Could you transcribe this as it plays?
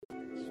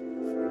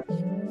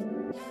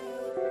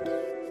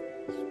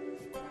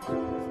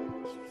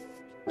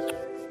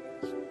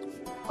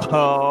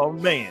Oh,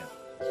 man.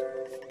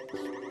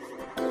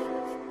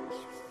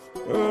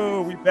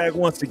 Oh, we back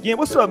once again.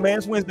 What's up, man?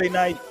 It's Wednesday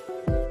night.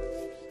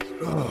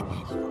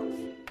 Oh,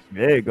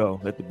 there you go.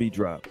 Let the beat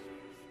drop.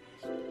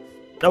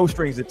 No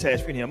strings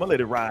attached for him. I'm going to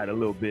let it ride a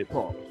little bit.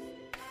 Pause.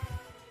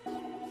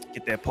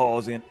 Get that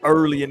pause in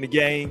early in the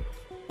game.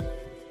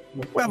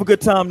 We'll have a good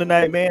time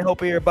tonight, man.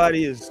 Hope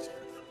everybody is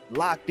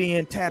locked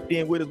in, tapped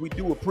in with us. We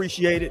do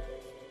appreciate it.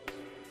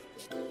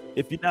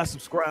 If you're not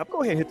subscribed,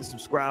 go ahead and hit the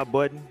subscribe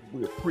button.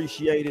 We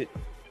appreciate it.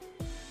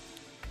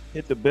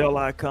 Hit the bell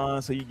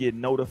icon so you get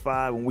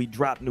notified when we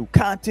drop new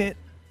content.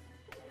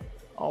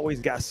 Always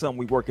got something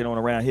we working on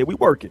around here. We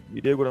working. You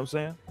dig what I'm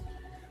saying?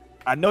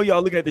 I know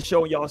y'all looking at the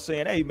show and y'all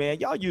saying, hey, man,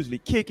 y'all usually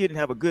kick it and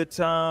have a good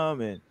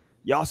time. And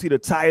y'all see the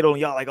title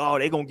and y'all like, oh,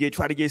 they going to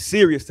try to get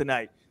serious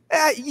tonight.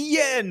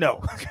 Yeah,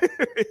 no.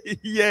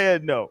 Yeah,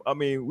 no. I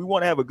mean, we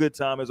want to have a good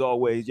time as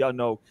always. Y'all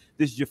know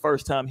this is your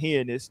first time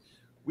hearing this.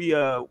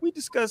 We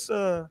discuss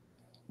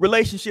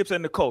relationships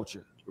and the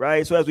culture,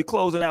 right? So as we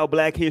closing out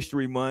Black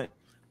History Month,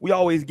 we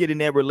always get in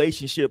that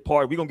relationship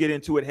part. We're gonna get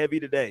into it heavy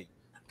today.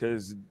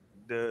 Because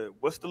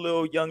what's the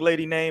little young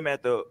lady name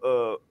at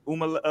the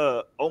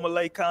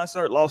Omale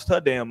concert? Lost her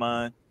damn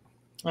mind.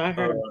 I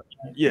heard.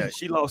 Yeah,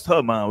 she lost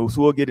her mind.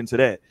 So we'll get into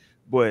that.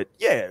 But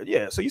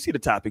yeah. So you see the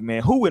topic,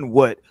 man. Who and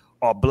what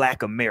are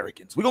Black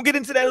Americans? We're gonna get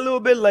into that a little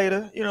bit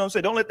later. You know what I'm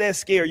saying? Don't let that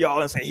scare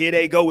y'all and say, here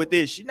they go with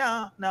this.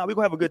 Nah, we're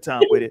gonna have a good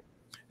time with it.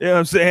 You know what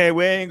I'm saying?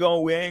 We ain't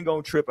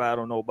gonna trip out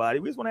on nobody.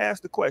 We just want to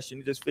ask the question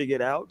and just figure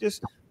it out.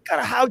 Just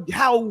kind of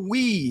how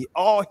we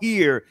all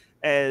here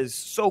as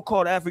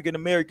so-called African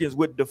Americans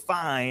would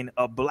define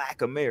a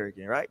Black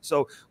American, right?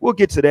 So we'll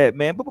get to that,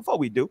 man. But before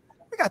we do,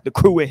 we got the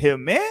crew in here,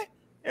 man.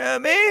 You know what I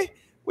mean?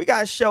 We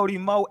got Shody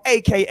Mo,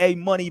 aka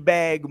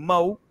Moneybag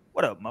Mo.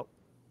 What up, Mo?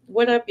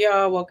 What up,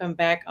 y'all? Welcome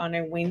back on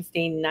a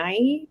Wednesday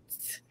night.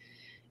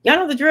 Y'all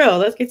know the drill.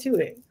 Let's get to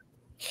it.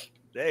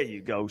 There you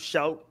go,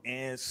 short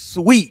and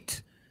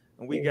sweet.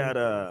 And we got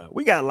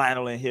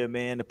Lionel in here,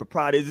 man. The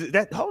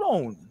proprietor. Hold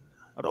on.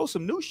 Are those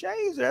some new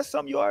shades? That's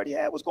something you already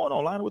had? What's going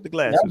on, Lionel, with the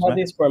glasses? Yeah, I've had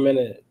these for a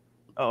minute.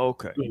 Oh,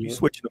 okay. Mm-hmm. You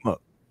switching them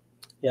up.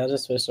 Yeah, I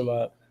just switched them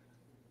up.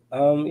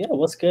 Yeah,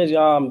 what's good,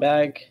 y'all? I'm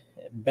back.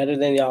 Better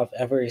than y'all have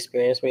ever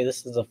experienced me.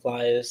 This is the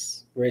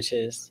flyest,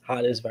 richest,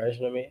 hottest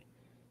version of me.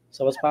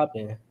 So what's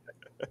popping?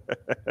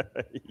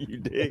 You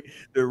dig?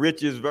 The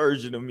richest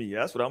version of me.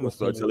 That's what I'm gonna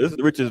start telling. This is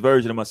the richest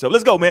version of myself.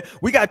 Let's go, man.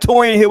 We got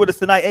Torian here with us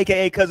tonight,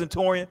 aka Cousin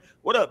Torian.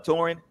 What up,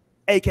 Torian?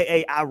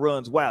 Aka I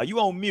Runs Wild. You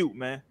on mute,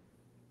 man.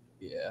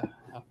 Yeah,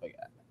 I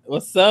forgot.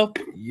 What's up,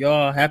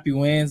 y'all? Happy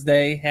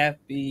Wednesday.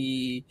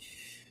 Happy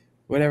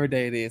whatever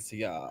day it is to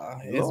y'all.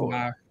 It's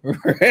my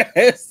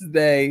rest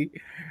day.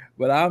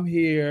 But I'm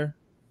here.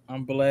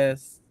 I'm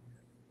blessed.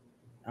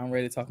 I'm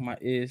ready to talk my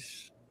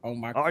ish on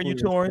my Are you,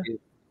 Torian?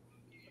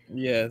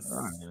 Yes.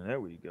 All right,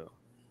 there we go.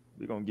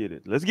 We're going to get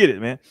it. Let's get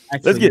it, man.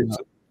 Let's get it.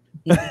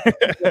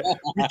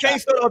 We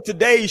can't start off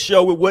today's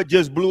show with what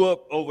just blew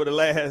up over the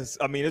last,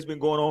 I mean, it's been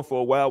going on for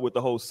a while with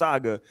the whole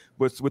saga,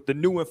 but with the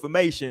new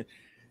information,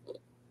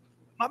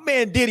 my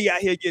man Diddy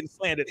out here getting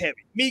slandered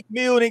heavy. Meek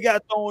Mill they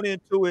got thrown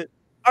into it.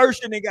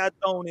 Urshan they got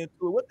thrown into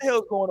it. What the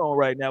hell's going on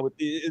right now?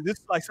 Is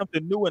this like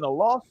something new in a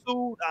lawsuit?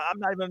 I'm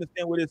not even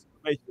understanding where this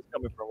information is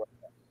coming from right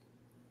now.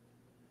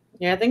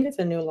 Yeah, I think it's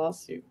a new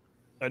lawsuit.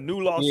 A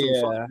new lawsuit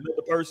from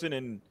another person,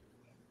 and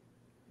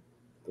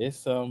it's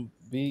some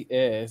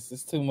BS.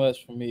 It's too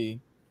much for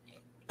me.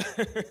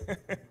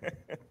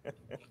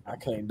 I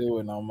can't do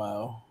it no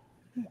more.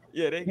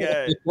 Yeah, they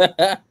got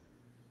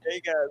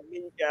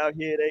Meek out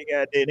here.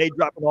 They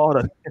dropping all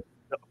a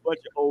bunch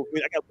of old.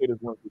 I gotta play this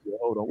one video.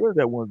 Hold on, where's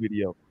that one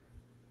video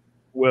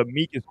where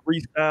Meek is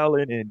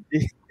freestyling and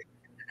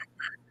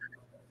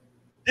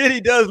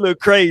Diddy does look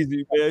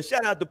crazy, man.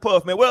 Shout out to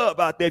Puff, man. What up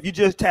out there? If you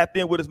just tapped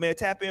in with us, man,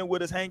 tap in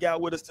with us, hang out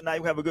with us tonight.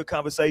 We have a good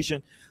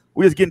conversation.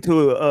 We just get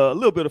into a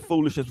little bit of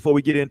foolishness before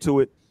we get into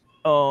it.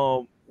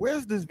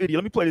 Where's this video?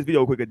 Let me play this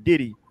video quick.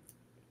 Diddy.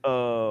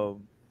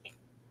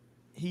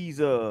 He's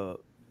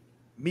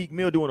Meek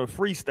Mill doing a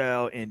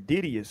freestyle, and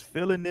Diddy is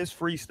feeling this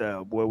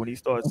freestyle, boy, when he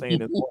starts saying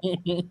this.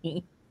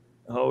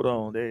 Hold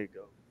on, there you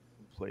go.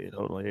 Play it.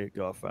 Hold on, there you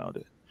go. I found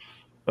it.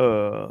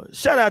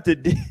 Shout out to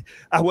Diddy.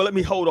 Well, let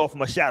me hold off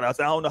my shout outs.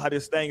 I don't know how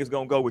this thing is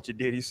gonna go with you,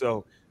 Diddy.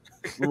 So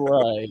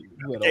right,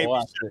 you better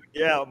watch it.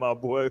 Yeah, my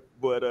boy.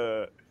 But you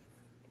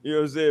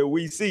know what I'm saying?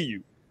 We see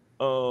you.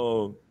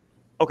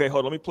 Okay,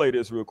 hold on. Let me play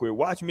this real quick.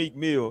 Watch Meek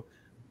Mill.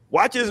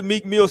 Watch as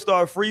Meek Mill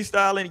start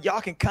freestyling. Y'all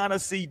can kind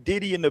of see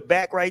Diddy in the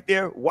back right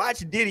there.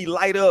 Watch Diddy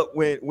light up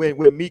when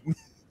Meek.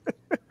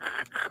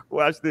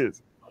 Watch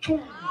this.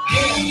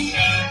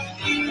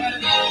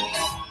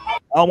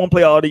 I don't want to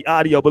play all the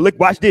audio, but look,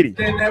 watch Diddy.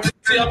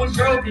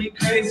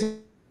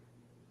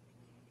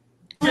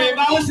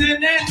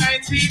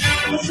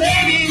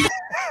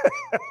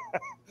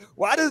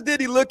 Why does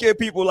Diddy look at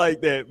people like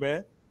that,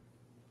 man?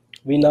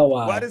 We know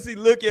why. Why does he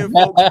look at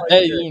folks like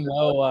that? You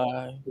know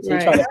why. He's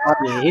trying to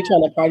party. He's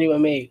trying to party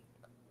with me.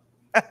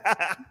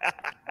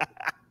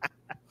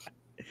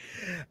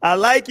 I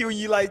like you when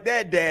you like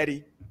that,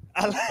 Daddy.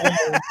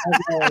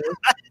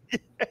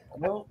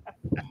 Well,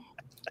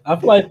 I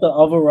feel like the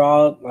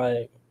overall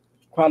like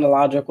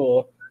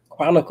chronological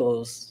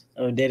chronicles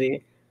of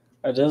Diddy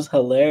are just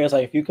hilarious.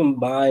 Like if you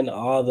combine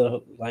all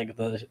the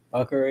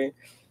fuckery,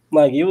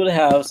 like you would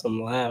have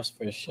some laughs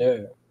for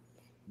sure.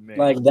 Man.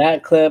 Like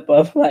that clip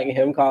of like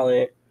him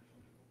calling,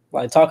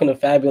 like talking to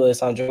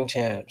Fabulous on Drink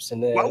Champs,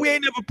 and then Why we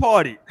ain't never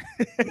partied?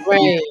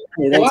 Right.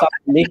 and then Why-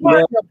 talking to Meek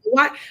Mill,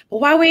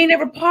 why we ain't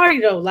never party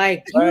though?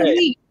 Like you and Right.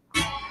 me.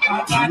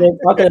 and then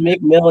talking to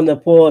Meek Mill in the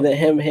pool, that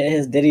him hit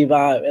his Diddy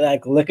vibe, and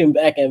like looking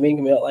back at Meek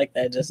Mill like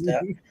that just now.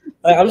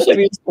 Like I'm sure if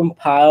you just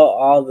compile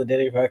all the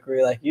Diddy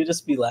fuckery, like you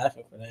just be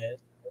laughing for that.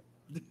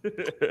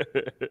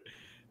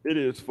 It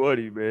is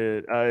funny,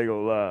 man. I ain't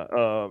gonna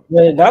lie.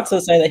 But not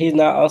to say that he's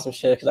not on some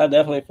shit, because I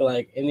definitely feel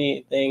like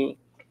any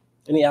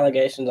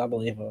allegations, I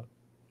believe him.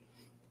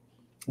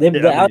 The I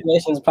mean-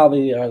 allegations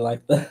probably are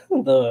like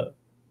the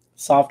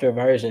softer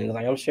versions.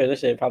 Like I'm sure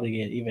this shit probably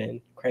get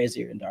even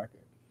crazier and darker.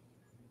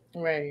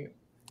 Right.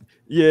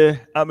 Yeah,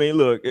 I mean,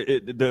 look,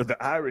 the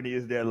irony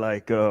is that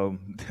like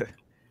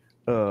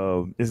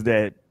is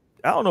that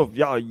I don't know if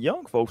y'all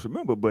young folks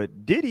remember,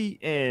 but Diddy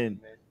and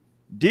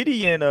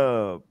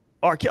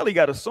R. Kelly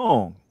got a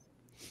song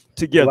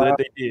together that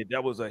they did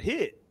that was a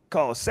hit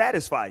called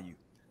 "Satisfy You,"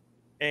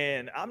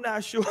 and I'm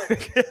not sure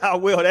how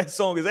well that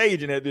song is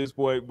aging at this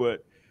point,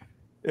 but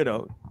you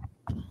know,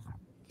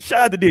 shout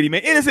out to Diddy,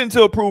 man, innocent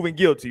until proven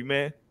guilty,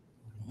 man,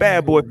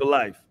 bad boy for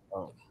life.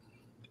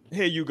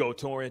 Here you go,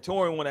 Torian.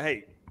 Torian want to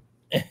hate.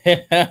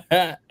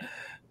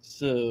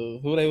 So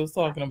who they was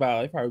talking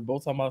about? They probably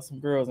both talking about some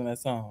girls in that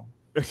song.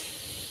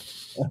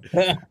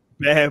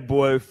 Bad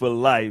boy for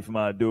life,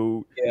 my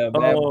dude. Yeah,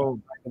 bad boy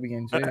could be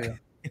in jail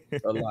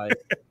for life.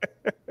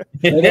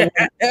 They're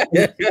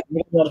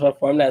gonna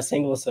perform that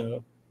single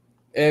soon.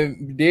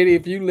 And Diddy,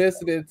 if you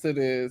listening to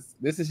this,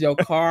 this is your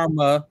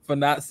karma for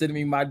not sending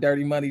me my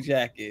dirty money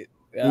jacket.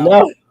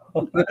 No,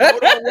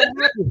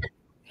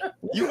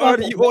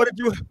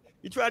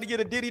 You tried to get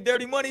a Diddy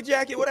dirty money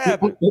jacket. What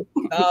happened?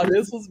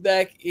 This was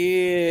back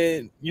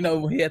in,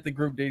 when he had the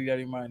group Diddy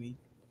Dirty Money,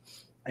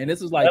 and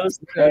this was like that was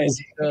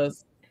crazy.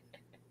 because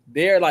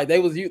they're like they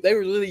were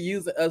really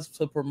using us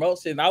for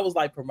promotion. I was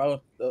like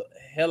promoting the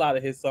hell out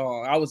of his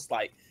song. I was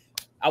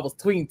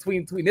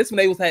tweeting. This when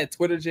they had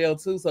Twitter jail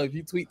too. So if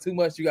you tweet too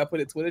much, you got put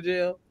in Twitter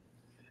jail.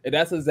 And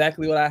that's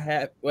exactly what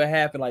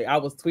happened. Like I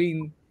was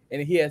tweeting,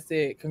 and he had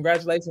said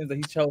congratulations that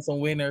he chose some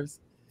winners.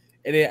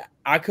 And then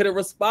I couldn't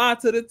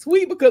respond to the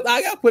tweet because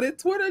I got put in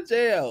Twitter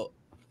jail.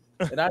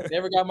 And I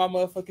never got my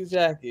motherfucking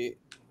jacket.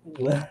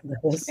 That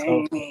was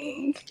so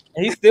cool.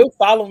 And he still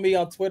follow me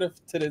on Twitter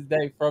to this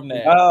day from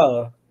that.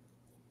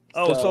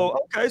 Oh,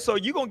 So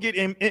you gonna get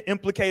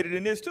implicated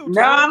in this too?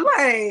 No, I'm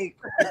like,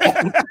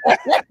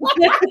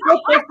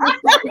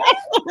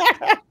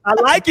 I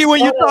like it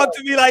when you talk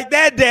to me like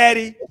that,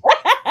 Daddy.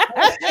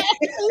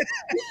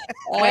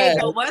 wait,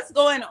 but what's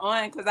going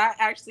on? Because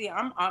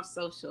I'm off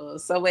social.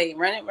 So wait,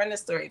 run the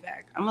story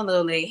back. I'm a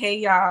little late. Hey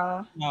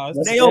y'all. No, it's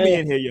That's Naomi good.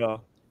 in here,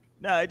 y'all.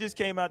 Nah, it just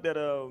came out that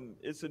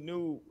it's a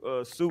new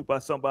suit by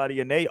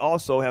somebody, and they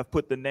also have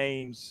put the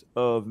names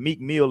of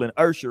Meek Mill and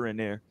Usher in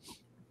there.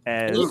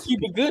 As you keep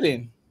it good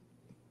in.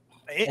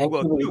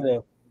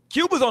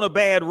 Cuba's on a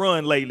bad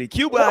run lately.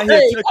 Cuba out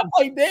Hey, here I'm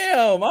like,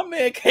 damn, my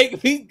man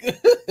can't be good.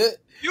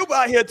 Cuba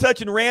out here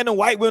touching random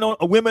white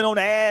women on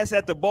the ass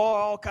at the bar,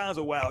 all kinds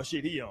of wild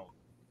shit he on.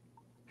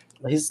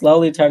 He's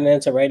slowly turning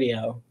into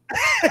radio.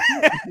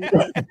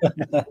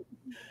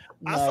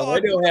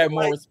 Radio had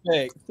more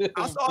respect.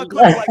 I saw a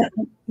clip like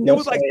it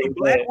was like the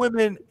black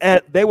women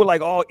they were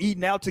like all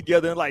eating out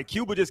together, and like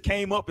Cuba just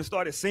came up and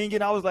started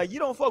singing. I was like, you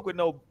don't fuck with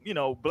no,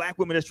 black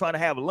women that's trying to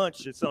have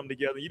lunch or something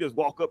together. You just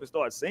walk up and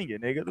start singing,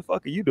 nigga. The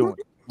fuck are you doing?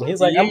 He's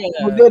like, I'm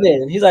good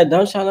in. He's like,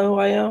 don't y'all know who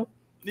I am?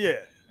 Yeah,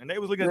 and they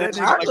was looking at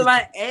that. I was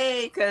like,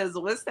 hey, because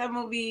what's that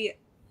movie?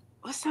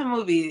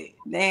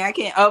 Dang, I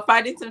can't. Oh,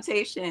 Fighting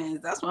Temptations.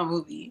 That's my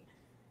movie.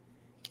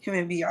 Him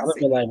and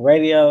Beyonce. Like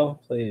radio,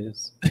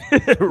 please.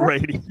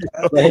 Radio.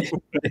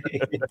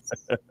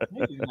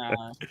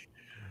 Nah.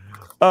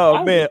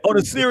 Oh man, on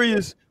a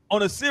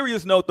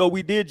serious note though,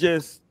 we did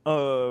just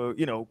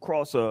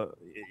cross I'm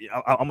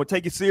gonna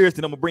take it serious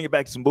and I'm gonna bring it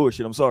back to some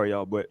bullshit. I'm sorry,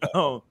 y'all, but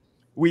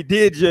we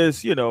did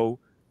just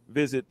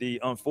visit the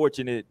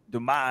unfortunate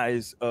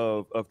demise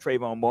of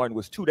Trayvon Martin.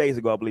 Was 2 days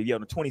ago, I believe. Yeah,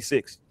 on the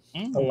 26th.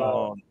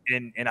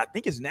 And I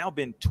think it's now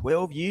been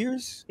 12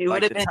 years. He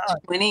would have been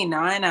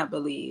 29, I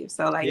believe.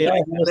 So Yeah,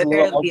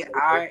 literally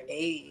our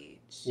age.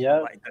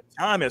 Yeah, like the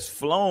time has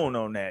flown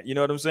on that. You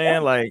know what I'm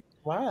saying? Like,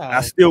 Wow. I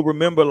still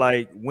remember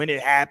like when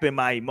it happened.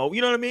 You know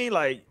what I mean?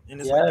 Like,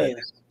 and it's like Yes.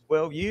 man,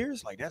 12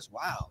 years. Like that's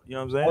wild. You know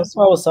what I'm saying? that's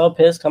why I was so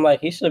pissed. I'm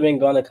like, he should have been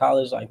going to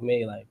college like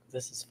me. Like,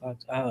 this is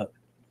fucked up.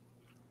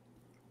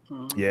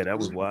 Yeah, that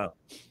was wild.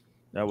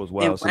 That was And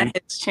wild. So what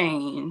has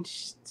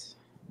changed?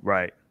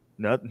 right.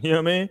 Nothing. You know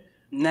what I mean?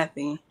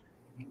 Nothing.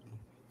 You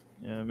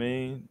know what I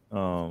mean?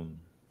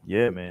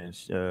 Yeah, man.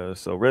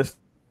 So rest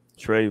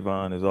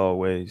Trayvon as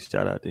always.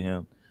 Shout out to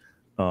him.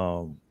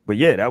 But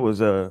yeah, that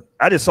was I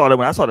just saw that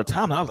when I saw the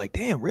time, I was like,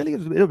 damn, really?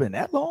 It'll been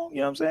that long? You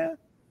know what I'm saying?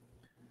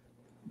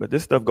 But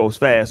this stuff goes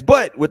fast.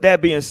 But with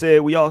that being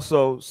said, we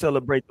also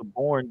celebrate the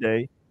born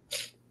day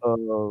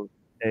of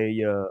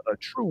a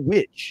true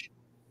witch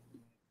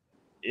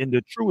in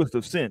the truest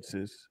of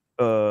senses.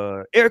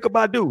 Erykah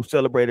Badu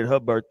celebrated her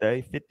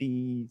birthday,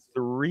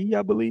 53,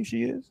 I believe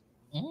she is.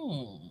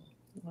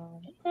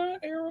 Okay,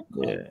 Erykah.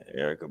 Yeah,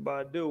 Erykah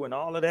Badu and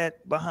all of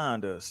that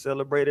behind us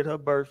celebrated her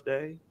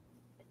birthday.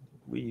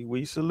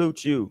 We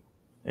salute you,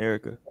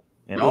 Erykah,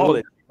 and all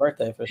that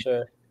birthday for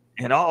sure,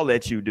 and all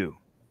that you do.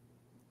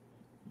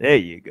 There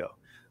you go.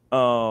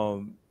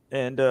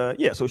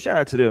 Yeah, so shout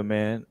out to them,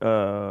 man.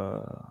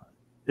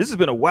 This has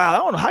been a while. I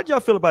don't know, how'd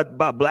y'all feel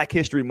about Black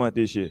History Month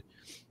this year?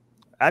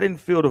 I didn't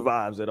feel the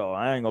vibes at all.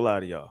 I ain't gonna lie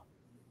to y'all.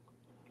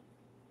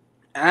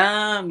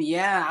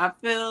 Yeah, I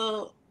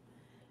feel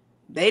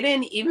they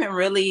didn't even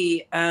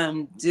really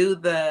do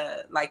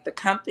the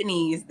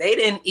companies, they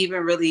didn't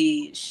even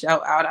really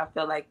show out. I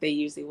feel like they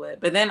usually would.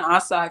 But then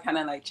also I kind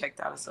of like checked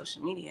out of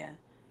social media.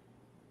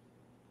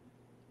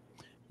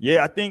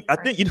 Yeah, I think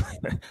you know,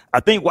 I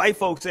think white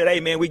folks said,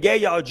 "Hey man, we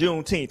gave y'all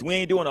Juneteenth. We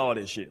ain't doing all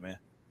this shit, man."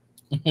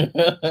 Yeah,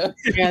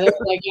 they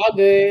were like, y'all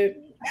good.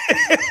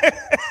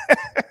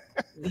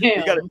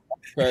 Damn.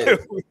 Right.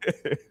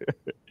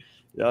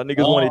 Y'all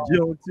niggas wanted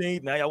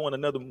Juneteenth. Now y'all want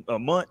another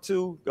month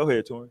too. Go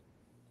ahead, Torrin.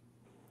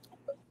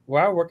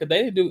 Where I work, they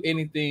didn't do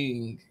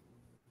anything.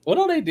 Well,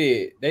 no, they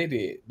did. They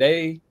did.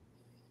 They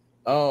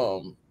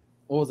what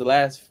was it,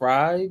 last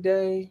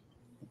Friday?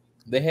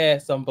 They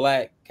had some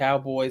black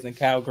cowboys and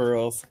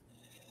cowgirls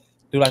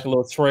do like a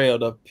little trail,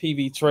 the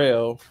PV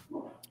trail.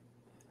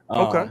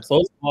 Okay.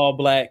 So it's all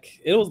black.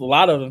 It was a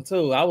lot of them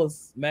too. I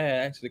was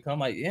mad actually. Cause I'm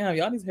like, yeah,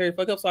 y'all need to hurry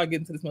fuck up so I get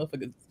into this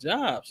motherfucker's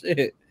job.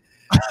 Shit.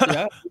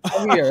 Yeah,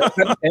 I'm here.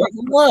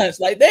 Lunch.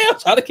 Like, damn,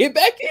 trying to get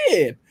back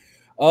in.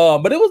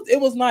 But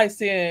it was nice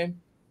seeing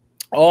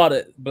all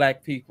the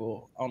black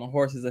people on the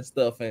horses and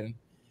stuff. And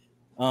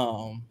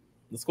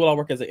the school I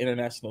work is an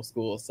international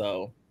school,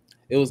 so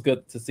it was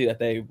good to see that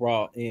they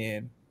brought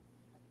in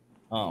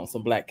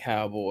some black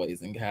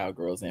cowboys and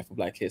cowgirls in for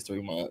Black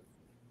History Month.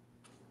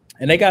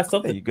 And they got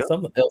something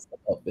else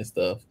up and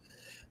stuff.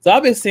 So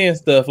I've been seeing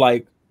stuff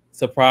like,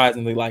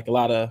 surprisingly, like a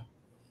lot of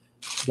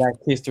Black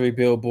History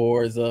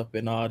billboards up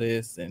and all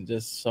this, and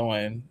just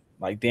showing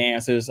like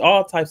dancers,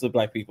 all types of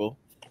black people.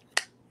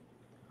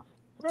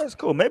 That's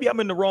cool. Maybe I'm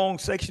in the wrong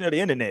section of the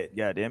internet.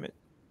 God damn it.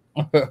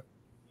 I'm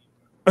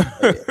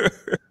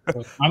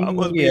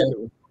not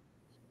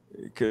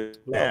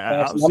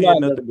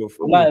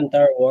in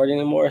third ward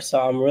anymore,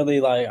 so I'm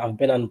really like, I've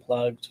been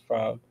unplugged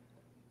from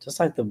just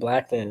like the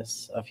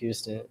blackness of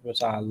Houston,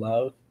 which I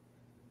love.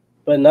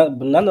 But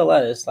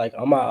nonetheless, like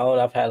on my own,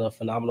 I've had a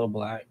phenomenal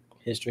Black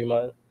History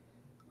Month.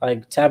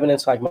 Like tapping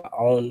into like my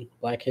own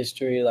Black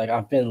history, like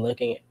I've been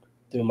looking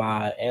through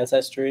my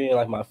ancestry and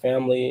like my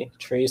family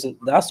trees, and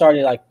that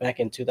started like back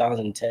in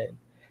 2010.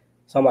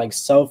 So I'm like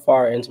so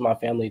far into my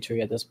family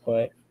tree at this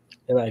point,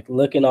 and like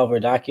looking over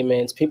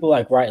documents. People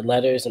like write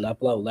letters and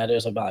upload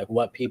letters about like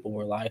what people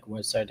were like,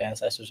 what certain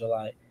ancestors were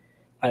like.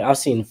 Like I've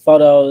seen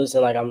photos,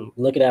 and like I'm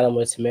looking at them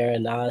with Tamara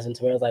and Nas, and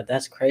Tamara's like,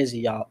 "That's crazy,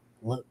 y'all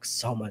look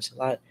so much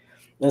alike."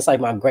 And it's like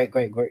my great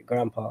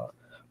grandpa,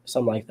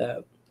 something like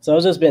that. So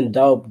it's just been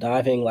dope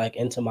diving like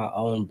into my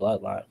own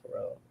bloodline for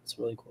real. It's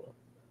really cool.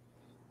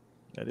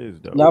 That is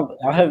dope. Now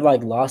I have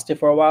like lost it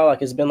for a while.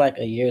 Like it's been like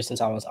a year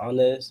since I was on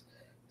this,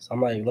 so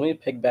I'm like, let me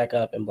pick back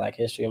up in Black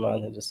History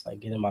Month and just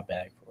like get in my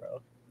bag for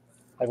real.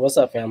 Like, what's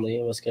up,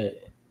 family? What's good?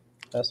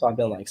 That's what I've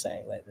been like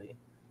saying lately.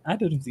 I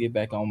do need to get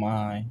back on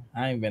mine.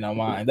 I ain't been on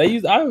mine.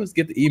 I always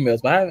get the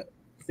emails, but I haven't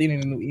seen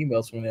any new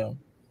emails from them.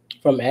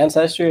 From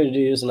Ancestry, or do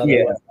you use another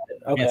website?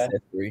 Okay.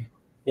 Ancestry.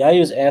 Yeah, I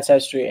use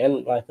Ancestry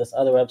and like this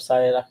other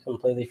website. I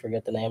completely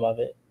forget the name of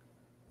it.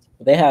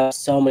 But they have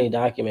so many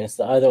documents.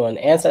 The other one,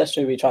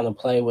 Ancestry, be trying to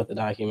play with the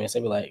documents.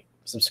 They be like,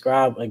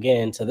 subscribe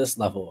again to this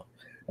level.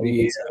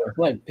 Yeah.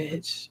 Like,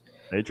 bitch.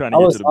 They trying to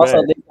get to the also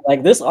bag. thinking,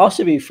 like, this all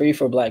should be free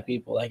for Black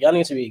people. Like, y'all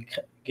need to be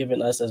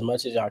giving us as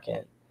much as y'all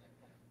can.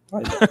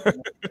 Like,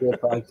 they're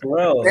like,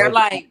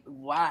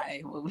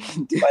 why would we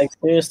do? Like,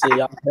 seriously,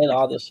 y'all paid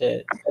all this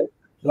shit.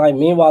 Like,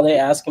 meanwhile, they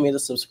asking me to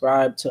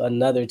subscribe to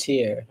another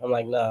tier. I'm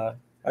like, nah,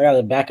 I got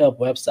a backup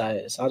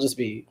website. So I'll just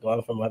be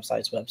going from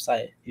website to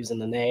website, using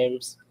the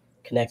names,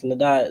 connecting the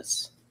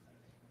dots.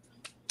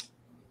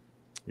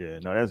 Yeah,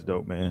 no, that's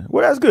dope, man.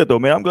 Well, that's good though,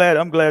 man. I'm glad,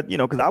 you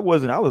know, because I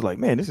was like,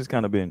 man, this has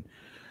kind of been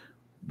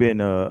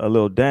a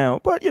little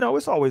down, but you know,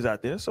 it's always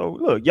out there. So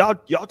look,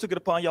 y'all took it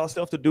upon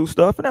yourself to do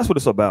stuff, and that's what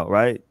it's about,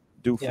 right?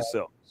 Do for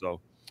self.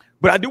 So,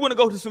 but I do want to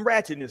go to some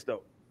ratchetness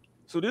though.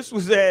 So this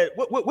was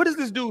what does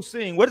this dude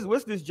sing?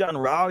 What's this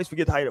genre? I always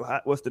forget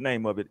what's the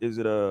name of it. Is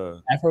it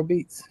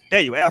Afrobeats?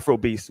 There you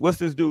Afrobeats. What's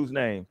this dude's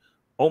name?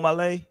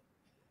 Omale?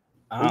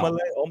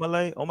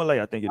 Omale,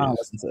 I think it is.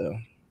 Listen to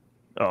him.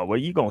 Oh, well,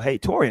 you gonna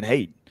hate. Torian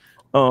hate.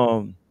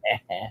 So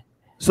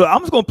I'm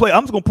just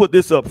gonna put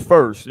this up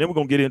first, and then we're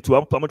gonna get into it.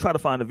 I'm gonna try to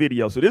find the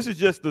video. So this is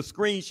just the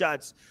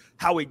screenshots,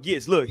 how it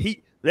gets. Look,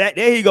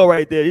 there you go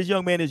right there. This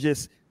young man is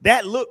just,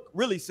 that look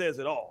really says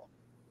it all.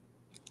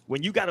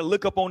 when you got to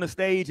look up on the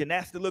stage and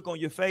that's the look on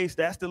your face,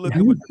 that's the look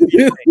of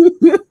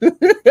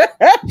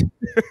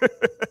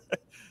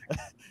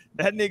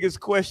that nigga's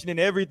questioning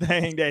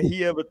everything that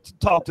he ever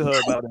talked to her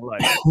about in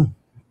life.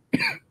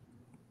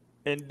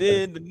 And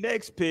then the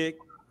next pic,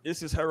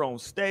 this is her on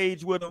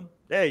stage with him.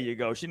 There you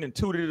go. She done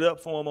tooted it up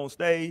for him on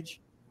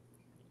stage.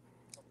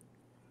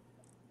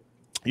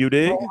 You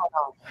dig?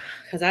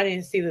 Because I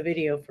didn't see the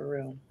video for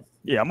real.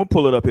 Yeah, I'm gonna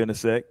pull it up here in a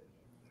sec.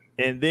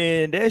 And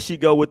then there she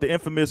go with the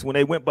infamous when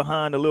they went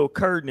behind the little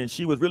curtain and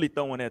she was really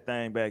throwing that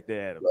thing back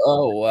there at him.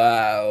 Oh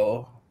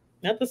wow.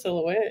 Not the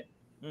silhouette.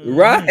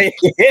 Right.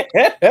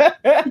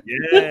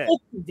 Yeah.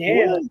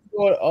 Damn. What's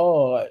going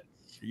on?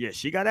 Yeah,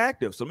 she got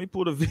active. So let me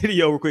pull the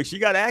video real quick. She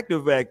got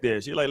active back there.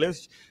 She like,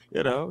 let's,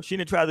 she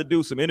didn't try to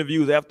do some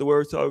interviews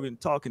afterwards,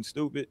 talking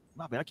stupid.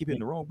 My bad, I keep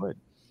hitting the wrong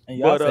button. And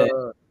y'all said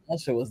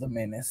that shit was a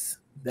menace.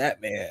 That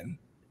man.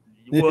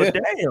 Well,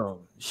 damn.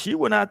 She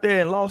went out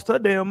there and lost her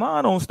damn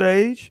mind on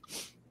stage.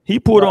 He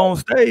put her on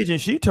stage and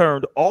she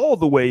turned all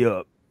the way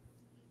up.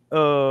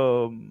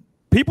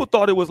 People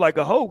thought it was like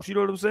a hoax. You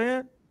know what I'm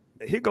saying?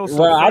 Here goes.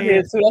 Well, I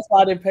did too. That's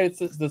why I didn't pay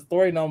the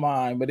story no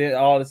mind. But then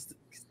all this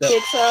stuff.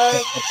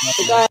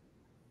 So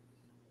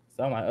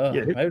I'm like,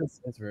 maybe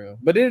it's real.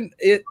 But then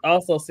it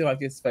also seemed like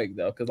it's fake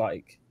though, because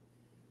like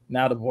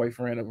now the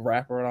boyfriend of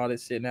rapper and all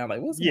this shit. Now,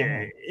 like, what's going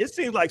on? It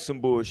seems like some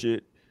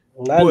bullshit.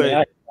 Not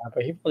a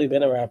rapper. He probably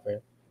been a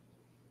rapper.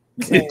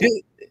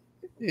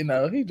 You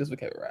know, he just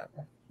became a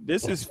rapper.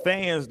 This is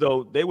fans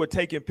though. They were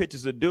taking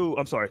pictures of dude.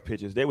 I'm sorry,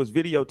 pictures. They was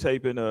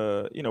videotaping.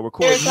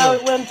 Recording. Here's how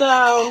it went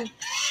down.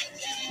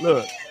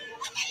 Look,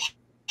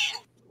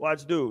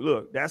 watch dude.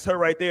 Look, that's her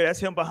right there. That's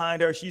him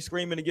behind her. She's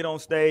screaming to get on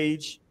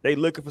stage. They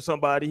looking for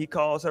somebody. He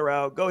calls her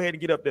out. Go ahead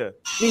and get up there.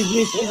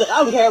 He's like,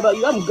 I don't care about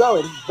you. I'm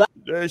going.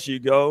 There she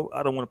go.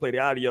 I don't want to play the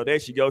audio. There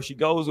she goes. She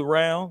goes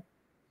around,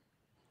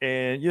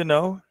 and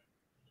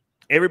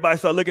everybody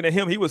started looking at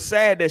him. He was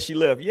sad that she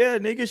left. Yeah,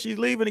 nigga, she's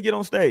leaving to get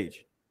on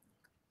stage.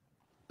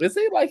 It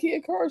seemed like he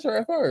encouraged her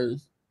at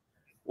first.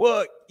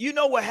 Well, you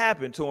know what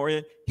happened,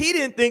 Torian? He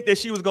didn't think that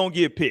she was going to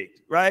get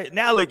picked, right?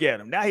 Now look at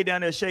him. Now he down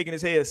there shaking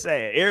his head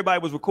sad.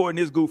 Everybody was recording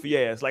his goofy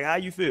ass. Like, how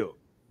you feel?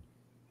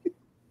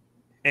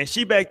 And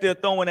she back there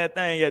throwing that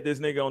thing at this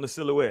nigga on the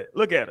silhouette.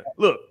 Look at her.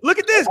 Look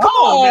at this. Come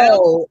on, man.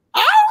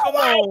 Come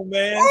on,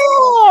 man.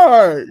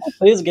 Lord.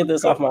 Please get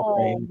this off my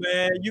brain.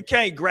 Man, you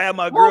can't grab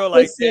my girl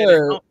like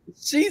that.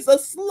 She's a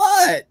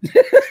slut.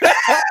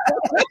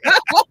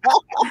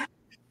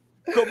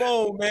 Come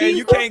on, man.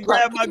 You can't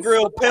grab my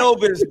girl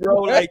pelvis,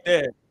 bro, like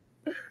that.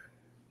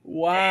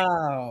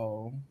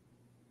 Wow.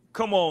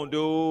 Come on,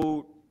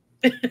 dude.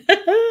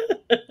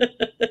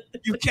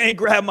 You can't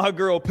grab my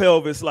girl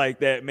pelvis like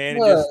that, man,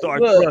 and just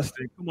start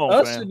thrusting. Come on,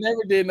 Usher man.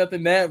 Never did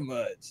nothing that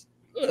much.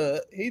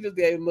 He just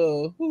gave a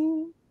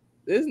little,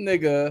 this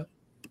nigga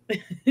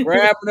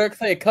grabbing her,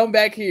 saying, come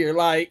back here.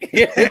 Like,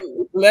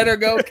 let her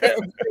go,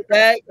 come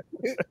back.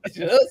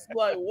 Just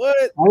like, what?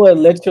 I would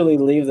literally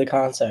leave the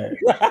concert.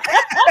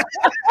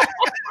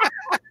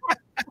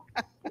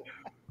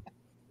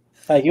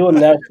 Like, you'll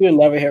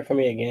never hear from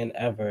me again,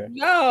 ever.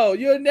 No,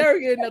 you'll never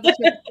get another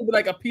chance to be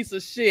like a piece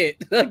of shit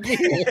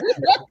again.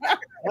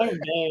 I'm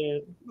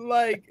dead.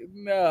 Like,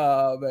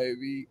 no,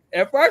 baby.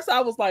 At first, I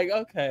was like,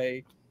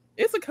 okay,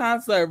 it's a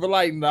concert, but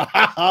like,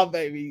 nah,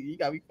 baby, you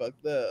got me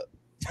fucked up.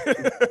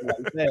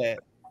 Like that.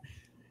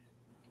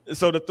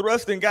 So the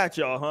thrusting got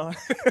y'all, huh?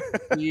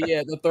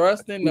 Yeah, the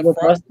thrusting, the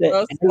front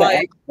thrust,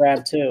 like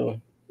grab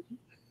too.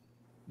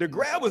 The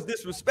grab was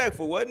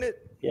disrespectful, wasn't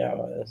it? Yeah, it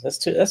was.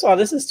 That's why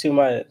this is too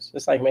much.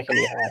 It's like making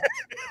me hot.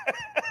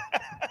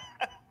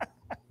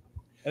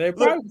 And they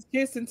probably was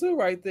kissing too,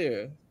 right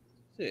there.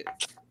 Shit.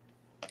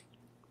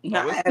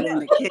 Not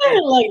having a kid.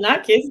 Like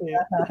not kissing.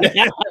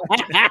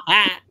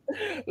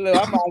 Look,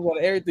 I'm not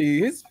going to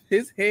everything.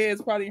 His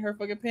head's probably in her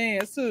fucking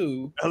pants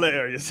too.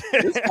 Hilarious.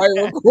 It's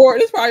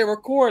probably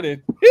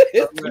recorded.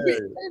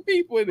 It's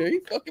people in there. He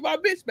fucking my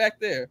bitch back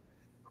there.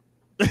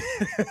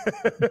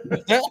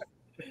 That's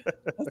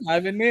not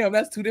even them.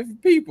 That's two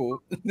different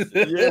people.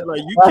 Yeah,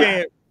 like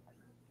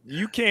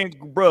you can't,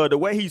 bro. The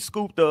way he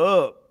scooped her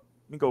up.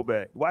 Let me go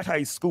back. Watch how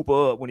he scoop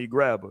her up when he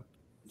grabbed her.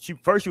 She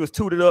was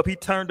tooted up. He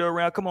turned her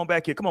around. Come on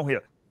back here. Come on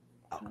here.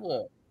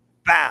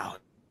 Bow.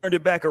 Turned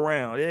it back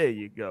around. There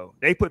you go.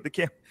 They put the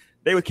camera.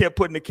 They kept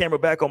putting the camera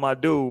back on my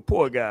dude.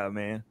 Poor guy,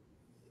 man.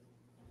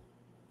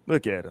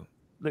 Look at him.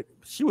 Look,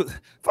 she was.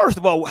 First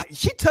of all,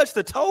 she touched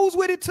the toes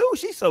with it too.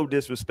 She's so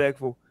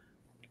disrespectful.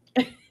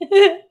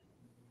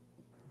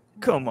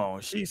 Come on,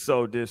 she's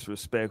so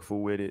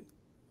disrespectful with it.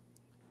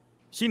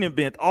 She done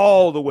bent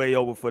all the way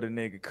over for the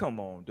nigga. Come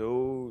on,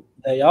 dude.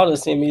 Hey, y'all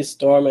just see me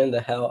storming the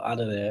hell out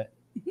of there.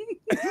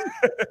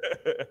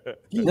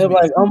 They're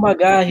like, oh my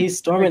God, he's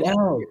storming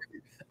out.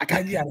 I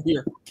gotta get out of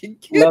here.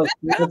 No,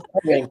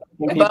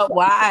 but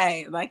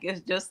why? Like,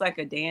 it's just like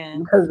a dance.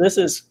 Because this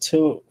is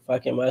too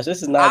fucking much.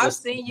 This is not. I've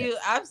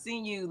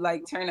seen you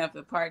like turn up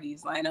at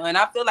parties, Lionel, and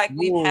I feel like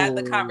we've had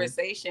the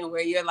conversation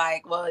where you're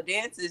like, well, a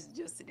dance is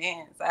just a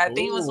dance. I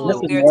think it was when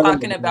we were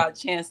talking about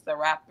Chance the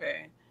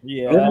Rapper.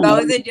 Yeah. So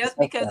is it just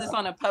because it's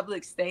on a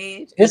public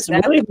stage? It's Is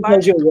that really the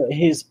part? because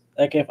he's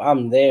like, if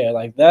I'm there,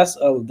 like that's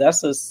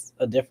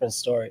a different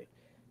story.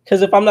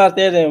 Because if I'm not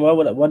there, then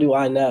what do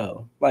I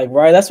know? Like,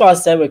 right? That's why I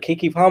said with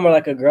Keke Palmer,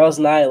 like a girls'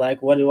 night,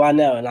 like what do I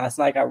know? And it's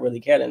like I really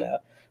care to know.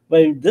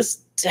 But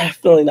this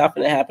definitely not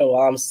gonna happen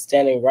while I'm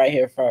standing right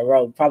here front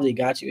row. Probably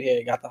got you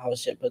here, got the whole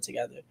shit put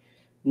together.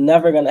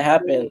 Never gonna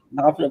happen.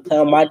 I'm gonna play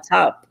on my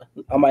top,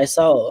 on my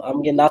soul.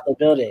 I'm getting out the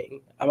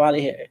building. I'm out of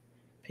here.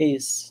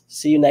 Peace.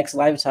 See you next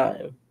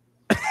lifetime.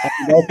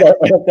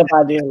 Erykah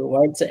Badu.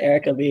 Word to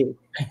Erica B.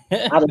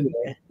 Out of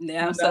here.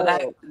 Yeah, so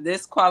that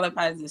this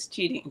qualifies as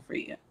cheating for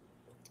you.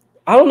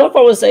 I don't know if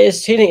I would say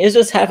it's cheating. It's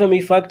just having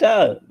me fucked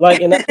up.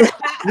 Like, and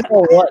you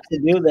don't want to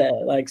do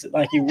that. Like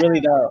you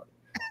really don't.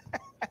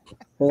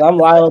 Because I'm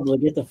liable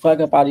to get the fuck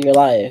up out of your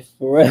life.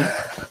 For real.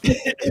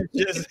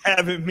 Just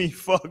having me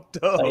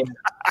fucked up. Like,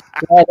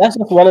 yeah, that's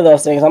just one of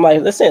those things. I'm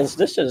like, this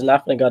shit is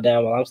not gonna go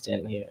down while I'm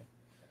standing here.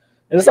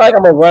 And it's like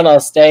I'm gonna run on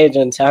stage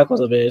and tackle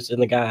the bitch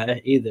and the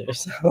guy either.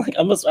 So like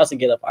I'm supposed to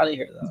get up out of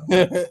here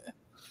though.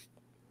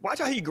 Watch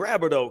how he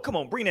grab her though. Come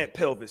on, bring that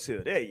pelvis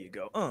here. There you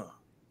go.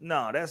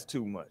 Nah, that's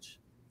too much.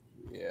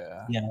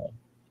 Yeah.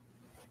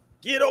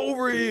 Get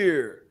over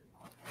here.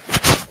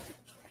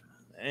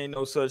 Ain't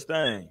no such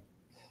thing.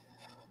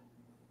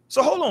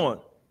 So hold on.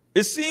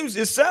 It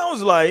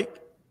sounds like,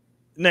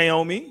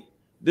 Naomi,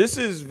 this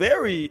is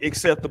very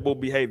acceptable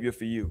behavior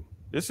for you.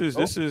 This is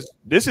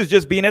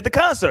just being at the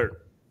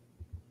concert.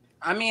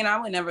 I mean, I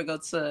would never go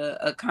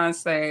to a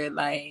concert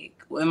like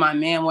with my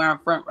man where I'm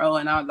front row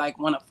and I would like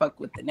want to fuck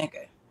with the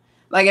nigga.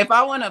 Like if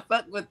I want to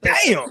fuck with the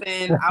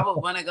person, I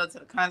would want to go to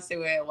the concert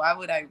where why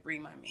would I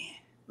bring my man?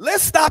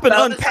 Let's stop and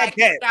unpack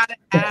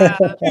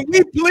that. Can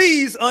we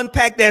please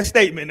unpack that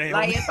statement, Naomi?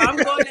 Like if I'm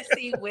going to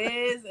see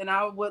Wiz and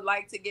I would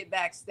like to get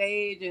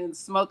backstage and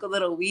smoke a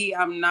little weed,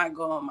 I'm not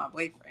going with my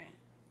boyfriend.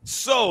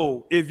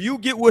 So if you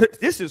get with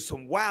this is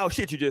some wild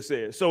shit you just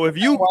said. So if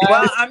you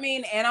I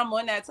mean, and I'm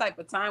on that type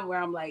of time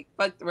where I'm like,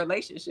 fuck the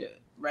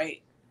relationship,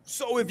 right?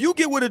 So if you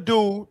get with a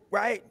dude,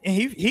 right, and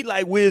he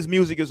like Wiz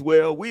music as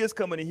well, Wiz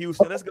coming to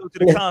Houston, let's go to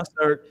the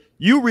concert.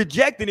 You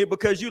rejecting it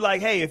because you like,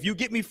 hey, if you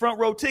get me front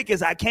row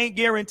tickets, I can't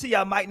guarantee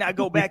I might not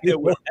go back there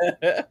with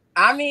you.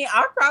 I mean,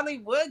 I probably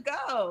would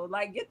go.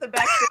 Like, get the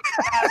backstage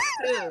pass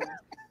too.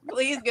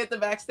 Please get the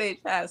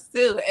backstage pass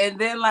too. And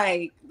then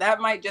like that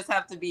might just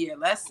have to be your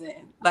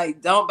lesson.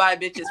 Like, don't buy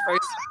bitches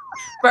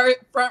first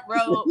front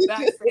row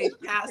backstage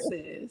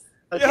passes.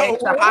 Okay, Yo,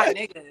 to hot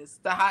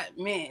niggas, to hot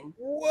men.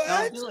 What?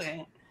 Don't do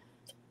it.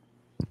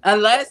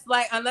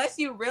 Unless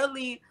you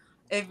really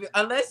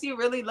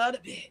love the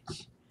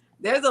bitch.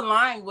 There's a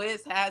line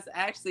Wiz has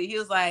actually. He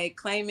was like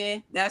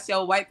claiming that's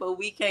your wife, but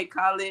we can't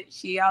call it.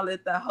 She out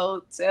at the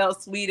hotel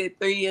suite at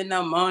 3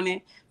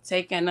 a.m,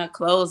 taking her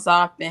clothes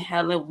off and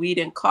hella weed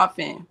and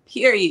coughing.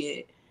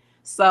 Period.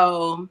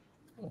 So,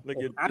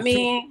 Look at I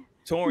mean,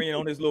 Torian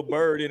on his little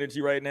bird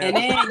energy right now. and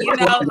then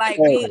like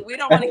we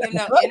don't want to give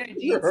no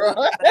energy.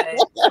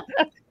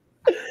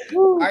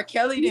 R.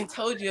 Kelly didn't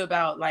told you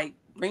about like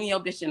bringing your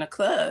bitch in a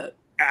club.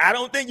 I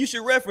don't think you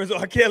should reference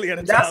R. Kelly at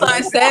a time. That's what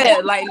I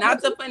said. Like,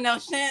 not to put no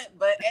shit,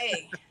 but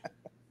hey.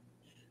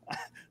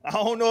 I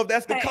don't know if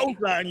that's the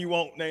cosign you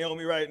want,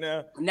 Naomi, right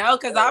now. No,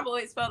 because I've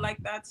always felt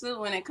like that too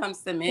when it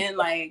comes to men.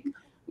 Like,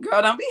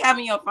 girl, don't be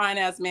having your fine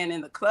ass man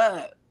in the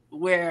club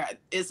where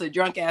it's a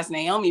drunk ass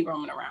Naomi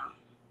roaming around.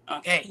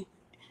 Okay.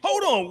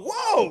 Hold on,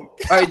 whoa.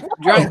 Or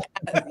drunk.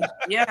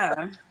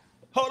 Yeah.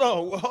 Hold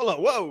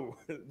on, whoa.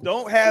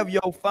 Don't have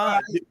your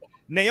fine.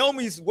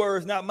 Naomi's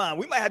words, not mine.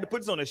 We might have to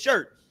put this on a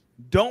shirt.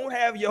 Don't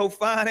have your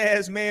fine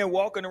ass man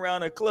walking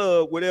around a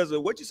club where there's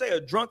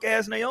a drunk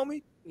ass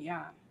Naomi?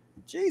 Yeah.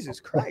 Jesus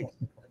Christ.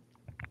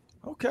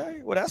 Okay.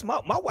 Well, that's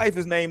my wife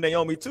is named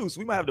Naomi too, so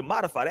we might have to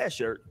modify that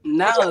shirt.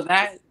 No,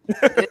 that is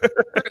true.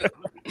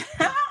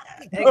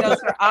 It goes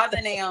for all the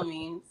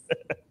Naomis.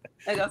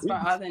 It goes for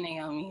all the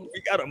Naomis.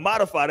 We gotta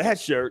modify that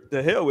shirt.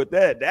 The hell with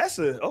that. That's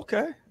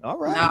okay. All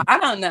right. No, I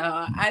don't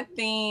know. I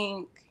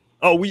think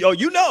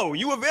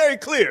you were very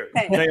clear.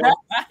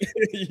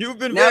 You've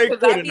been very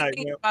clear tonight.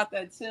 Think about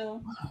that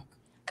too.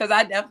 Because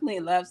I definitely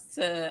love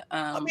to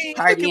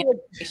party in a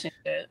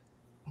relationship.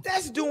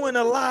 That's doing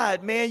a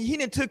lot, man. He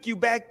done took you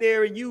back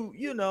there and you're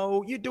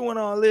doing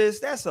all this.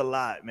 That's a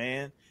lot,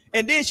 man.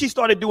 And then she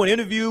started doing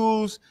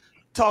interviews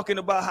talking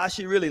about how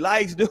she really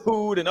likes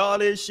dude and all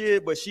this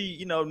shit. But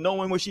she,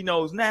 knowing what she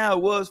knows now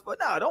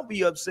don't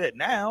be upset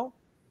now.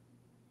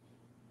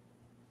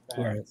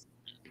 Right.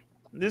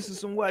 This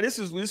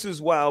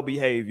is wild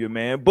behavior,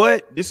 man.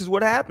 But this is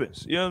what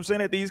happens. You know what I'm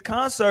saying? At these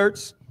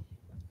concerts,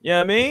 you know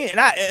what I mean? And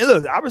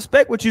I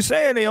respect what you're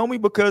saying, Naomi,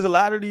 because a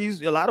lot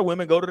of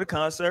women go to the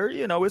concert.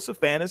 It's a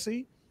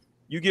fantasy.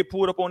 You get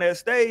pulled up on that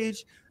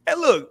stage. And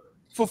look,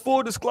 for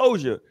full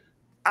disclosure,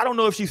 I don't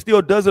know if she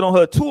still does it on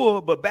her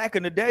tour, but back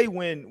in the day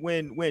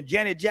when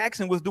Janet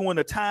Jackson was doing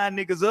the tying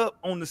niggas up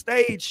on the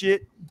stage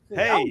shit,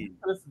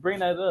 let's bring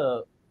that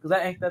up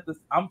because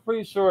I'm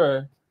pretty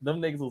sure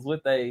them niggas was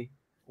with they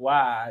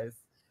wives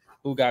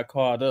who got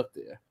called up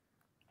there.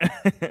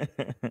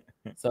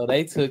 So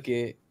they took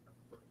it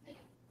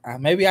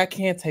maybe I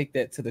can take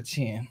that to the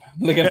chin.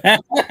 Look at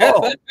that.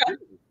 Oh.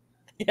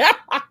 Yeah.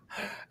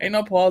 Ain't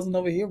no pausing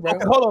over here, bro.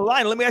 Okay, hold on,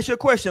 Lionel. Let me ask you a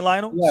question,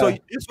 Lionel. Yeah. So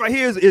this right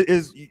here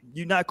is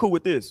you not cool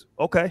with this?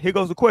 Okay, here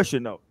goes the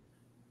question though.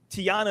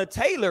 Tiana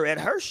Taylor at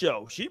her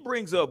show, she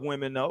brings up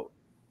women though,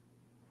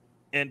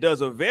 and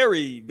does a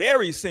very,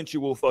 very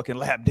sensual fucking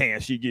lap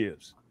dance she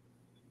gives.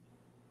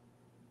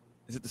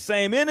 Is it the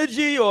same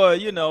energy, or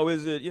is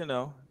it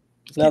No,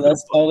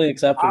 that's totally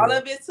acceptable. All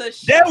of it's a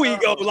show. There we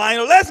go,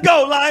 Lionel. Let's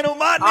go, Lionel,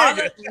 my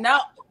nigga.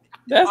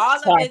 That's all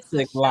of it's a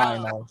toxic, show.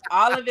 Lionel.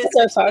 All of it's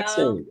That's a toxic.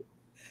 show.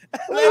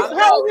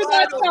 How is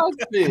that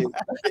toxic?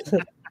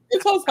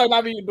 It's supposed to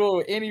not be doing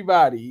with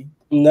anybody.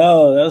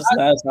 No, that's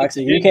not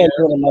toxic. You can't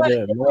do it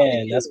another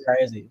man. That's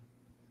crazy.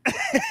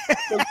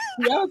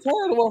 Y'all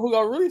tell the one who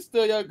gonna really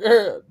steal your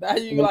girl. Now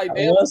you like,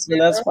 damn, Listen,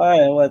 that's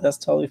fine. What? That's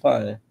totally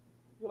fine.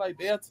 you're like,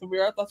 damn,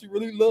 Tamir, I thought you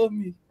really loved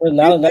me. But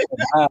not another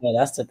guy.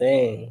 That's the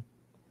thing.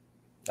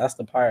 That's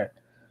the part.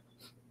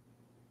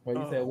 Well,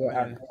 you said what?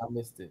 I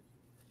missed it.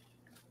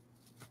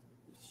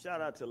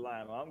 Shout out to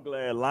Lionel. I'm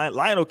glad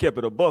Lionel kept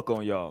it a buck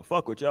on y'all.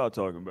 Fuck what y'all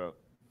talking about.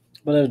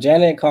 But if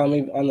Janet called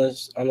me on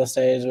the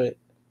stage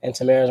and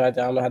Tamara's right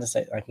there, I'm gonna have to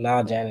say like,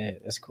 nah,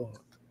 Janet, it's cool.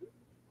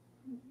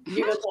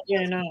 You gonna tell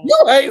you no.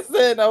 You ain't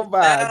said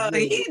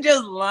nobody. He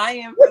just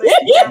lying for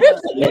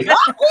the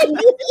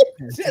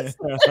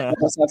I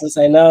just have to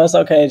say, no, it's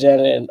okay,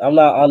 Janet. I'm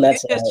not on that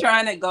He's side. just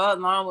trying to go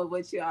along with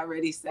what you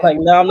already said. Like,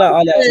 no, I'm not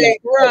on that side.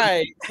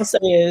 Right. I'm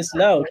saying is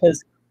no,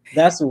 because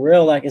that's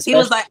real. Like, He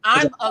was like,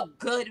 I'm a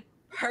good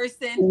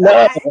person. No.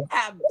 I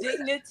have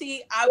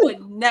dignity. I would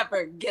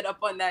never get up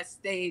on that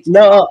stage.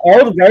 no,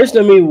 old version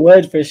of me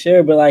would for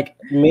sure, but like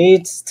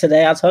me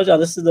today, I told y'all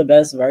this is the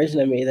best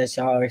version of me that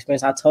y'all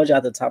experienced. I told y'all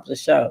at the top of the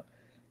show,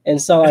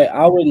 and so like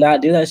I would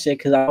not do that shit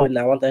because I would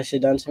not want that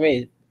shit done to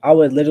me. I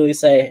would literally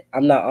say,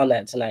 I'm not on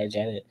that tonight,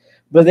 Janet.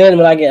 But then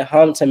when I get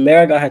home,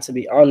 Tamara gonna have to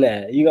be on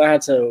that. You gonna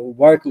have to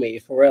work me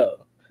for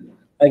real.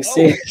 Like,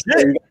 seriously,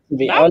 you got to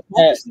be on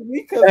that.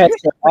 You have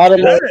to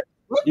automate.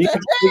 You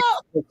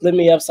can flip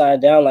me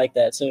upside down like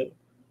that too.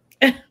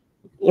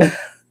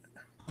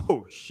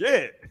 Oh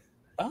shit.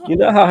 You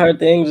know how her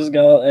thing just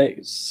go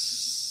like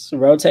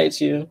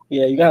rotates you?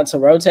 Yeah, you got to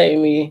rotate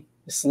me,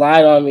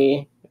 slide on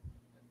me,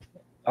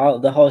 all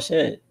the whole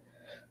shit.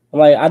 I'm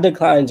like, I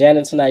declined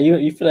Janet tonight. You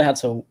finna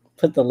have to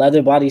put the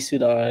leather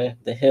bodysuit on,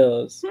 the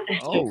heels.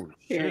 Oh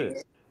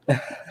shit. I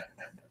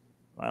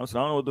don't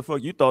know what the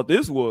fuck you thought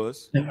this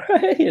was.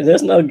 Right?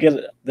 There's no get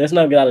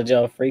out of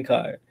jail free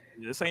card.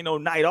 This ain't no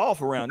night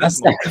off around I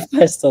this one.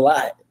 sacrificed a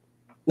lot.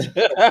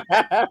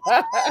 That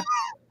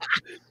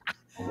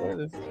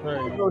is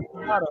crazy.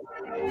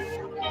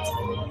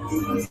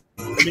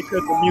 Let me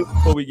cut the mute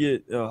before we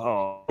get.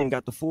 I ain't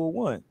got the full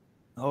one.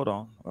 Hold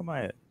on. Where am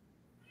I at?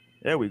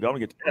 There we go. I'm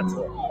gonna get to that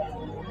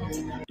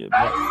part. Get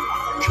back.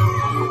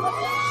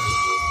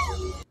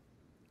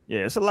 Yeah,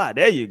 it's a lot.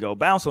 There you go.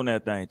 Bounce on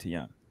that thing,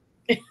 Tiana.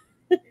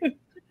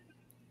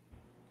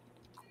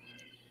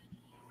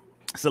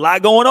 It's a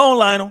lot going on,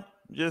 Lionel.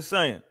 Just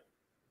saying.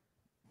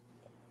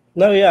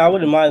 No, yeah, I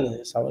wouldn't mind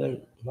this. I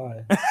wouldn't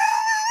mind.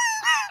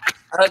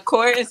 Of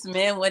course,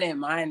 men wouldn't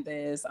mind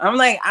this. I'm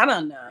like, I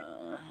don't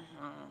know.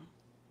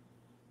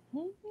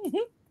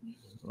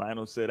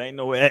 Lionel said, "Ain't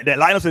no that."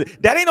 Lionel said,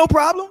 "That ain't no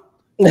problem."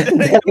 That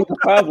ain't the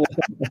problem.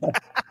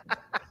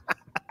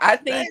 I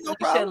think no you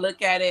problem. should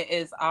look at it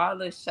as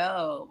all a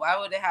show. Why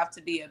would it have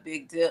to be a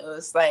big deal?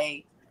 It's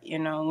like,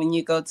 when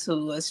you go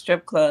to a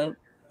strip club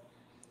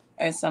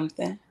or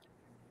something.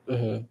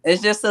 Mm-hmm.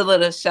 It's just a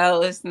little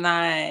show. It's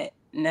not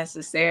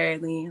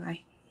necessarily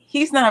like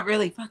he's not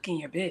really fucking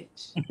your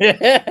bitch.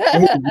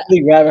 Really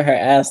grabbing her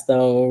ass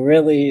though,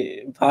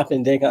 really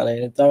popping dick on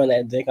it and throwing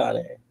that dick on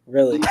it.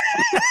 Really.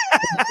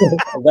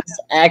 That's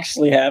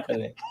actually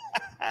happening.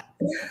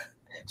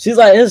 She's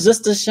like, it's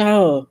just a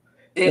show.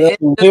 It's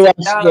just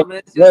a show, but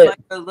it's just like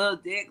a little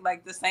dick,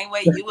 like the same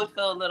way you would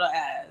feel a little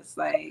ass.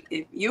 Like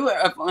if you were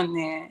up on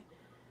there.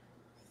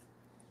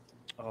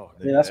 Oh,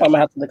 Yeah, that's why I'm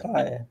gonna have to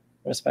decline,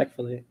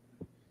 respectfully.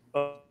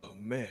 Oh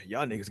man,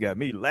 y'all niggas got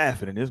me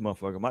laughing in this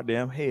motherfucker. My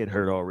damn head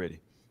hurt already.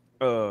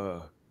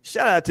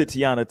 Shout out to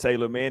Tiana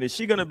Taylor, man. Is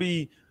she gonna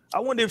be? I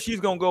wonder if she's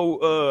gonna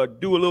go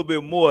do a little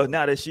bit more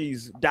now that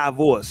she's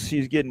divorced.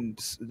 She's getting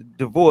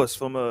divorced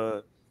from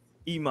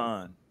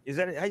Iman. Is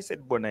that how you say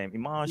the boy name?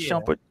 Iman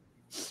Shumpert.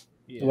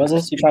 Yeah.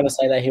 Wasn't she trying to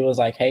say that he was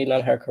like hating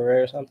on her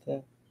career or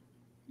something?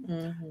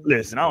 Mm-hmm.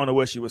 Listen, I don't know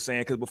what she was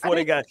saying because before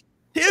they got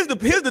here's the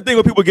thing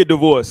when people get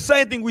divorced.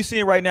 Same thing we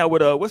seeing right now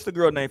with what's the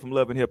girl name from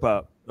Love and Hip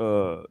Hop?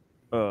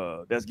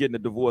 That's getting a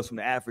divorce from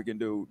the African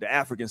dude, the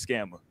African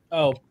scammer.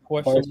 Oh,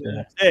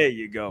 Portia. There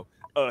you go.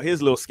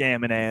 His little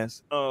scamming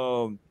ass.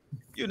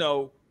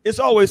 It's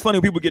always funny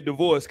when people get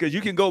divorced because you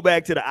can go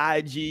back to the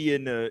IG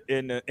and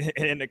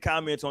the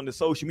comments on the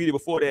social media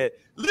before that.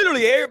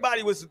 Literally,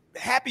 everybody was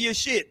happy as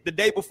shit the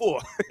day before.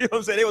 You know what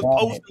I'm saying? They was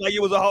posting like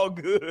it was all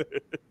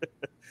good.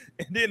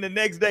 And then the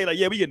next day, like,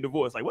 yeah, we getting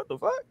divorced. Like, what the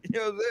fuck? You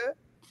know what I'm saying?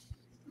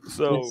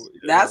 So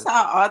that's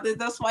how all this.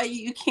 That's why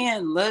you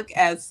can't look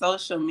at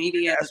social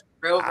media as a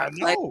real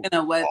reflection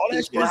of what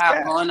people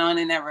have going on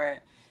in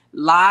their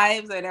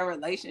lives or their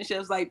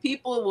relationships. Like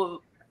people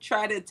will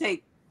try to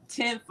take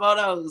 10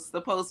 photos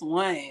to post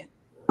one.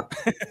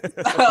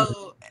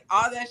 So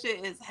all that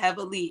shit is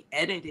heavily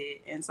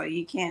edited, and so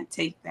you can't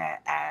take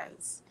that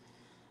as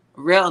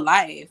real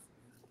life.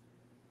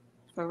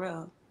 For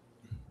real.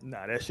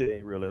 Nah, that shit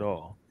ain't real at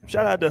all.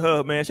 Shout out to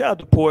her, man. Shout out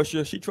to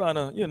Portia. She trying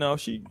to,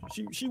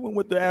 she went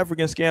with the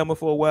African scammer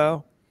for a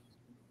while.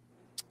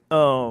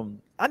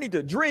 I need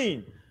to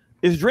Dream.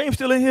 Is Dream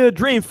still in here?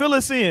 Dream, fill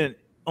us in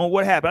on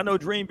what happened. I know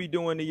Dream be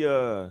doing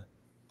the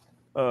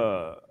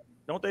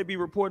don't they be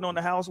reporting on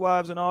the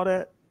housewives and all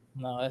that?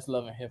 No, that's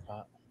Love and Hip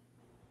Hop.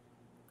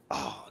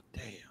 Oh,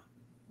 damn.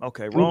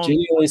 Okay, I'm wrong.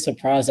 genuinely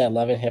surprised that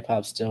Love and Hip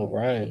Hop still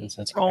runs.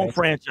 That's wrong crazy.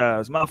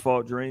 franchise. My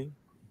fault, Dream.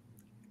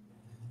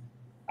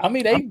 I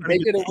mean, they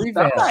did a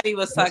revamp. Somebody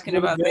was talking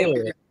about they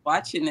were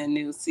watching a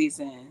new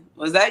season.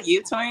 Was that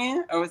you,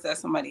 Torian, or was that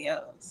somebody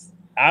else?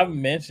 I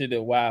mentioned it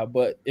a while,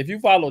 but if you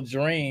follow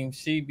Dream,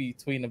 she be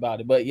tweeting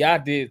about it. But yeah, I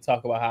did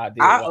talk about how I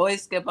did. I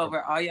always skip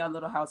over all y'all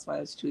little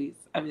housewives tweets.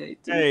 I mean,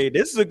 hey,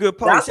 this is a good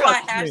post. That's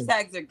why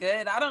hashtags are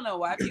good. I don't know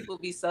why people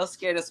be so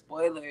scared of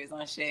spoilers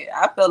on shit.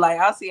 I feel like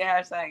I'll see a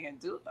hashtag and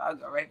I'll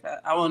go right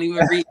past. I won't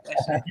even read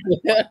that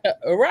shit.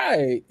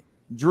 Right.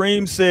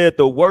 Dream said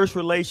the worst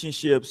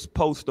relationships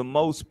post the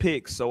most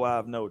pics, so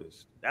I've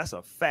noticed. That's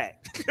a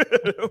fact.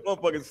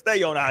 Motherfuckers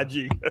stay on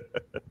IG.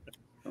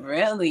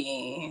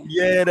 Really?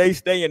 Yeah, they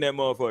stay in that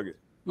motherfucker.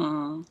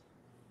 Hmm.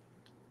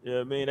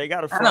 Yeah, I mean, they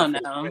got a I don't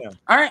know.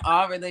 Aren't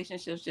all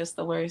relationships just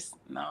the worst?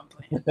 No, I'm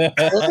playing.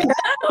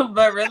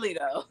 But really,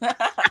 though.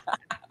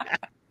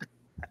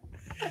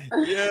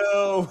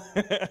 Yo.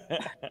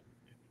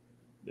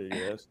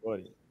 Yeah, that's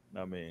funny.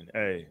 I mean,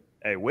 hey,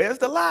 where's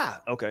the lie?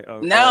 Okay.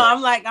 No,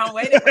 I'm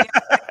waiting for you.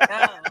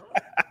 No.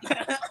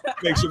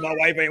 Make sure my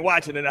wife ain't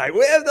watching tonight.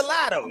 Where's the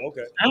lie, though?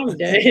 Okay. I'm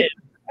dead.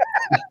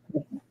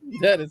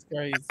 That is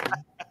crazy.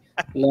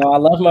 No, I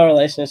love my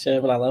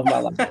relationship and I love my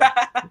life.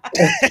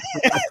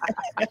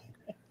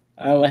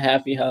 I'm a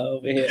happy hoe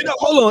over here.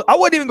 Hold on. I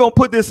wasn't even going to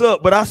put this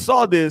up, but I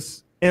saw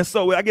this. And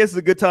so I guess it's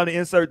a good time to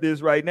insert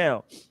this right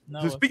now.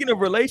 No, so speaking of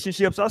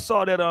relationships, I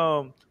saw that,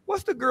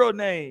 what's the girl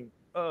name?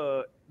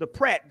 The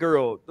Pratt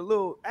girl, the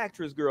little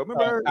actress girl.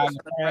 Remember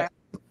her?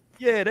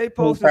 Yeah, they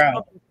posted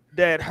something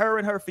that her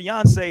and her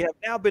fiance have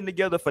now been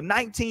together for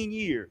 19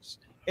 years.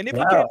 And it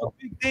became a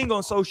big thing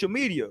on social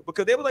media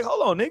because they were like,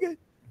 hold on, nigga.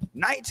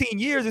 19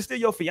 years is still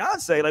your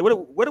fiance. Like,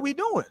 what are we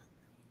doing?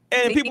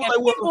 And people like,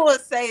 well, people will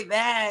say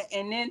that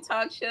and then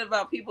talk shit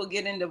about people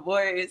getting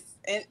divorced.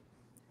 And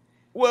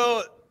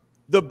well,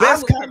 the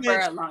best comment,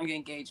 prefer a long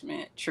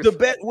engagement. The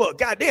best, well,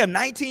 goddamn,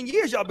 19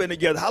 years y'all been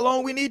together. How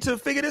long we need to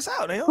figure this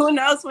out? Man? Who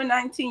knows? For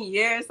 19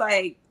 years,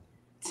 like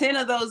 10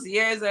 of those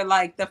years are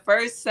like the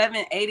first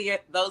 7, 8 of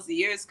those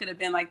years could have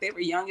been like they were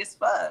young as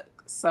fuck.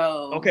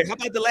 So okay, how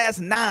about the last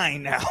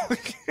 9 now?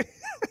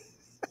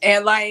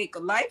 And like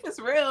life is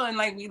real and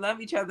like we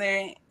love each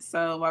other.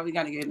 So why we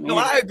gotta get married? No,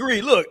 I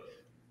agree. Look,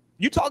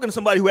 you talking to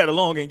somebody who had a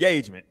long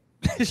engagement.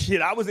 Shit,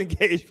 I was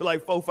engaged for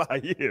like 4 or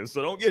 5 years,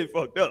 so don't get it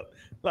fucked up.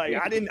 Like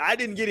I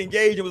didn't get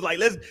engaged and was like,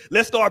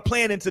 let's start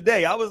planning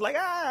today. I was like,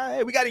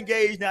 hey, we got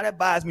engaged now. That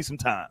buys me some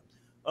time.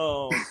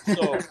 So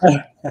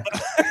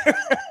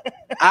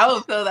I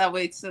would feel that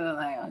way too.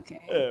 Like,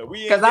 okay,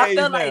 because I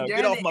feel like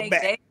during the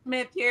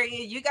engagement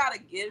period, you gotta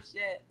give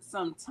shit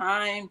some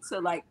time to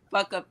like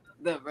fuck up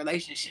the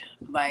relationship.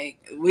 Like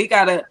we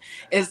gotta,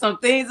 if some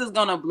things is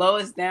gonna blow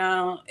us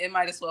down, it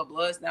might as well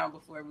blow us down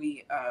before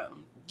we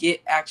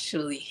get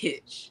actually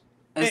hitched.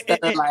 Instead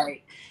of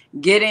like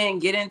get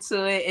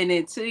into it, and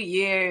in 2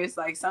 years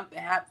like something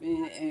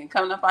happened and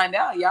come to find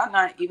out y'all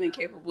not even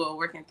capable of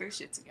working through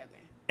shit together.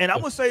 And I'm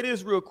gonna say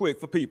this real quick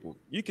for people.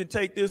 You can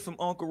take this from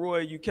Uncle Roy,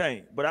 you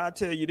can't, but I'll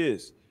tell you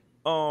this.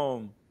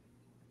 You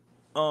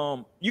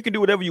can do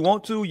whatever you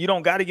want to. You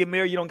don't gotta get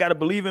married, you don't gotta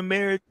believe in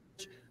marriage.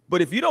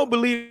 But if you don't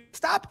believe,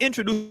 stop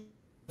introducing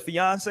the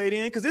fiance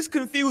then, because it's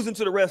confusing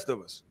to the rest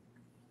of us.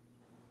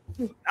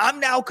 I'm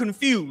now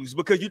confused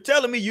because you're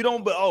telling me you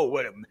don't,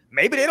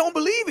 maybe they don't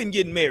believe in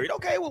getting married.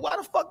 Okay, well, why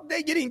the fuck did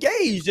they get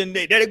engaged? And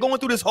they're going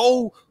through this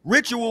whole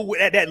ritual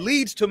that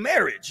leads to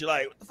marriage.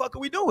 Like, what the fuck are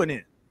we doing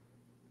then?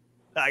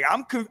 Like,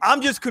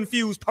 I'm just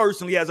confused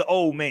personally as an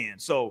old man.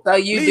 So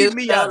you do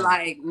feel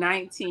like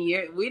 19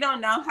 years. We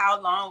don't know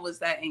how long was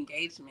that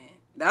engagement.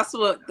 That's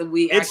what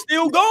it's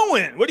still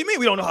going. What do you mean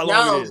we don't know how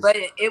long it is? No, but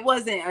it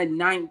wasn't a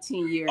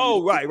 19-year.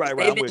 Oh, right.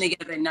 They've been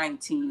together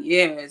 19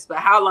 years, but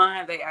how long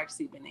have they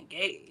actually been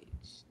engaged?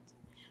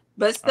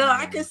 But still,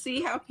 I can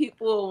see how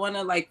people want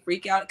to like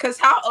freak out. Because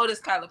how old is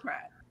Kyla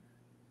Pratt?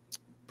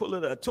 Pull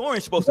it up.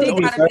 Torian's supposed to know.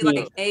 He gotta be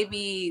like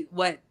maybe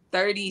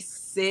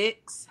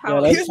 36? How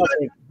that's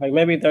like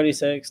maybe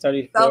 36,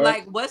 34. So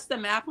like, what's the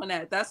math on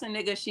that? That's a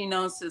nigga she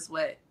knows since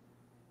what?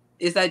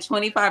 Is that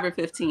 25 or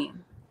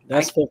 15?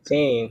 That's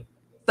 15.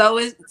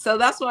 So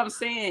that's what I'm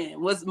saying.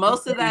 Was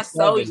most of that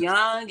so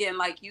young and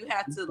like you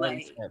had to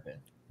like?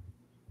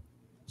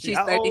 She's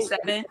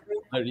 37.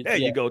 There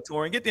you go,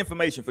 Torin. Get the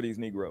information for these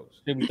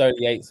Negroes. She'll be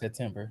 38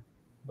 September.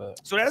 But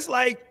So that's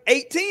like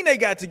 18 they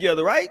got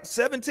together, right?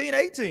 17,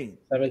 18.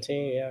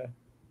 17, yeah.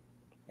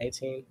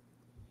 18.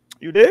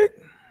 You dig?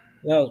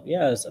 No,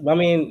 yes. I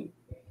mean,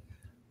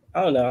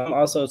 I don't know. I'm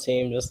also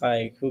team just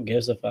like, who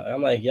gives a fuck?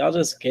 I'm like, y'all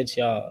just get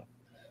y'all.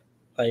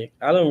 Like,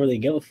 I don't really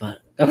give a fuck.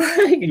 I'm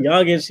like,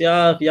 y'all get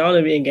y'all. If y'all want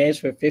to be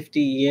engaged for 50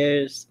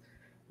 years,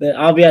 then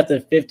I'll be at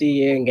the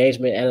 50-year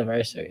engagement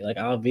anniversary. Like,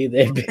 I'll be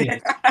there with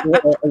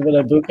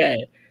a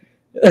bouquet.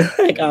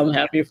 Like, I'm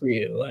happy for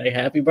you. Like,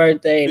 happy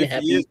birthday and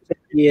happy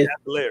 50th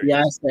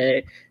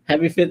fiance.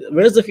 Happy 50th.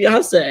 Where's the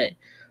fiance?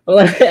 I'm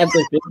like, at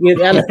the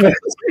 50th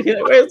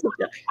anniversary. Where's the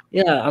fiance?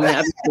 Yeah, I'm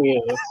happy for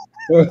you.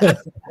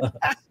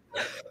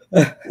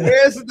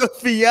 Where's the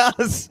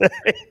fiance?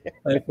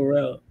 Like, for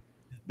real.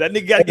 That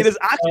nigga got to get his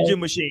oxygen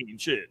machine.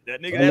 Shit.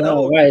 That nigga that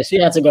old. Right. She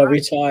had to go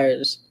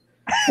recharge.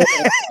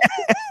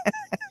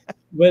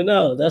 But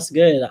no, that's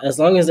good. As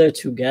long as they're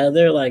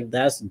together, like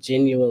that's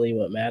genuinely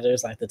what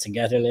matters. Like the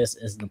togetherness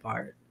is the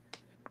part.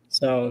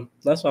 So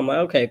that's why I'm like,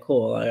 okay,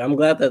 cool. Like I'm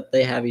glad that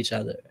they have each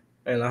other.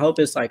 And I hope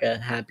it's like a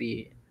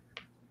happy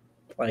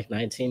like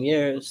 19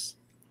 years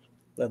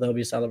that they'll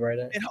be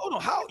celebrating. And hold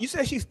on, how you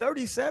said she's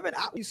 37?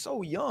 She's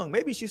so young.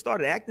 Maybe she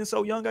started acting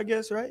so young, I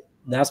guess, right?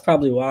 That's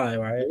probably why,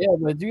 right? yeah,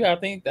 but you gotta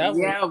think that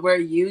was were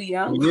you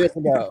young? years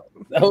ago.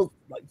 That was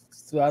like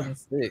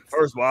 2006.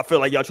 First of all, I feel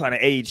like y'all trying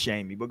to age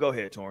shame me, but go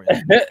ahead, Torian.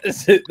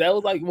 That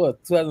was like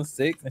what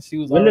 2006, and she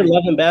was When did already,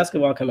 Love and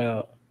Basketball come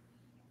out?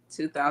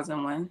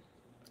 2001.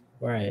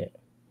 Right.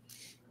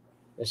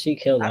 And she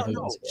killed I Love don't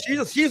and know.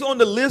 Basketball. She's on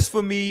the list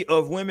for me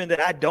of women that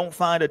I don't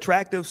find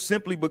attractive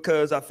simply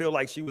because I feel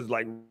like she was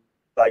like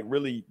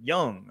really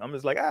young. I'm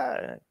just like,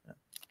 oh,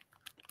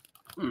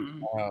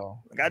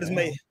 I just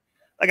made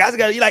like I just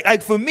got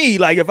like for me,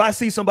 like if I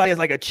see somebody as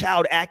like a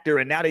child actor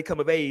and now they come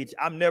of age,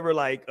 I'm never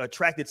like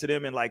attracted to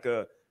them in like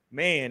a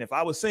man. If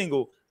I was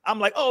single, I'm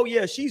like, oh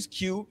yeah, she's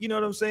cute. You know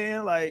what I'm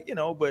saying? Like, you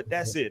know, but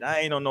that's it.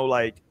 I ain't on no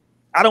like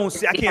I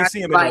can't see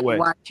him in that way.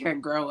 Watch her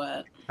grow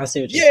up. I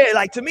see what you Yeah,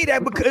 like to me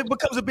that it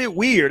becomes a bit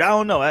weird. I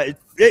don't know.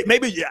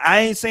 Maybe I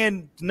ain't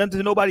saying nothing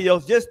to nobody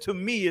else. Just to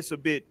me, it's a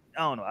bit.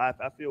 I don't know. I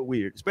feel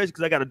weird, especially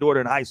because I got a daughter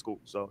in high school.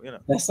 So you know,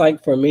 That's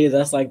like for me.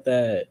 That's like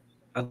that.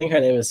 I think her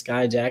name is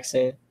Sky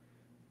Jackson,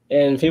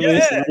 and people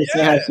used to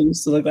say how she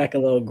used to look like a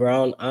little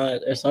grown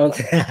aunt or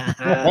something.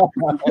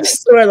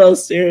 Just wear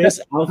those serious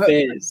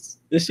outfits.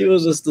 She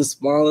was just the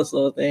smallest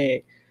little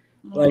thing.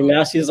 Like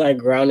now she's like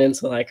grown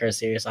into like her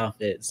serious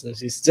outfits, and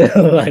she's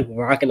still like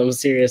rocking them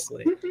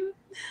seriously.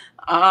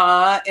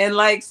 And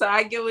like, so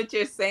I get what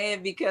you're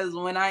saying because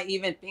when I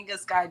even think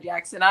of Sky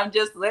Jackson, I'm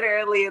just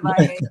literally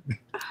like,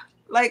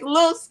 like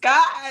little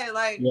Sky,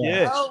 like,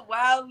 oh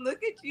wow,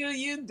 look at you,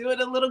 you doing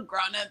a little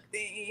grown up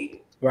thing,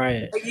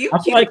 right? Like, you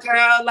cute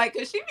girl, like,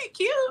 cause she be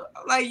cute,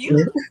 like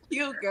you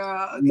cute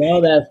girl.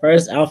 No, that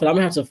first outfit, I'm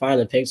gonna have to find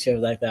a picture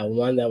of like that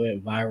one that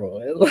went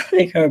viral. And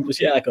like her,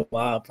 she had like a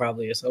bob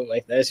probably or something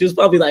like that. She was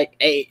probably like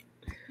 8.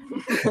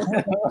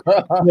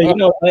 But you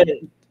know what?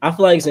 I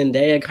feel like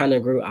Zendaya kind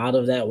of grew out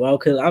of that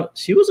because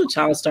she was a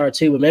child star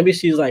too, but maybe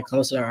she's like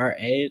closer to our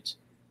age.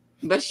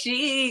 But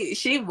she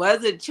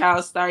was a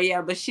child star,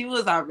 yeah, but she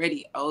was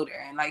already older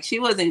and like she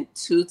wasn't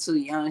too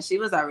young. She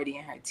was already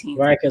in her teens.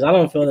 Right, because I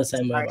don't feel the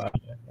same way about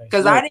her.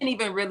 Because I didn't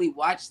even really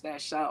watch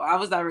that show. I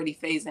was already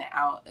phasing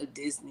out of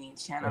Disney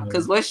Channel.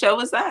 Because what show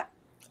was that?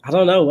 I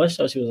don't know what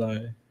show she was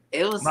on.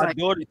 It was my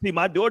daughter. See,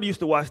 my daughter used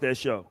to watch that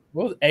show.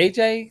 What was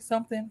AJ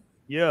something?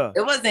 Yeah,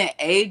 it wasn't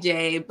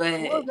AJ, but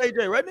it was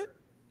AJ, wasn't it?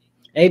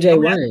 AJ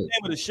what? The name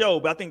of the show,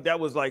 but I think that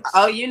was like.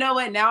 Oh, you know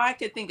what? Now I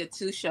could think of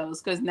 2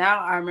 shows because now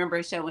I remember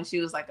a show when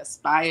she was like a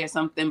spy or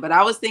something. But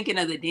I was thinking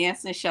of the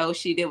dancing show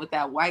she did with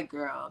that white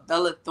girl,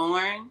 Bella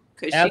Thorne.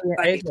 Cause she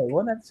like,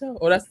 wasn't that show?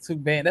 Oh, that's too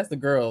bad. That's the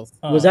girls.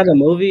 Huh? Was that a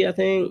movie? I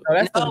think. No,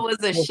 it was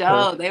a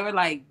show. They were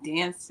like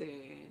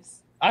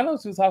dancers. I know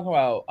what you were talking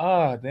about.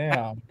 Oh,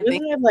 damn.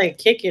 Wasn't it like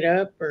Kick It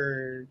Up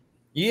or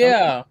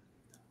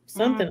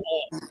something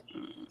up?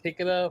 Pick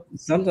it up,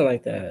 something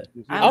like that.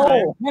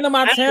 Oh, Hannah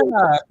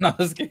Montana. No,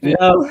 just kidding.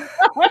 No.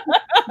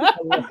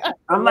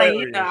 I'm like,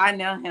 you know, I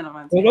know Hannah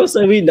Montana. We're gonna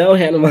say we know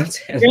Hannah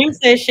Montana. Dream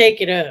said "Shake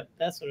It Up."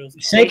 That's what it was.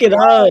 Shake It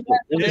Up.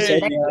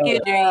 Thank you,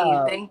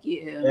 Dream. Thank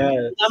you.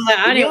 Yes. I'm like,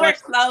 I didn't were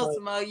close,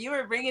 Mo. You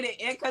were bringing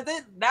it in because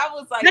that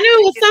was like. I knew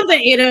it was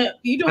something. It up.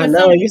 You doing? I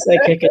know something. you said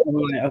kick it. I'm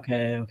like,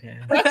 okay.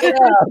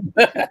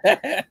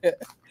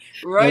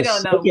 Roy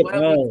don't know what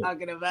we're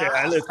talking about.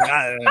 Yeah,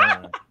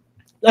 listen,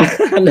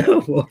 I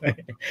know, boy.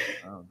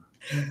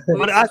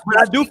 But I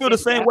do feel the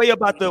same way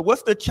about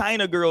what's the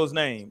China girl's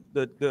name?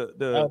 The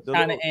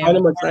China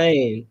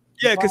McClain.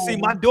 Yeah, because see,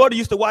 my daughter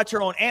used to watch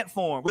her on Ant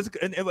Farm. What's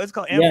it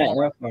called? Ant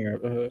Farm.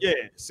 Ant Farm. Yeah.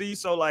 See,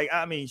 so like,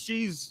 I mean,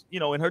 she's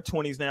in her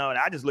 20s now, and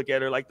I just look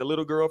at her like the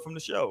little girl from the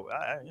show.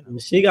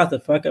 She got the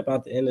fuck up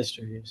out the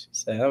industry. She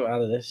said, "I'm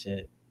out of this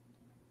shit."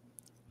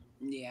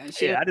 Yeah,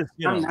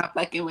 I'm not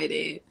fucking with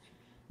it.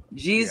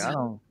 Jesus.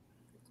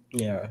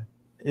 Yeah.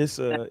 It's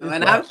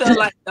and I feel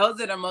like those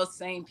are the most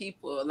sane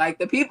people. Like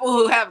the people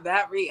who have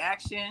that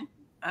reaction,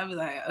 I was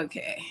like,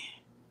 okay.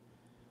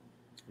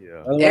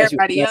 Yeah. Otherwise,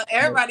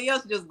 Everybody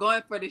else just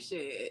going for the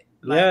shit.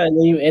 Yeah, and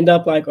then you end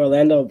up like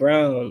Orlando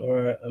Brown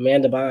or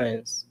Amanda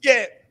Bynes.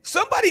 Yeah,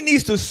 somebody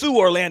needs to sue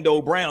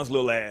Orlando Brown's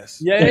little ass.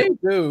 Yeah, he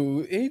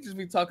do. He just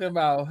be talking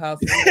about how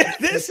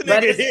This But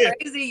nigga it's here.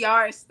 crazy y'all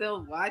are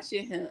still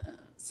watching him.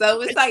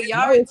 So it's like y'all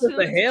No, are it's just too.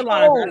 the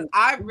headline.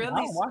 I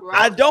really scroll.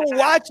 I don't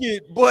watch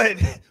it, but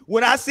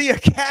when I see a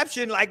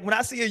caption, like when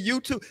I see a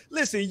YouTube,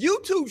 listen,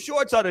 YouTube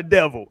shorts are the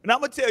devil. And I'm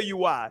going to tell you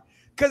why.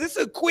 Because it's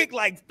a quick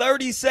like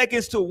 30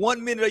 seconds to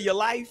 1 minute of your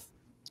life,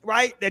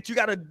 right? That you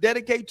got to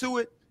dedicate to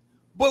it.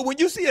 But when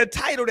you see a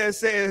title that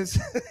says,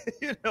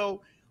 you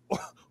know,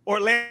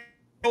 Orlando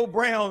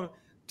Brown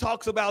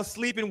talks about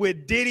sleeping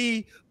with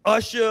Diddy,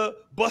 Usher,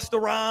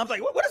 Busta Rhymes,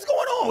 like what is going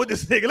on with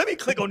this nigga? Let me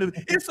click on this.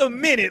 It's a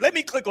minute. Let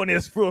me click on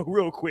this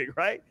real quick,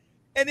 right?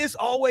 And it's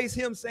always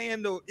him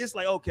saying, it's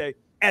like, okay,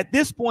 at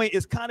this point,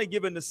 it's kind of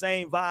giving the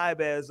same vibe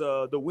as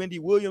the Wendy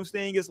Williams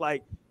thing. It's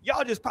like,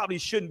 y'all just probably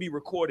shouldn't be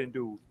recording,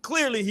 dude.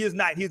 Clearly, he's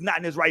not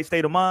in his right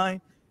state of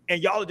mind.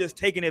 And y'all are just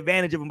taking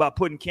advantage of him by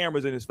putting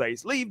cameras in his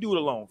face. Leave dude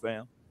alone,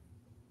 fam.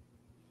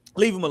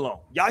 Leave him alone.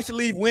 Y'all should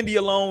leave Wendy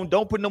alone.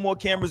 Don't put no more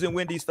cameras in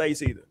Wendy's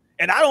face either.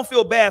 And I don't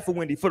feel bad for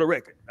Wendy, for the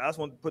record. I just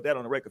want to put that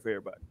on the record for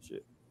everybody.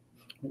 Shit.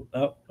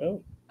 Oh.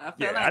 I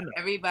feel like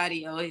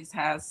everybody always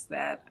has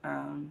that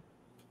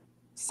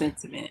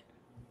sentiment.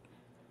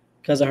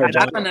 Because of her I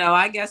job. don't know.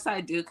 I guess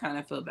I do kind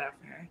of feel bad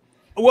for her.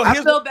 Well, I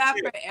feel bad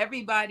for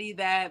everybody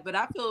but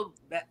I feel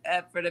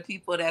bad for the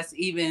people that's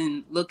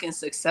even looking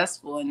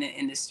successful in the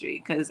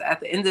industry. Because at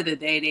the end of the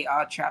day, they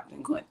all trapped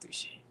and going through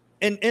shit.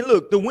 And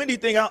look, the Wendy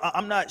thing,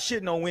 I'm not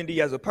shitting on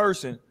Wendy as a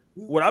person.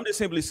 What I'm just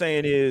simply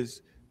saying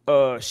is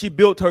she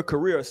built her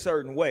career a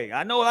certain way.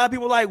 I know a lot of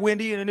people like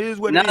Wendy, and it is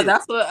what it is.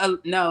 That's what. A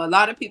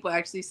lot of people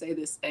actually say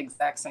this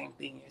exact same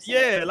thing.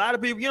 Yeah, a lot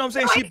of people. You know what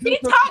I'm saying? Like, she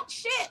talked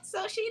shit,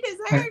 so she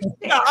deserves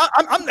it. No,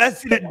 I'm not.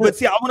 But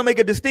see, I want to make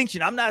a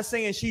distinction. I'm not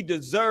saying she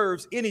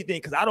deserves anything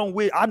because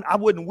I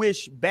wouldn't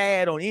wish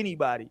bad on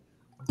anybody.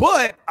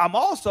 But I'm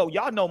also,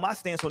 y'all know my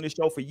stance on this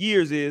show for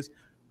years is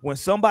when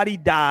somebody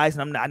dies,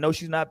 and I know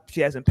she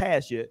hasn't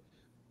passed yet.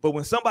 But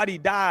when somebody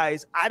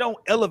dies, I don't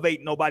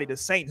elevate nobody to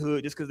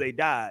sainthood just because they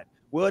died.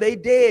 Well, they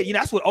dead. You know,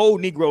 that's what old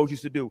Negroes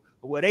used to do.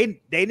 Well,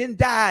 they didn't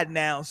die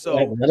now, so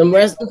let them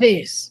rest in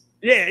peace.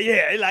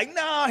 Yeah. Like,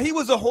 nah, he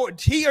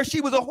or she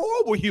was a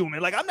horrible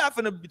human. Like, I'm not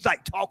gonna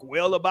like talk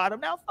well about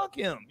him now. Fuck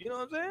him. You know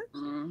what I'm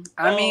saying?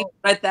 I mean,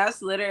 but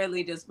that's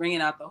literally just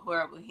bringing out the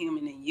horrible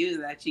human in you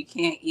that you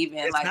can't even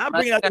it's like. Not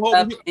bringing out the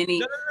horrible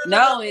human.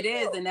 No, it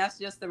is, and that's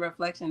just the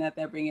reflection that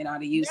they're bringing out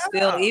of you. Yeah.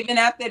 Still, even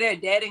after they're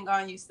dead and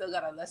gone, you still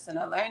got a lesson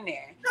to learn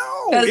there.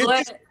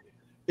 It's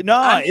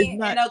not.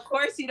 And of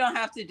course, you don't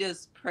have to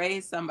just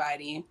praise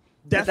somebody.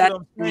 That's what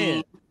I'm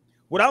saying.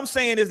 What I'm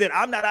saying is that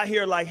I'm not out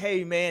here like,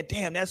 hey man,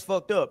 damn, that's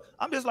fucked up.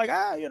 I'm just like,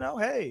 hey,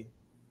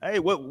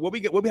 what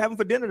we having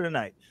for dinner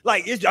tonight?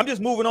 Like, I'm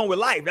just moving on with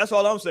life. That's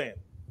all I'm saying.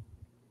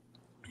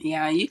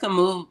 Yeah, you can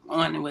move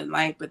on with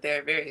life, but there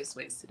are various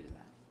ways to do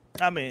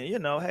that. I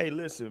mean, hey,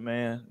 listen,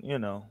 man,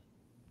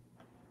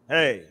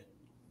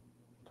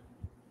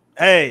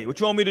 hey, what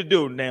you want me to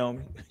do,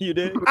 Naomi? You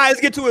did? All right,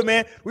 let's get to it,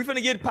 man. We're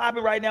finna get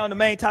popping right now on the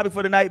main topic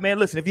for the night, man.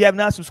 Listen, if you have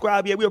not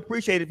subscribed yet, we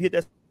appreciate it if you hit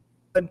that.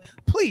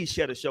 Please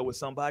share the show with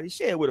somebody.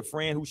 Share it with a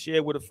friend who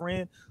shared with a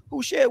friend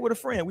who shared with a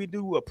friend. We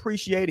do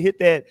appreciate it. Hit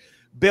that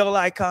bell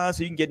icon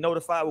so you can get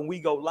notified when we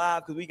go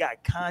live because we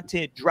got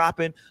content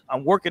dropping.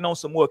 I'm working on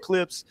some more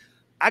clips.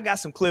 I got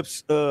some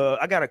clips.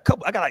 I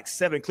got like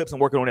 7 clips I'm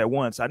working on at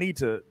once. I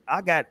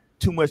got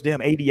too much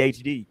damn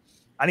ADHD.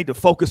 I need to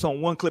focus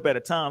on one clip at a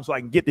time so I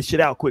can get this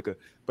shit out quicker.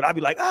 But I'll be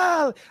like,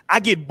 I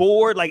get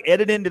bored like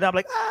editing. Then I'm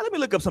like, let me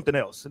look up something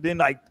else. And then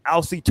like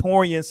I'll see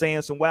Torian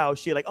saying some wild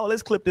shit like,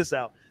 let's clip this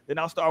out. Then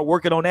I'll start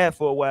working on that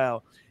for a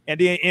while. And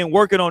then in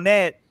working on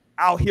that,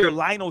 I'll hear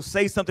Lionel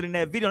say something in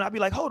that video. And I'll be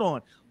like, hold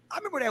on. I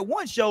remember that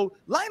one show,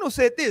 Lionel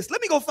said this.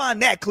 Let me go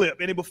find that clip.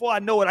 And then before I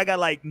know it, I got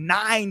like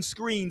 9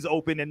 screens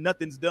open and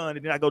nothing's done.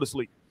 And then I go to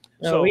sleep.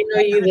 So we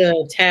know you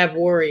the tab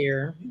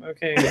warrior.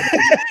 Okay. Let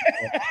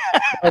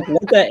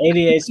that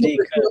ADHD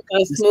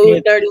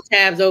smooth, dirty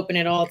tabs open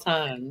at all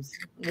times.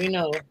 We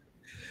know.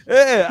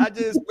 Yeah,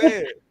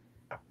 man,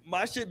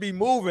 my shit be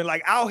moving.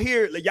 Like I'll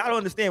hear, like y'all don't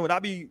understand when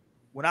I'm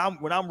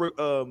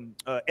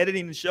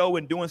editing the show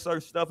and doing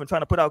certain stuff and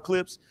trying to put out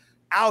clips,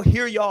 I'll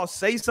hear y'all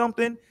say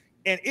something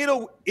and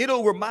it'll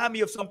remind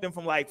me of something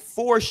from like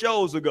 4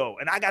 shows ago.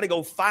 And I got to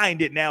go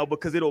find it now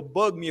because it'll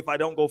bug me if I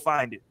don't go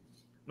find it.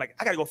 Like,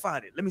 I got to go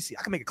find it. Let me see.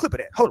 I can make a clip of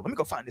that. Hold on. Let me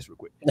go find this real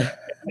quick.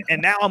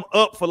 And now I'm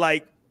up to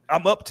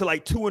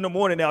like 2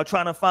 a.m. now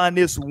trying to find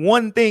this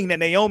one thing that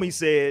Naomi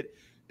said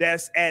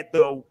that's at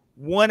the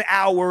 1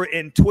 hour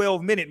and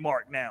 12-minute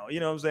mark now. You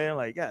know what I'm saying?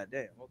 Like, God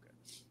damn.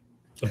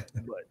 Okay.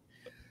 But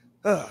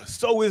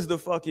so is the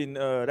fucking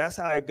that's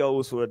how it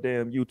goes for a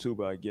damn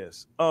YouTuber, I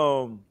guess.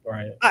 Right.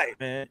 All right,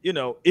 man.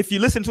 If you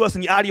listen to us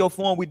in the audio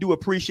form, we do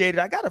appreciate it.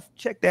 I gotta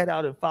check that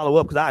out and follow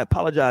up because I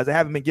apologize. I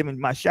haven't been giving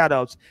my shout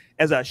outs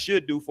as I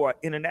should do for our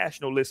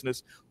international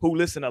listeners who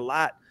listen a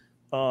lot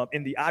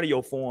in the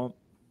audio form.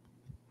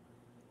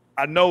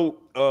 I know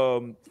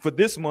for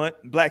this month,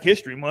 Black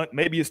History Month,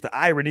 maybe it's the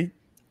irony,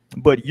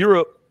 but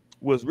Europe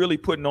was really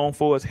putting on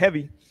for us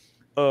heavy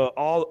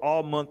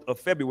all month of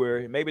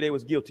February. Maybe they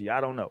was guilty. I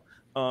don't know.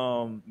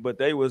 But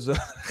they was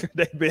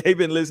they've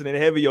been listening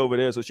heavy over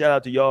there. So shout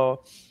out to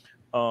y'all.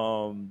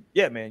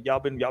 Yeah, man, y'all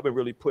been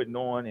really putting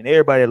on, and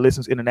everybody that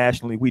listens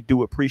internationally, we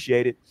do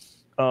appreciate it.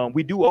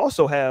 We do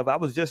also have, I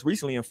was just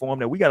recently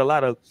informed that we got a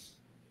lot of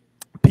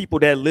people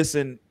that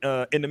listen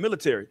in the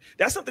military.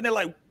 That's something that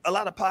like a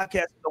lot of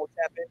podcasts don't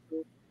tap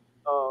into.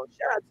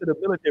 Shout out to the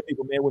military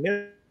people, man. When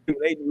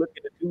they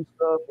looking to do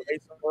stuff, when they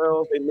somewhere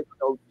else, they look,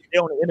 they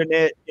on the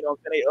internet, you know what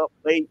I'm saying, they up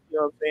late, you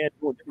know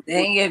what I'm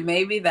saying. Dang it,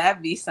 maybe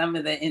that'd be some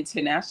of the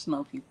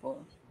international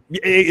people.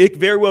 It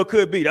very well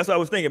could be. That's what I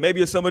was thinking.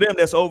 Maybe it's some of them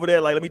that's over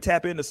there. Like, let me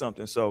tap into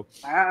something. So,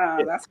 wow,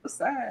 yeah. That's what's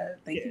sad.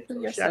 Thank you for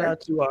your shout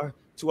out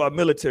to our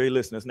military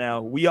listeners.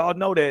 Now, we all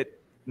know that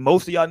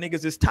most of y'all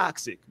niggas is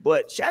toxic,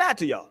 but shout out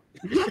to y'all.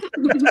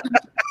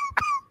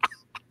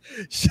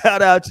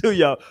 Shout out to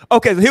y'all.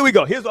 Okay, so here we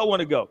go. Here's where I want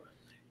to go.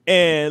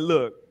 And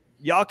look,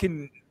 y'all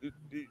can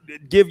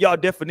give y'all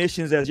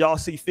definitions as y'all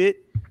see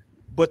fit.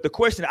 But the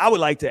question I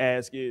would like to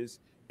ask is,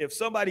 if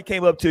somebody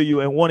came up to you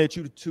and wanted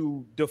you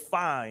to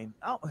define,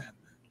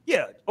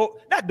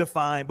 not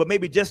define, but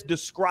maybe just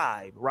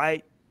describe,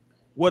 right,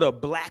 what a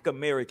Black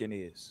American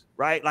is,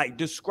 right? Like,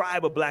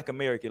 describe a Black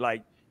American.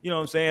 Like, you know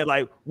what I'm saying?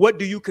 Like, what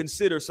do you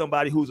consider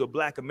somebody who's a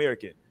Black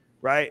American,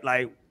 right?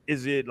 Like,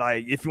 is it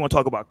like, if you want to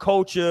talk about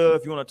culture,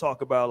 if you want to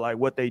talk about like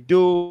what they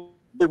do,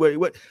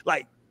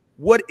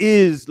 what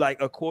is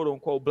like a quote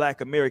unquote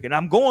Black American?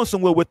 I'm going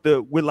somewhere with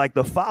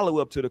the follow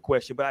up to the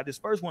question, but I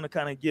just first want to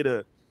kind of get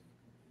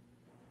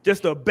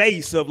just a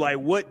base of like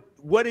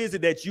what is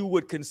it that you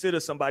would consider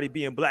somebody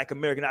being Black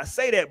American? I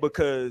say that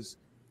because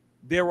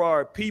there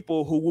are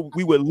people who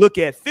we would look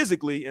at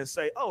physically and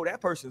say, oh, that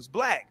person's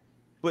Black,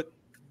 but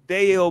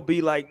they'll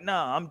be like,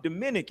 nah, I'm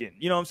Dominican.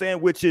 You know what I'm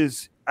saying? Which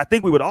is, I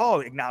think we would all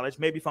acknowledge,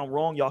 maybe if I'm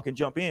wrong, y'all can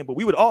jump in, but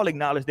we would all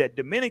acknowledge that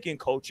Dominican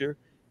culture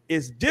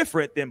is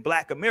different than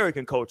Black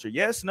American culture.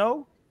 Yes,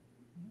 no?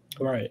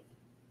 Right.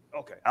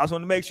 Okay. I just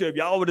want to make sure if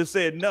y'all would have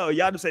said no,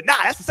 y'all would have said, nah,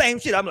 that's the same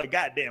shit. I'm like,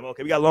 God damn,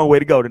 okay, we got a long way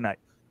to go tonight.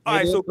 All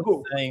right, so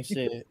cool. Same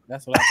shit.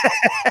 That's what I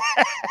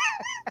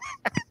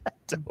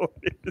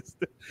It's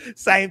the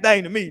same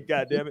thing to me,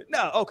 God damn it.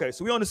 No, okay,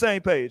 so we're on the same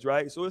page,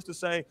 right? So it's the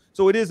same.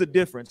 So it is a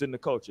difference in the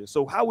culture.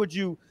 So how would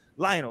you,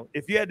 Lionel,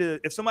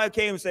 if somebody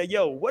came and said,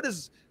 yo, what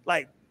is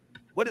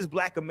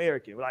Black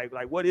American? Like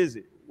what is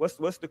it?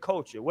 What's the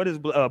culture? What is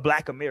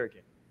Black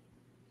American?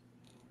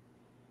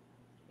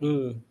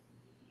 I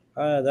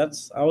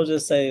would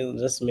just say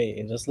just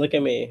me. Just look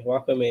at me,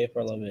 walk with me for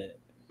a little bit.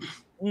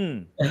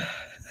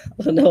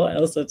 I don't know what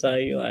else to tell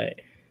you.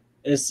 Like,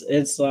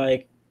 it's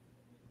like,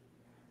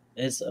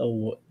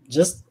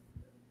 just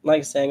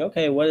like saying,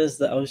 okay, what is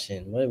the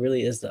ocean? What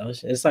really is the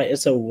ocean? It's like,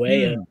 it's a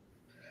way of,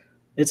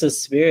 it's a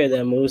spirit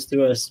that moves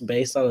through us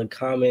based on a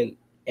common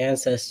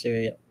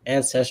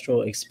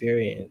ancestral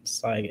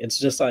experience. Like, it's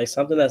just like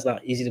something that's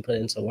not easy to put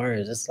into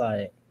words. It's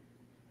like,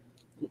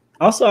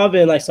 also I've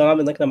been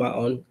looking at my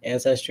own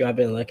ancestry. I've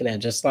been looking at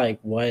just like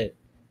what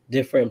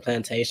different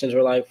plantations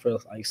were like for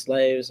like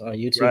slaves on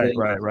YouTube,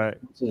 right,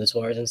 the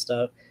tours and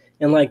stuff.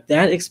 And like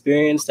that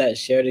experience, that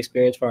shared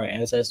experience for our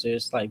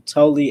ancestors, like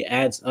totally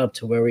adds up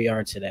to where we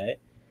are today.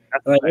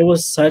 Like, it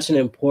was such an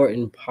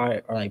important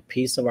part or like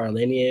piece of our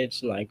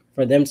lineage, like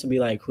for them to be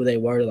like who they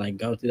were, to like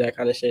go through that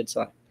kind of shit. So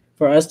like,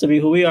 for us to be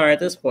who we are at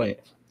this point,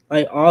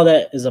 like all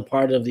that is a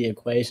part of the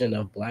equation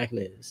of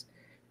Blackness,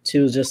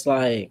 to just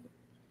like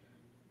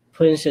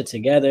putting shit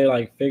together,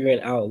 like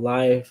figuring out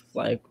life,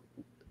 like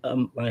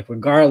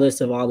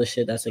regardless of all the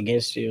shit that's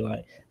against you,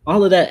 like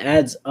all of that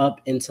adds up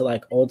into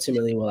like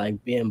ultimately what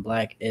like being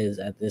Black is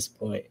at this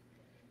point.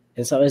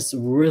 And so it's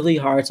really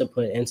hard to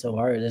put into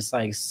words. It's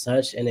like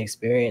such an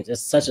experience.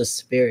 It's such a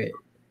spirit.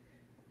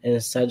 And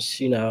it's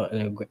such,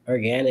 an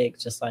organic,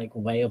 just like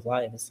way of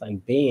life. It's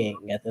like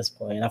being at this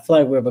point. And I feel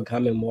like we're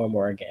becoming more and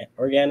more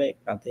organic,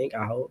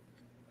 I hope.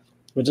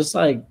 But just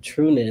like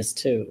trueness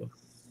too.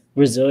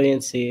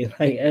 Resiliency.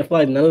 Like, I feel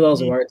like none of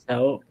those words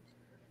help.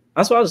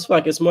 That's why I just feel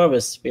like it's more of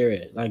a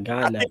spirit. Like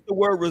God. I think the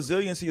word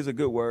resiliency is a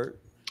good word.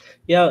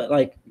 Yeah,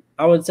 like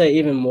I would say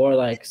even more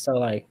like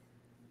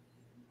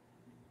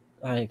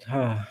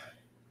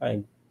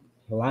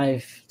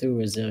life through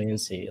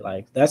resiliency.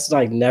 Like that's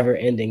like never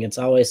ending. It's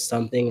always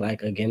something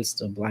like against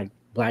the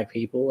black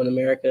people in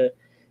America.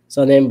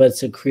 So then, but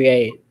to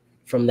create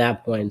from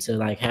that point, to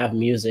like have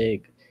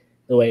music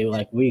the way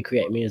like we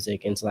create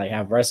music, and to like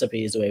have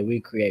recipes the way we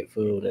create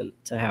food, and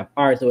to have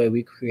art the way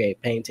we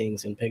create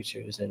paintings and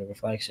pictures and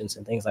reflections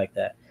and things like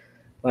that.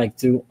 Like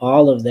through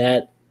all of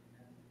that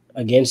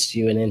against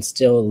you, and then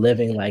still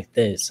living like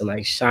this and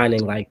like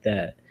shining like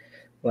that.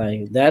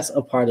 Like that's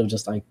a part of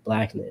just like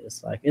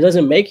Blackness. Like it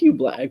doesn't make you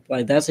Black.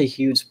 Like that's a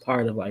huge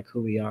part of like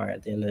who we are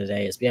at the end of the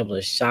day, is be able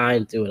to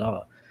shine through it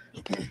all.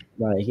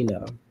 Like,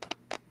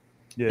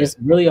 It's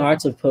really hard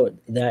to put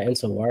that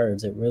into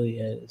words. It really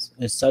is.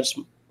 It's such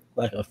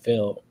like a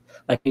feel.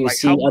 Like when you Like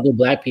see other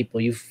black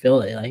people, you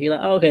feel it. Like you're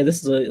like, oh, okay,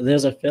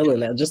 there's a feeling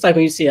that. Just like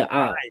when you see an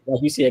op,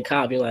 like you see a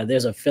cop, you're like,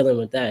 there's a feeling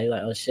with that. You're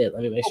like, oh shit,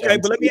 let me make sure. Okay,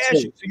 but let me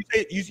ask you.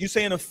 So you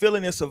saying a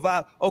feeling is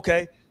survive.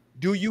 Okay,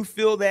 do you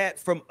feel that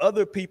from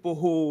other people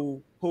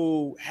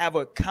who have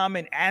a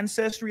common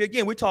ancestry?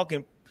 Again, we're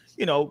talking,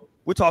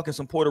 we're talking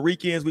some Puerto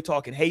Ricans, we're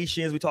talking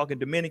Haitians, we're talking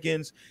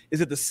Dominicans.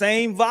 Is it the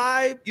same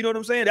vibe? You know what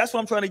I'm saying? That's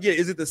what I'm trying to get.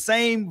 Is it the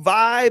same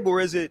vibe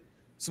or is it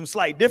some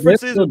slight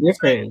differences?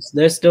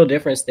 There's still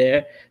difference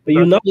there, but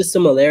you notice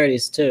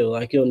similarities too.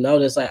 Like you'll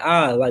notice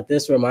like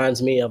this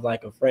reminds me of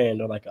like a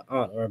friend or like an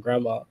aunt or a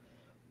grandma,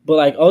 but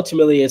like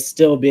ultimately it's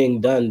still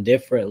being done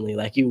differently.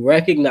 Like you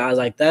recognize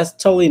like that's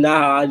totally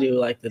not how I do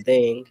like the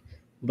thing,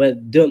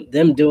 but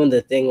them doing the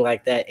thing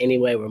like that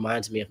anyway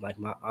reminds me of like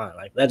my aunt.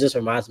 Like that just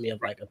reminds me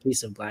of like a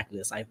piece of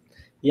blackness. Like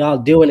y'all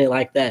doing it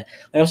like that.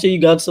 Like, I'm sure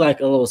you go to like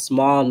a little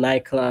small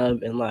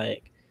nightclub and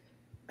like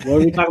when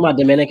we talk about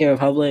Dominican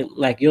Republic,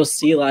 like you'll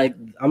see like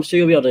I'm sure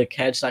you'll be able to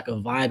catch like a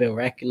vibe and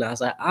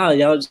recognize like, oh,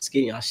 y'all just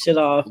getting y'all shit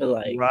off and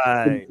like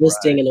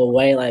existing in a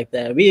way like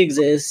that. We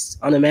exist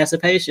on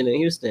Emancipation in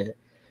Houston,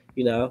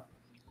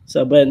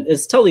 So, but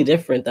it's totally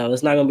different though.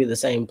 It's not gonna be the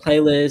same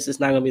playlist. It's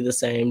not gonna be the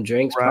same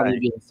drinks probably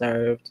being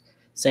served,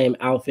 same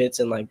outfits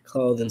and like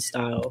clothing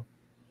style,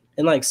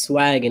 and like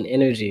swag and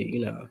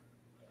energy.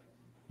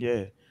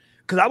 Yeah,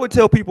 because I would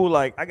tell people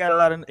like I got a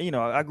lot of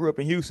I grew up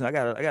in Houston. I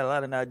got a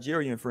lot of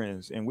Nigerian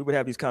friends, and we would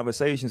have these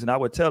conversations, and I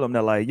would tell them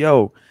that like,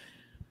 yo,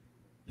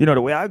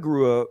 the way I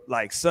grew up,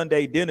 like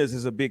Sunday dinners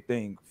is a big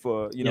thing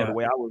for the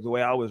way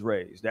I was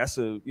raised. That's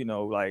a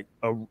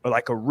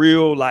a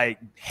real like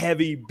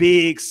heavy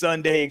big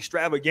Sunday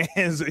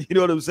extravaganza. You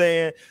know what I'm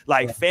saying?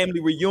 Like family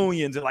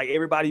reunions and like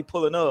everybody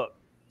pulling up,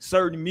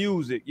 certain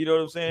music. You know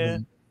what I'm saying?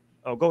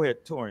 Mm-hmm. Oh, go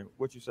ahead, Torian.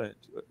 What you saying?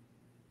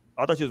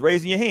 I thought you was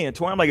raising your hand,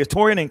 Torian. I'm like, is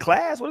Torian in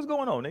class? What is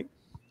going on, nigga?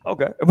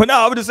 Okay, but no,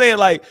 I was just saying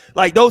like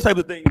those type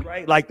of things,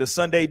 right? Like the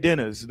Sunday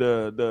dinners,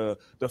 the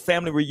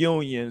family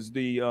reunions,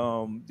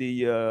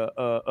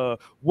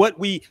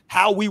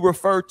 how we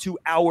refer to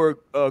our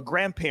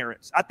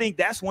grandparents. I think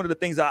that's one of the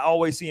things I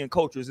always see in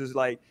cultures is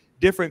like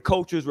different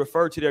cultures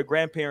refer to their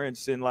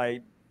grandparents and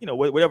like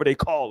whatever they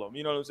call them.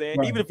 You know what I'm saying?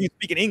 Right. Even if you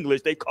speak in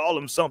English, they call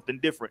them something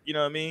different. You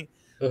know what I mean?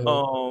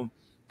 Mm-hmm.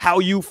 How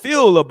you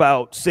feel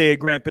about said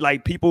grandparents?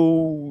 Like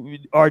people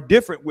are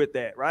different with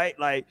that, right?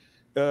 Like.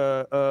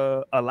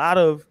 A lot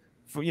of,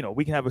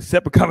 we can have a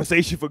separate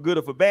conversation for good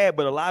or for bad,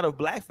 but a lot of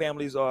black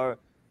families are,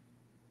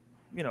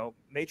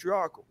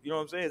 matriarchal. You know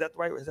what I'm saying? Is that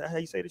right? Is that how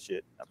you say the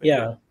shit?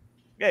 Yeah.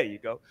 There you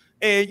go.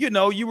 And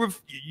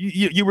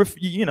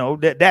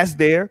that's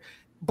there,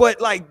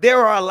 but like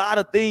there are a lot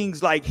of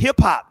things like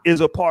hip hop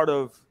is a part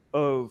of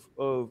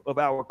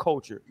our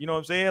culture. You know what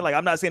I'm saying? Like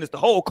I'm not saying it's the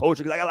whole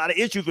culture because I got a lot of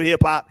issues with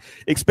hip hop,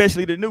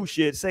 especially the new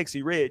shit,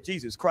 Sexy Red.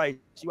 Jesus Christ,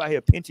 you out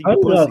here pinching. I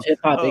don't know if hip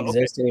hop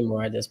exists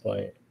anymore at this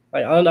point.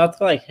 Like I don't know. I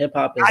feel like hip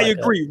hop. I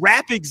agree.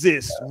 Rap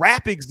exists.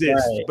 Rap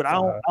exists, right. But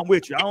I'm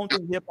with you. I don't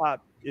think hip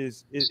hop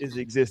is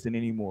existing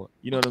anymore.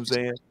 You know what I'm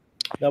saying?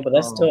 No, but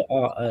that's still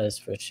all us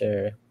for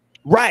sure.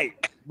 Right.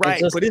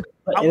 But it's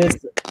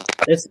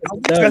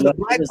as a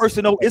black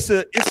person though, it's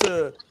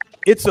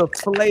a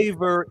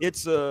flavor.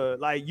 It's a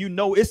like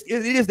it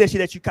is that shit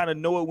that you kind of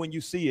know it when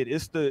you see it.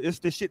 It's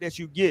the shit that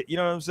you get. You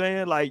know what I'm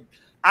saying? Like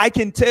I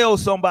can tell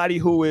somebody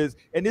who is,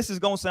 and this is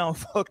gonna sound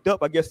fucked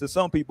up, I guess, to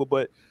some people,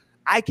 but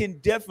I can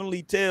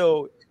definitely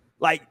tell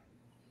like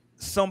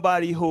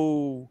somebody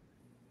who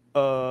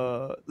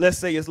let's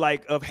say is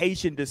like of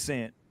Haitian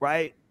descent,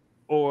 right?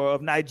 Or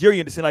of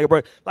Nigerian descent,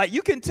 like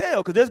you can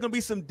tell because there's gonna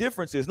be some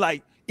differences.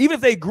 Like even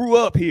if they grew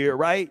up here,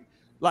 right?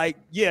 Like,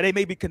 yeah, they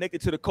may be connected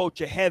to the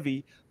culture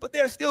heavy, but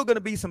there's still going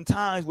to be some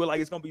times where,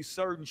 like, it's going to be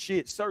certain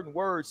shit, certain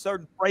words,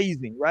 certain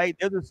phrasing, right?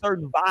 There's a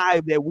certain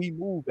vibe that we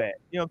move at.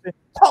 You know what I'm saying?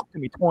 Talk to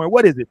me, Torian.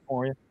 What is it,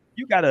 Torian?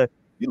 You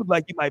look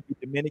like you might be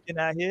Dominican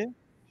out here.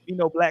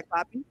 Black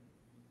Poppy?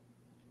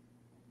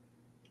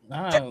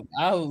 I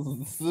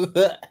was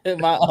in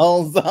my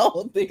own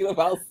zone thinking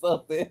about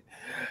something.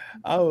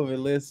 I wasn't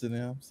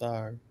listening. I'm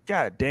sorry.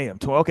 God damn,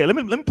 Torian. Okay, let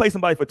me play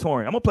somebody for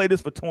Torian. I'm going to play this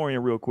for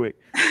Torian real quick.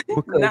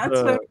 Because, Not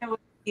Torian was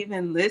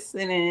even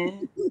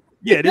listening.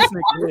 Yeah, this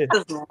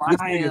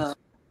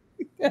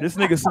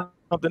nigga's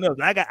something else.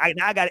 I got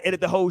to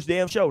edit the whole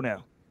damn show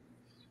now.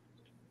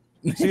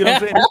 See what I'm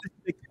saying?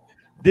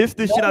 This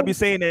shit I be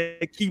saying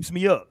that keeps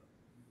me up.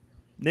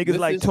 Niggas this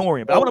like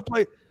Torian. But I want to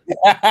play.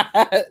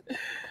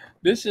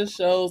 This just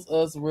shows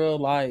us real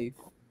life.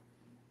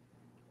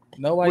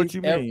 Nobody's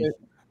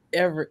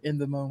ever in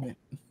the moment.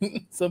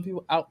 Some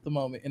people out the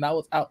moment, and I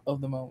was out of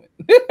the moment.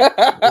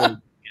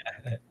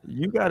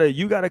 You got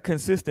a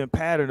consistent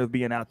pattern of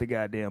being out the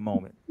goddamn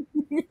moment.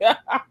 I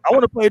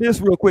want to play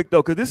this real quick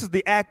though, because this is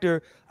the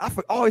actor. I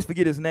always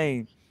forget his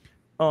name.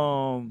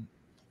 I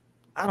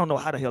don't know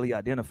how the hell he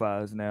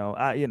identifies now.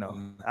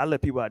 I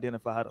let people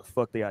identify how the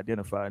fuck they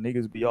identify.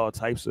 Niggas be all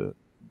types of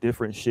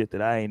different shit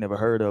that I ain't never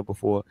heard of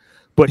before.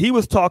 But he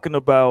was talking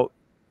about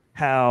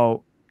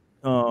how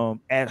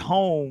at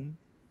home,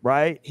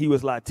 right, he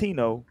was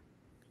Latino,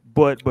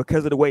 but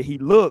because of the way he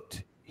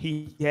looked,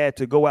 he had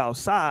to go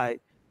outside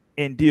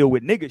and deal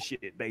with nigga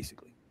shit,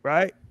 basically,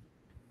 right?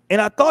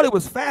 And I thought it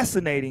was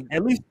fascinating,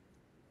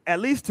 at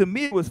least to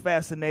me, it was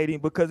fascinating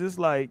because it's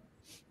like,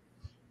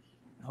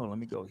 hold on, let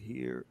me go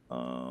here.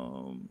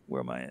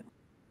 Where am I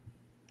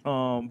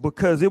at?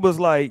 Because it was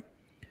like,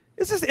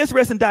 it's just an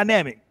interesting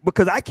dynamic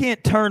because I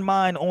can't turn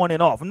mine on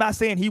and off. I'm not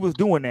saying he was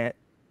doing that,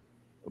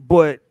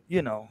 but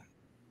you know,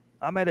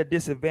 I'm at a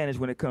disadvantage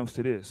when it comes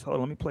to this. Hold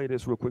on, let me play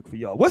this real quick for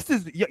y'all. What's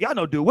this? Y'all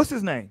know, dude. What's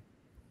his name?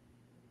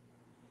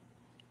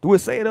 Do it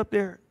say it up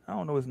there? I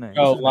don't know his name.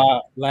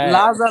 Oh,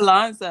 Laz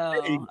Alonso.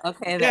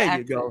 Okay, there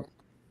you go.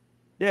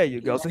 There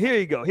you go. So here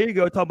you go. Here you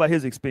go. Talk about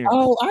his experience.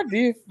 Oh, I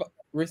did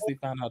recently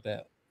find out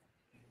that.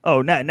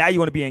 Oh, now you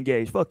want to be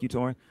engaged? Fuck you,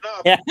 Torrin.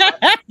 No,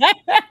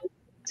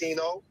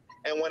 Latino,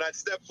 and when I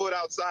step foot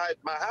outside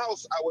my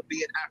house, I would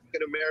be an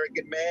African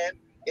American man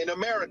in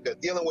America,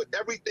 dealing with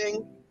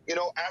everything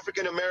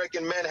African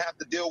American men have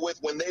to deal with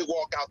when they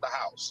walk out the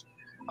house.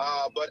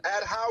 But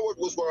at Howard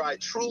was where I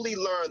truly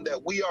learned that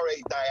we are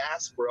a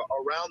diaspora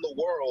around the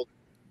world,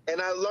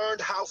 and I learned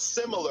how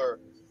similar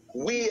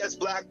we as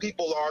Black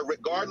people are,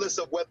 regardless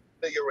of whether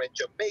you're in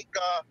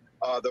Jamaica,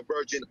 the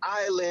Virgin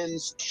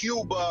Islands,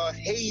 Cuba,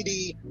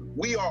 Haiti.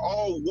 We are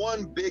all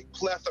one big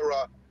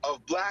plethora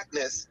of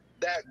Blackness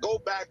that go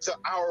back to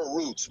our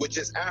roots, which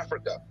is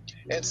Africa.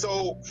 And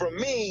so for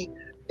me,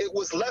 it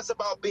was less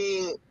about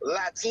being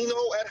Latino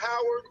at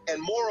Howard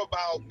and more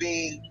about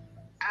being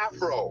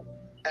Afro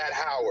at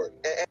Howard.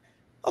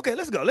 Okay,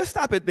 let's go. Let's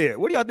stop it there.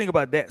 What do y'all think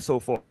about that so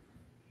far?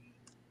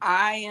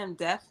 I am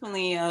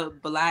definitely a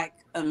Black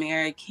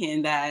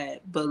American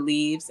that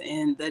believes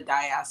in the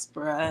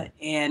diaspora,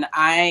 and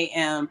I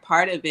am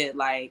part of it.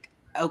 Like,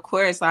 of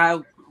course, I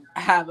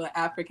have an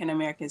African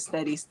American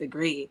studies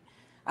degree.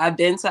 I've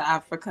been to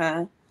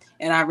Africa,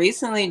 and I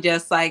recently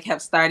just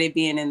have started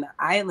being in the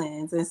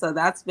islands, and so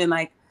that's been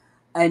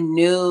a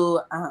new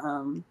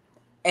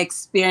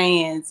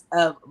experience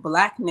of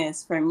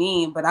Blackness for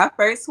me. But I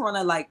first want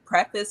to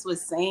preface with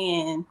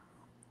saying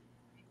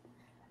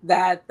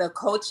that the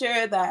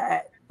culture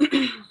that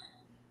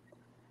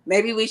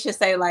maybe we should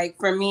say,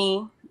 for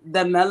me,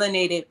 the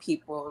melanated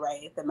people,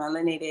 right? The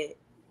melanated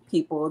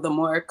people, the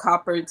more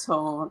copper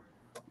tone,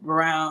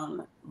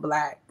 brown,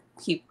 Black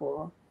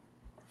people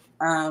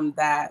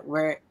that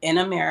were in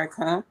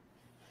America,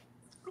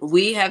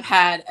 we have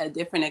had a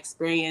different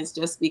experience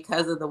just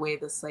because of the way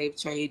the slave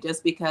trade,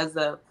 just because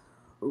of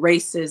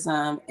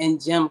racism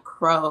and Jim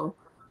Crow.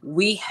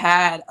 We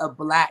had a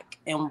Black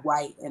and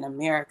white in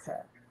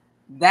America.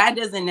 That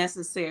doesn't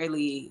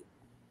necessarily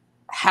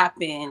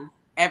happen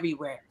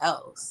everywhere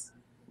else,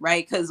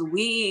 right? Because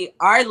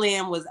our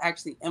land was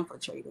actually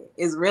infiltrated,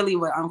 is really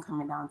what I'm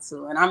coming down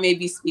to. And I may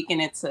be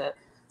speaking into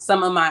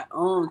some of my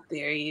own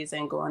theories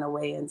and going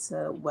away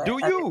into what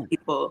other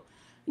people,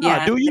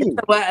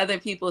 what other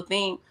people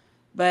think.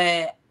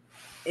 But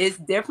it's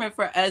different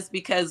for us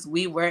because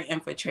we were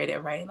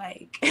infiltrated,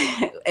 right?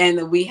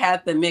 And we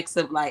had the mix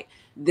of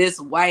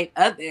this white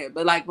other.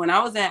 But when I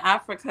was in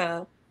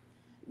Africa,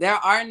 there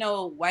are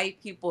no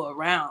white people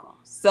around.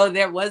 So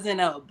there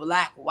wasn't a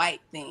Black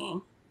white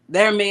thing.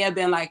 There may have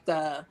been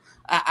the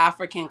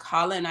African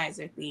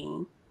colonizer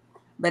thing.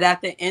 But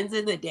at the end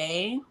of the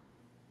day,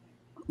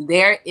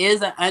 there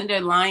is an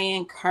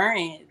underlying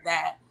current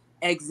that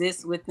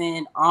exists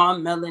within all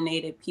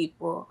melanated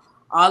people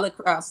all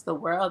across the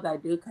world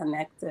that do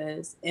connect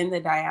us in the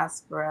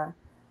diaspora,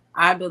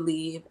 I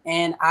believe.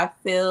 And I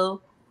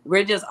feel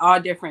we're just all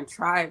different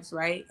tribes,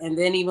 right? And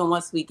then even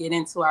once we get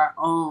into our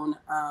own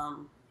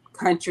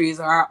countries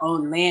or our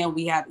own land,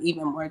 we have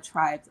even more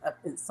tribes up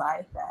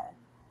inside that.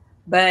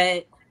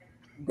 But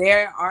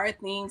there are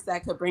things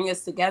that could bring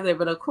us together.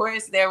 But of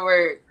course, there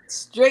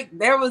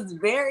was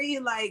very,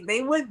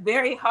 they went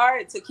very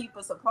hard to keep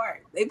us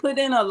apart. They put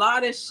in a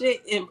lot of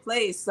shit in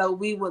place so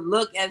we would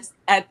look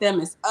at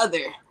them as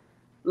other.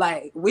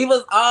 We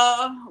was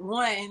all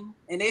one,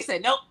 and they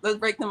said, nope, let's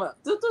break them up.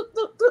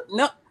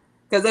 Nope.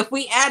 Because if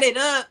we add it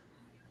up,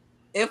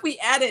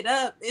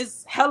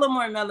 it's hella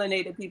more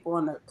melanated people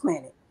on the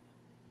planet.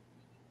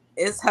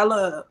 It's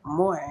hella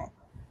more.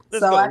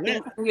 Let's go. I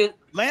think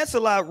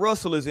Lancelot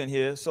Russell is in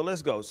here, so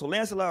let's go. So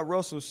Lancelot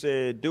Russell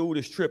said, "Dude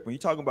is tripping." You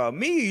talking about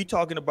me? You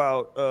talking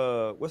about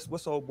what's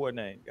the old boy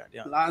name?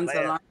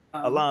 Goddamn,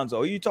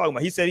 Alonzo. Who you talking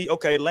about? He said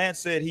Lance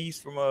said he's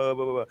from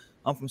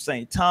I'm from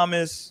St.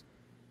 Thomas.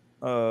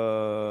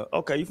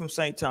 Okay, you from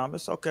St.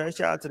 Thomas? Okay,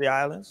 shout out to the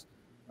islands.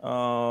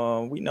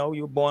 We know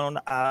you were born on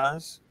the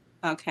islands.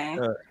 Okay.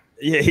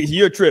 Yeah,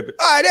 you're tripping.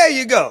 All right, there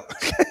you go.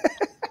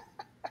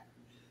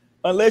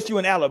 Unless you're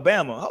in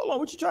Alabama. Hold on,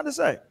 what you trying to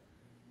say?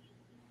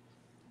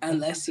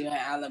 Unless you're in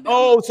Alabama.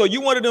 Oh, so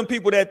you one of them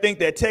people that think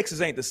that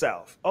Texas ain't the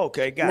South?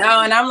 Okay, got it. No,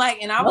 and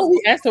I'm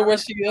we asked her where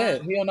she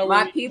at. He don't know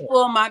my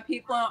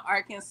people in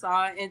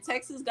Arkansas, and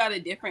Texas got a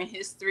different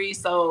history.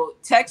 So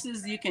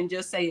Texas, you can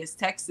just say it's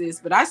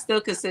Texas, but I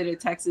still consider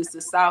Texas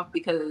the South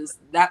because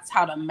that's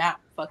how the map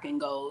fucking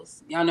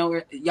goes. Y'all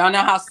know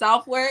how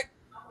South work?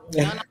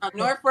 Y'all know how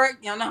North work?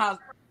 Y'all know how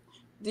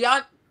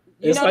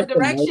you know the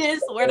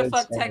directions? Where the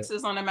fuck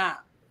Texas on the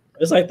map?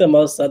 It's like the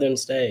most southern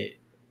state.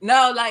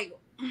 No, like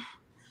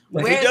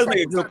But where he does is make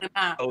a that good on the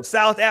map? Oh,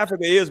 South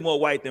Africa is more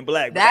white than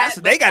black. But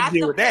they But got to that's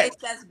deal the with that.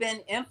 place that's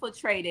been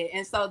infiltrated,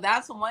 and so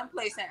that's one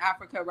place in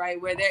Africa, right,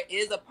 where there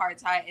is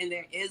apartheid and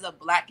there is a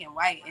black and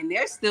white, and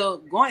they're still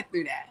going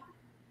through that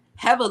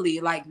heavily.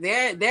 Like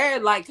they're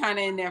like kind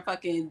of in their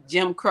fucking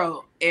Jim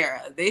Crow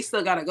era. They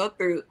still got to go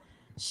through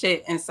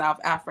shit in South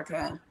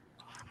Africa,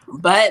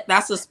 but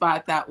that's a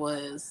spot that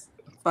was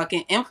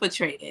fucking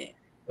infiltrated.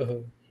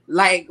 Mhm.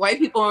 Like white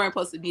people weren't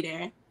supposed to be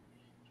there.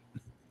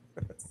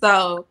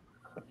 So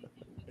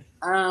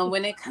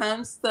when it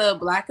comes to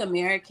Black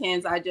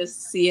Americans, I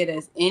just see it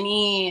as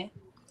any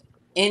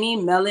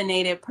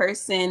melanated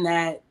person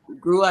that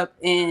grew up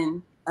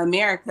in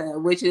America,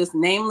 which is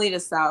namely the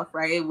South,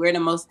 right? We're the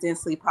most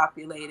densely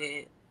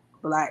populated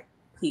Black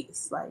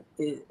piece. Like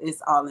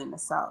it's all in the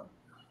South,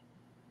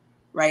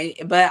 right?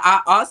 But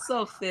I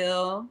also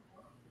feel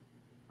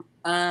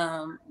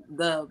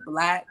the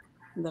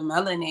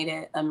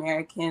melanated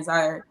Americans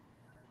are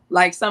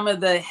like some of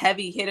the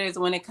heavy hitters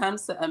when it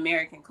comes to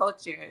American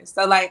culture.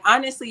 So like,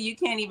 honestly, you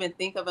can't even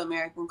think of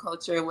American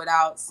culture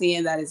without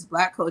seeing that it's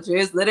Black culture.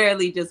 It's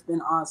literally just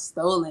been all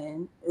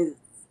stolen. It's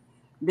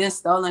been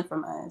stolen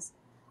from us.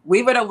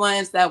 We were the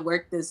ones that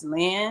worked this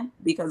land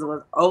because it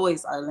was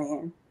always our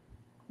land.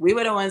 We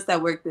were the ones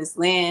that worked this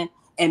land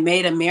and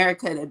made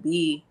America to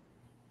be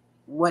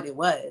what it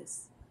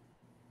was.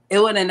 It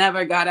would have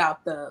never got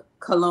out the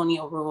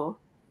colonial rule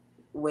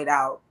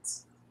without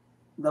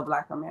the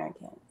Black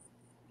Americans.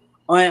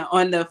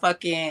 On the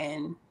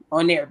fucking,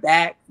 on their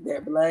back, their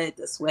blood,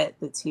 the sweat,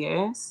 the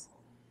tears.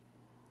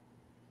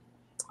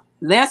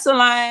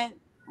 Lancelot,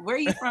 where are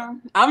you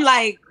from? I'm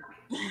like,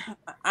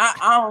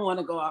 I don't want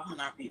to go off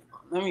on our people.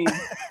 Let me.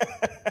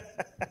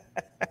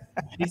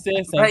 He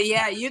said something. But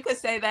yeah, you could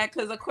say that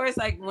because, of course,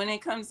 like when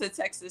it comes to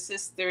Texas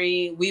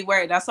history,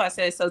 that's why I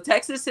said so.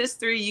 Texas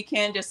history, you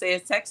can't just say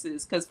it's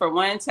Texas because, for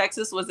one,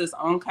 Texas was its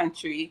own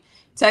country.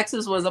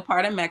 Texas was a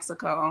part of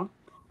Mexico.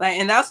 Like,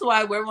 and that's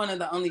why we're one of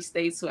the only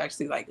states who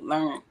actually like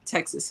learn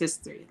Texas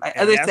history. Like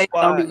other states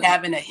don't be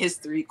having a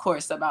history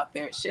course about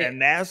their shit.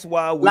 And that's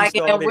why we like,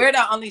 and we're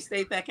the only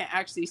state that can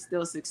actually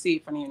still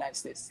succeed from the United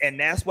States. And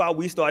that's why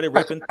we started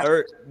repping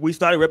third. We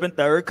started repping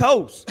Third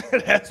Coast.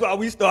 That's why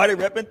we started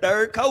repping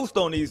Third Coast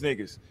on these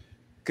niggas,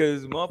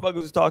 because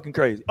motherfuckers was talking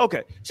crazy.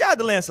 Okay, shout out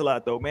to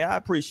Lancelot though, man. I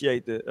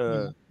appreciate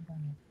the.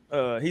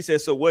 He said,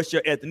 "So what's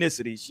your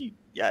ethnicity?"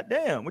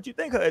 Damn, what you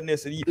think her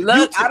ethnicity?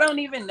 Look, I don't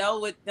even know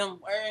what them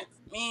words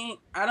mean.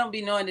 I don't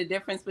be knowing the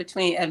difference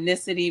between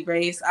ethnicity,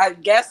 race. I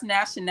guess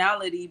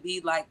nationality be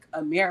like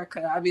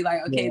America. I'd be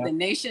like, okay, the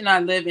nation I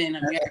live in,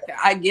 America.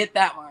 I get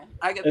that one.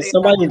 I get.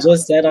 Somebody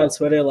just said on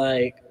Twitter,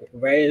 like,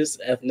 race,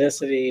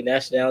 ethnicity,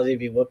 nationality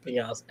be whooping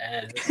y'all's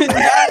ass. It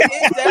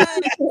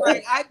does.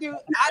 Like I don't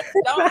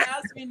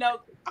ask me no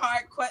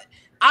hard question.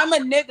 I'm a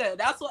nigga.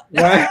 That's what.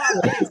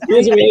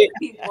 Excuse me.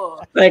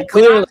 People. Like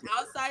clearly,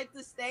 outside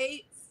the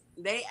states,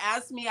 they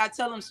ask me. I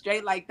tell them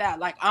straight like that.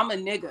 Like I'm a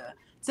nigga,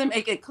 to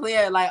make it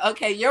clear. Like,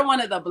 okay, you're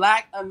one of the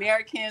Black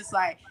Americans.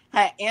 Like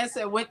had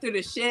went through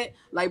the shit.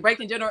 Like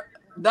breaking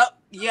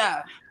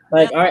yeah.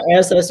 Like our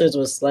ancestors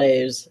were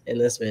slaves in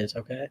this bitch.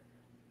 Okay.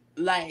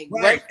 Like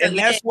right, and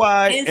that's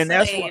why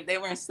they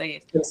weren't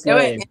slaves. Enslaved, they were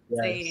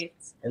enslaved.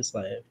 Yes.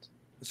 Enslaved.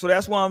 So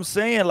that's why I'm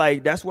saying,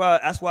 like, that's why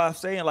I'm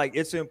saying, like,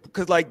 it's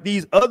because like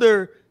these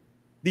other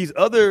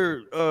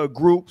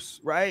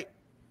groups, right?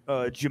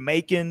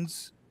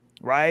 Jamaicans,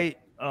 right?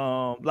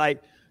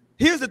 Like,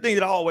 here's the thing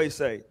that I always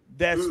say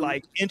that's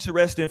like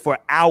interesting for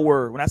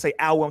when I say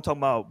our, I'm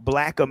talking about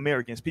Black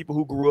Americans, people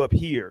who grew up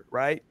here,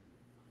 right?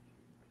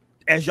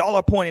 As y'all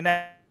are pointing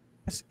out,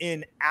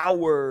 in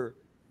our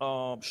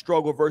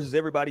struggle versus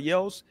everybody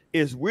else,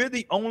 is we're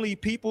the only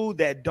people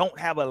that don't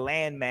have a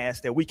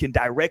landmass that we can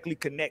directly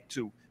connect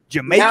to.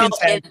 Jamaicans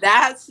and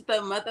that's the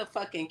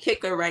motherfucking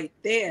kicker right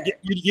there.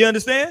 You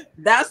understand?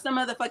 That's the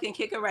motherfucking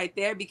kicker right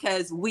there,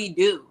 because we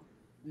do.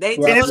 They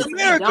tell us we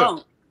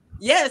don't.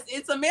 Yes,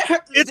 it's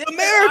America. It's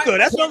America.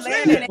 That's what I'm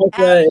saying.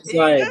 It's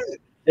like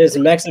it's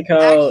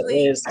Mexico,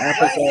 it's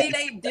Africa.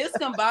 They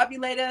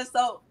discombobulated us.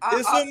 So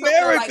it's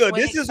America. Like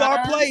this is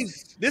our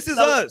place. This is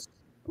us.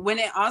 When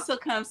it also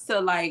comes to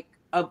like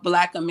a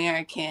Black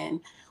American,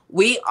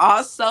 we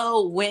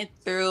also went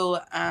through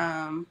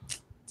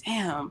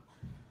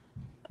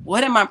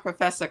what did my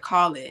professor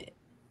call it?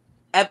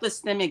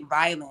 Epistemic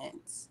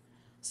violence.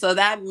 So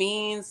that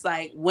means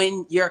like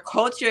when your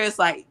culture is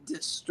like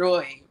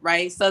destroyed,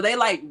 right? So they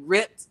like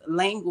ripped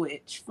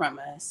language from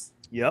us.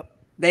 Yep.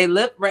 They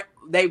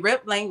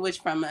ripped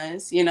language from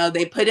us. You know,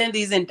 they put in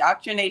these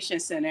indoctrination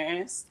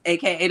centers,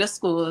 aka the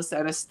schools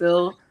that are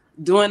still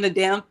doing the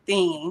damn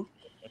thing.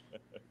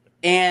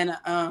 And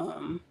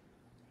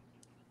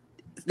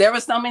there were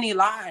so many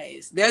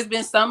lies. There's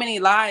been so many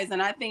lies.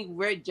 And I think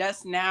we're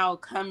just now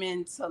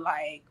coming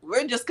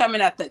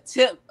at the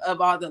tip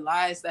of all the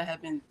lies that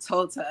have been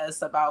told to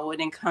us about when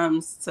it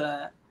comes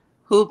to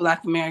who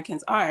Black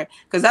Americans are.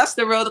 Because that's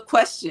the real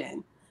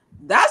question.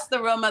 That's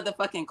the real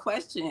motherfucking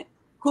question.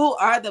 Who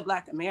are the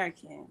Black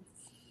Americans?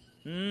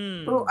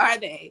 Who are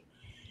they?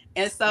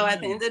 And so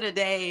at the end of the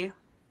day,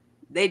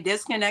 they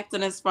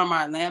disconnected us from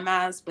our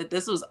landmass, but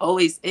this was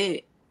always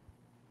it.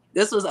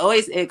 This was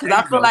always it. Because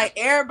I feel like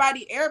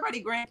everybody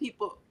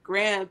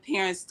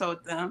grandparents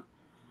told them.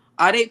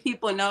 All they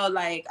people know,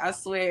 like, I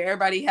swear,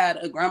 everybody had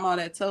a grandma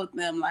that told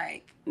them,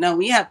 like, no,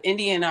 we have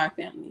Indian in our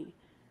family.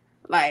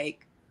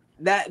 Like,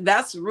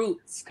 that's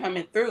roots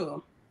coming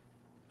through.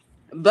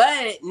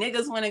 But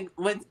niggas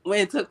went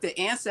and took the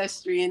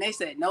ancestry and they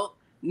said, nope,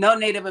 no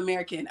Native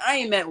American. I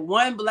ain't met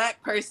one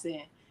black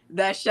person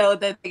that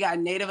showed that they got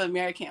Native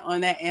American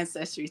on that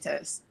ancestry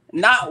test.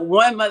 Not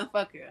one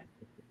motherfucker.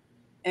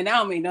 And that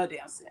don't make no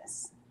damn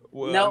sense.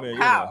 Well, No, I mean,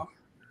 how?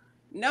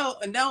 No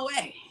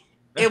way.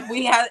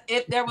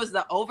 If there was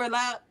an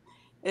overlap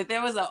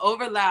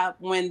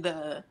when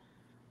the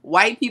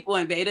white people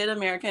invaded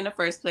America in the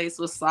first place,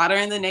 was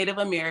slaughtering the Native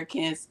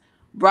Americans,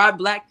 brought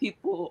black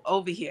people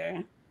over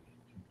here,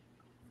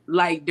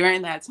 like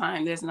during that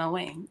time, there's no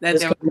way that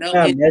there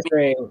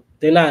was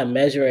they're not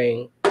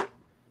measuring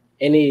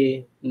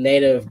any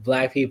Native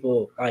black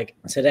people like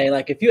today.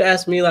 Like if you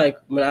ask me, like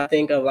when I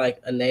think of like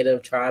a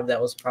Native tribe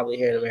that was probably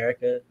here in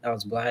America that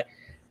was black,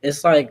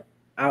 it's like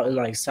out in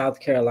like South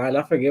Carolina.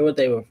 I forget what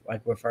they were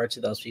like referred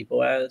to those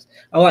people as.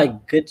 Oh,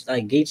 like good,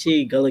 like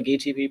Geechee, Gullah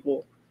Geechee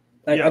people.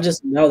 Like I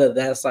just know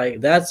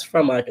that's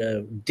from like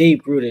a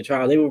deep rooted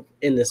tribe. They were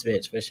in this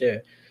bitch for sure.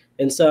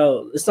 And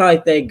so it's not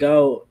like they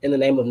go in the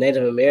name of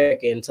Native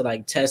American to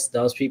like test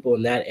those people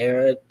in that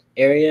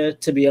area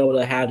to be able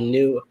to have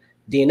new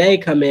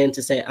DNA come in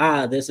to say,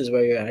 this is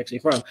where you're actually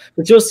from.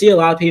 But you'll see a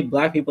lot of people,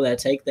 black people that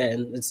take that,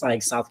 and it's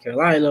like South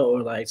Carolina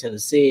or like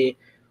Tennessee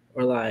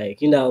or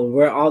like, you know,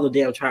 where all the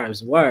damn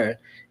tribes were.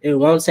 It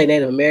won't say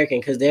Native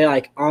American because they're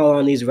like all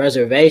on these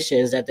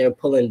reservations that they're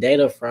pulling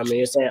data from, and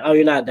you're saying, oh,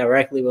 you're not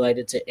directly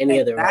related to any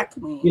of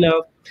the, you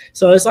know.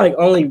 So it's like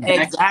only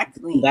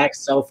back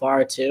so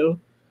far too.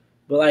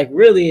 But like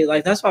really,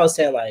 like that's what I was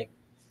saying, like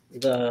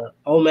the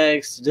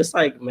Olmecs, just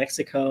like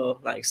Mexico,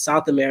 like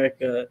South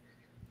America,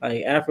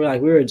 like Africa,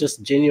 like we were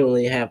just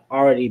genuinely have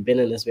already been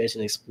in this bitch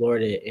and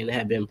explored it and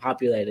have been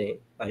populating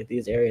like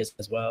these areas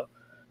as well.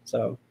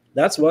 So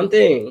that's one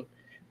thing.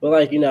 But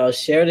like, you know,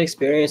 shared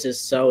experience is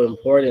so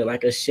important.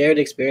 Like a shared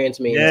experience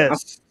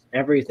means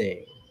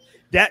everything.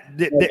 And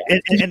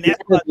that's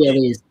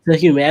to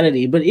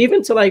humanity, but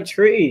even to like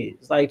trees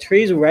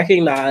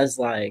recognize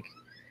like,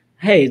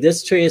 hey,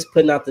 this tree is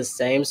putting out the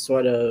same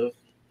sort of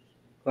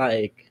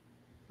like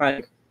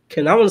I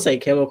want to say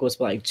chemicals,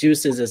 but like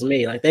juices as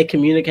me. Like they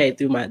communicate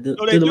through my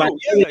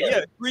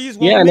trees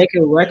and they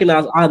can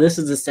recognize, this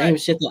is the same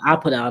shit that I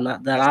put out,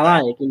 not that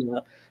I like, you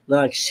know,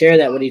 like share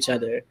that with each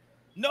other.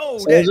 No,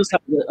 so just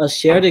like a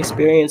shared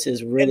experience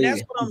is really. And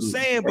that's what I'm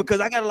saying,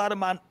 because I got a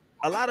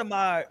lot of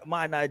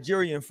my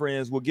Nigerian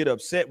friends will get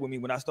upset with me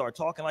when I start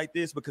talking like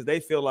this because they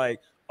feel like,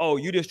 oh,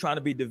 you're just trying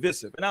to be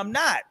divisive, and I'm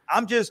not.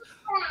 I'm just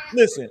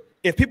listen.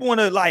 If people want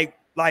to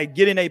like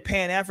get in a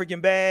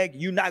Pan-African bag,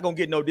 you're not gonna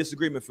get no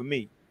disagreement from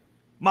me.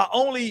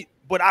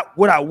 What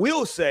I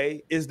will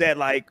say is that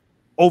like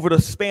over the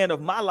span of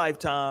my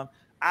lifetime,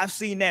 I've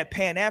seen that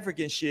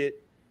Pan-African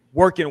shit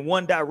work in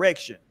one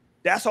direction.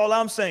 That's all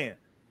I'm saying,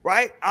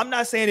 right? I'm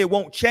not saying it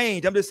won't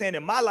change. I'm just saying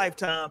in my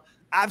lifetime,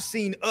 I've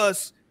seen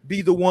us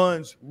be the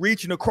ones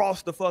reaching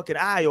across the fucking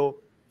aisle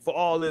for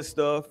all this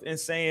stuff and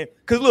saying,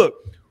 because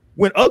look,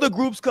 when other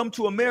groups come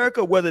to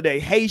America, whether they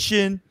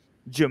Haitian,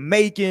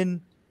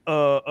 Jamaican,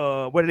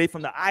 whether they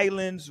from the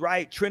islands,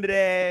 right?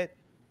 Trinidad,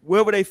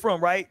 wherever they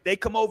from, right? They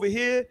come over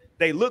here,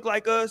 they look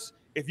like us.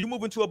 If you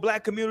move into a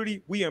black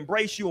community, we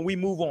embrace you and we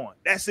move on.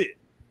 That's it.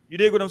 You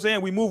dig what I'm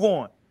saying? We move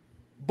on.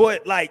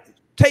 But like,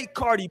 take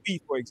Cardi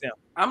B, for example.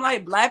 I'm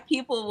like, black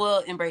people will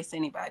embrace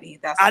anybody.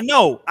 I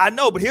know,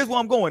 but here's where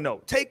I'm going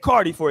though. Take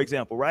Cardi, for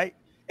example, right?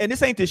 And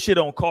this ain't this shit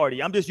on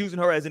Cardi. I'm just using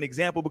her as an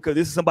example because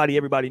this is somebody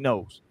everybody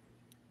knows.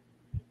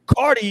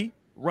 Cardi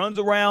runs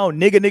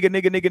around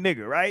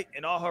nigga, right?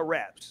 In all her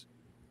raps.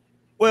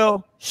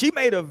 Well, she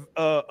made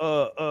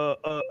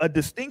a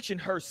distinction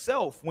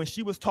herself when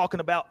she was talking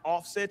about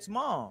Offset's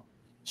mom.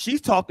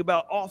 She's talked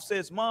about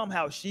Offset's mom,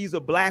 how she's a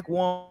black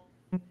woman,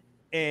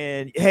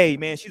 and hey,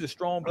 man, she's a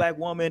strong black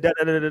woman,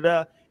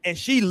 And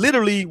she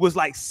literally was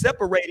like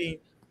separating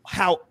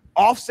how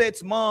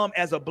Offset's mom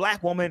as a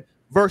black woman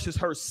versus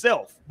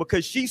herself,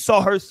 because she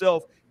saw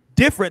herself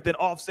different than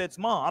Offset's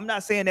mom. I'm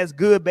not saying that's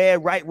good,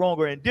 bad, right, wrong,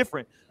 or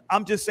indifferent.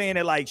 I'm just saying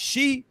that like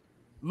she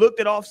looked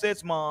at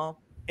Offset's mom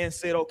and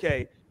said,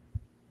 okay,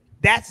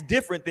 that's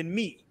different than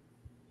me.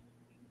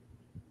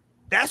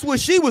 That's what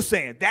she was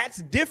saying.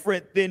 That's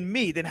different than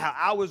me, than how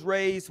I was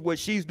raised, what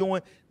she's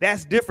doing.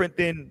 That's different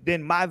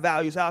than my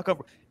values, how I come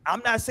from.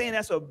 I'm not saying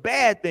that's a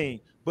bad thing,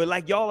 but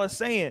like y'all are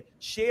saying,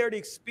 shared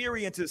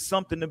experience is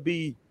something to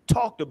be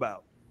talked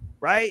about,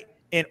 right?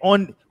 And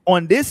on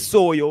this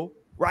soil,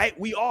 right,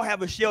 we all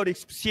have a shared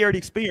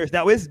experience.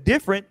 Now it's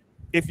different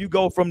if you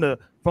go from the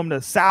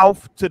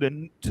south to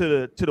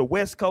the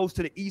west coast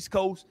to the east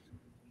coast.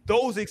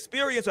 Those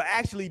experiences are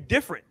actually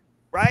different,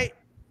 right?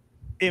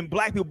 In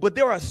black people, but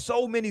there are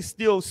so many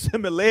still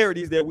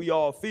similarities that we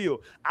all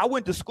feel. I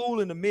went to school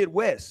in the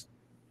Midwest,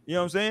 You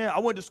know what I'm saying? I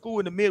went to school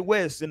in the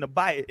Midwest in the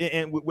Bible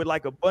and with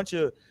like a bunch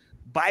of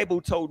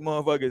Bible-told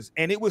motherfuckers,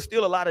 and it was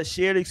still a lot of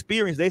shared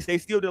experience. They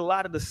still did a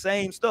lot of the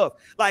same stuff.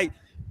 Like,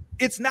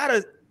 it's not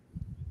a,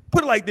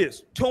 put it like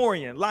this,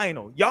 Torian,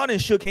 Lionel, y'all done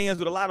shook hands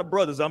with a lot of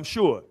brothers, I'm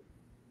sure.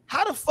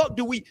 How the fuck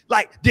do we,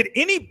 like, did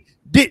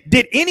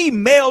any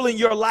male in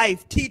your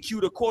life teach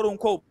you the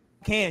quote-unquote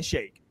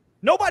handshake?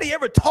 Nobody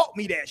ever taught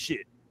me that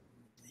shit.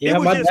 Yeah,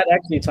 my dad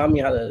actually taught me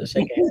how to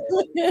shake hands.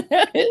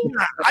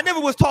 I never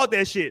was taught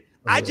that shit.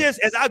 I just,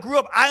 as I grew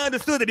up, I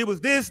understood that it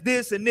was this,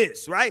 and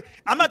this, right?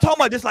 I'm not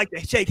talking about just like the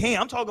shake hand.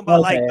 I'm talking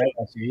about Okay,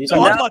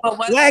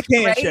 black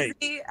handshake.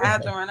 I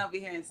have to run over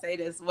here and say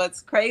this.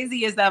 What's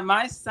crazy is that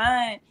my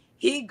son,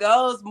 he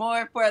goes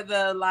more for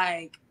the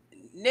like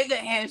nigga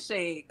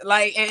handshake.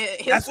 Like,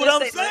 that's what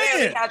I'm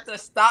saying. Have to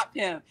stop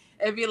him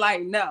and be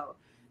like, no,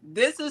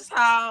 this is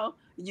how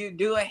you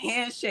do a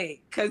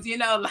handshake, because you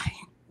know, like.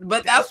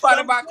 But that's part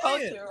of our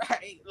culture,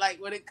 right? Like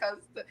when it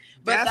comes to,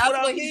 but that's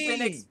what he's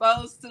been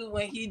exposed to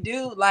when he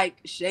do like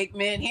shake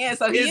men hands.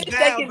 So he is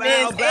shaking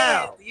men's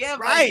hands. Yeah,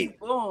 right.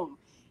 Boom.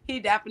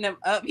 He dapping them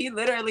up. He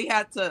literally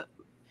had to.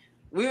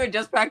 We were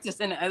just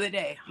practicing the other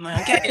day. I'm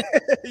like, okay,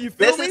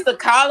 this is the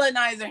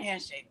colonizer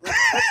handshake.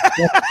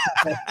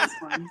 That's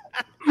fun.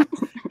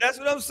 That's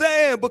what I'm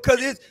saying,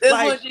 because it's this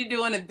like, what you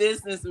do in a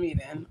business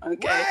meeting,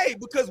 okay? Right,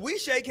 because we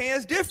shake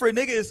hands different,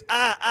 niggas.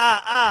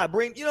 I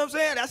bring, you know what I'm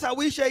saying? That's how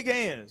we shake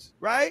hands,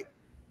 right?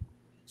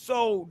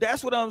 So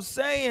that's what I'm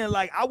saying.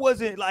 Like, I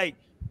wasn't like,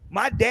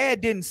 my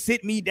dad didn't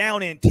sit me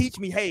down and teach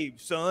me, hey,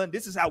 son,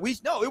 this is how we.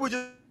 No, it was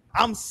just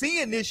I'm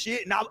seeing this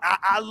shit and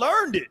I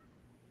learned it.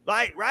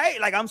 Like, right?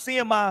 Like, I'm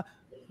seeing my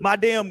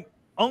damn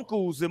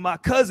uncles and my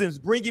cousins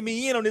bringing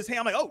me in on this hand.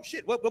 I'm like, oh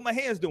shit, what my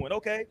hands doing?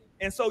 Okay.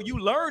 And so you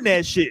learn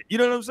that shit. You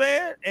know what I'm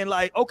saying? And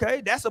like,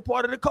 okay, that's a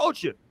part of the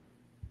culture.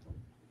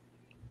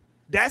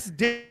 That's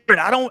different.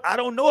 I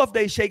don't know if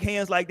they shake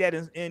hands like that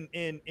in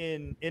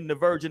the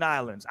Virgin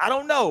Islands. I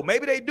don't know.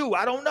 Maybe they do.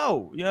 I don't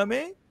know. You know what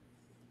I mean?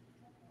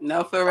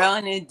 No, for real,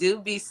 and it do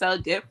be so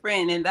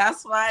different. And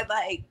that's why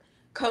like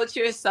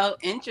culture is so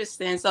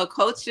interesting. So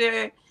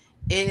culture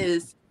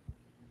is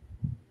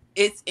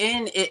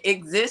it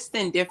exists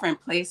in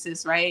different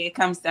places, right? It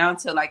comes down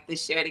to like the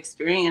shared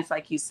experience,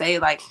 like you say,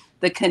 like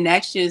the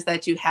connections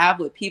that you have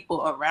with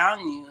people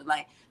around you,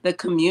 like the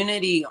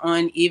community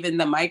on even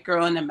the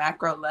micro and the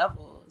macro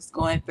levels,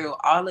 going through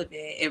all of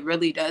it. It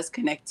really does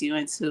connect you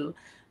into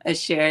a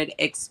shared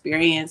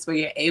experience where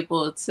you're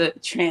able to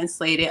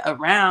translate it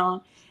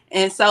around.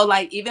 And so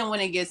like, even when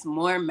it gets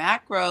more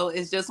macro,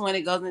 it's just when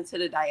it goes into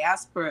the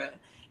diaspora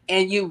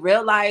and you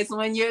realize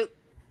when you're,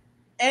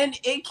 and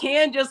it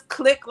can just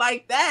click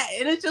like that.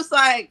 And it's just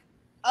like,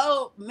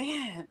 oh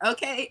man,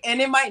 okay. And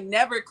it might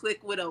never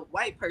click with a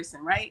white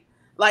person, right?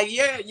 Like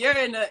you're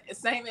in the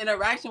same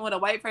interaction with a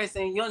white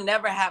person, you'll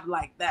never have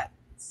like that.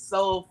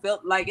 So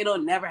felt like it'll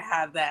never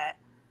have that.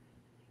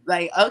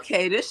 Like,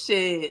 okay, this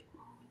shit,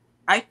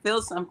 I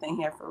feel something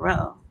here for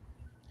real.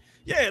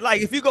 Yeah,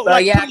 like if you go, so,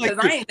 like, yeah, because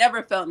I ain't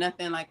never felt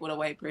nothing like with a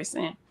white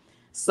person.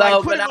 So,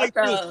 like, but I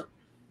felt.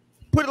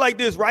 Put it like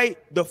this, right?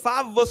 The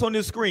five of us on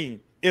this screen.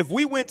 If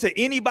we went to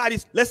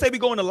anybody's, let's say we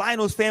go to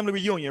Lionel's family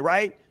reunion,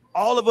 right?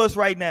 All of us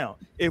right now.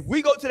 If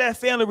we go to that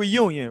family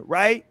reunion,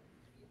 right?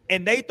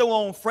 And they throw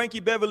on Frankie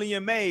Beverly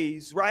and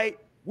Maze, right?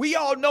 We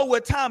all know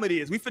what time it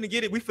is. We finna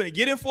get it. We finna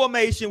get in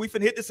formation. We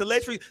finna hit this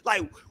electric.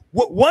 Like,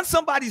 once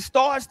somebody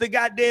starts the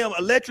goddamn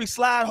electric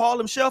slide,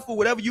 Harlem Shuffle,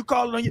 whatever you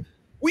call it on you,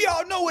 we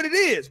all know what it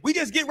is. We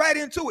just get right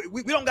into it.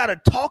 We don't got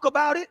to talk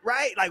about it,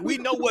 right? Like, we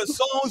know what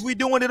songs we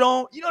doing it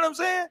on. You know what I'm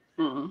saying?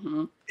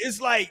 Mm-hmm. It's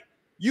like,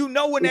 you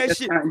know when that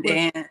shit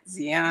dance,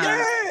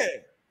 yeah.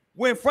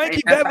 When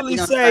Frankie Beverly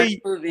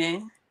say,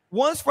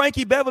 once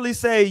Frankie Beverly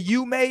say,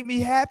 "You made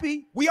me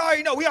happy," we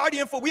already know. We already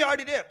in for. We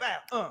already there.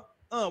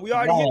 Bam. We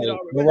already hit it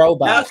already. The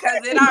robot. No,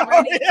 because it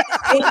already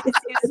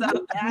it's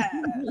so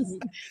fast.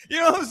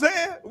 You know what I'm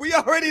saying? We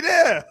already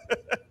there.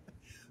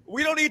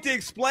 We don't need to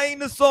explain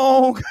the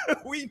song.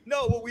 We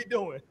know what we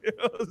doing. You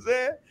know what I'm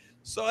saying?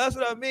 So that's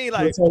what I mean.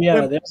 Like, so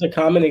yeah, there's a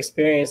common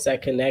experience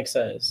that connects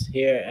us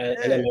here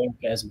in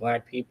America as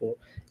Black people,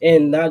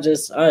 and not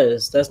just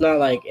us. That's not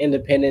like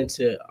independent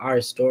to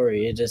our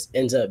story. It just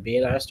ends up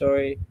being our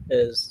story.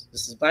 Because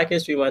this is Black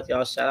History Month,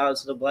 y'all. Shout out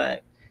to the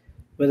Black.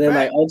 But then,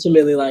 like,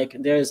 ultimately, like,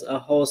 there's a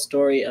whole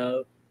story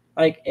of,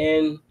 like,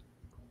 in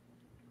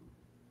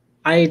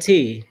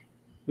IAT,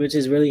 which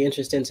is really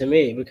interesting to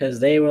me because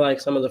they were like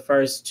some of the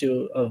first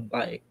to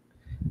like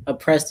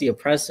oppress the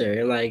oppressor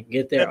and like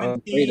get their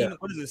own freedom.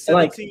 What is it,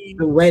 17? Like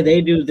the way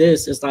they do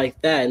this is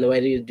like that, and the way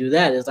they do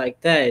that is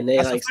like that, and they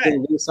that's like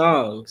sing new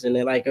songs, and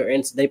they like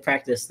they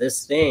practice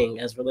this thing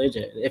as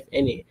religion, if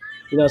any,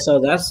 you know. So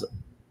that's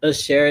a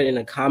shared and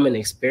a common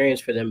experience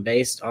for them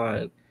based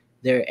on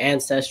their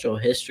ancestral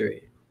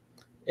history,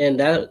 and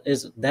that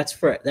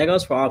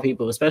goes for all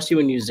people, especially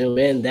when you zoom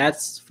in.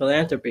 That's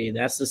philanthropy.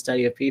 That's the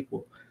study of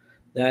people.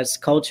 That's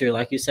culture,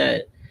 like you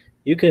said.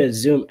 You could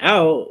zoom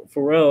out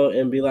for real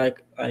and be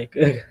like,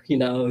 you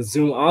know,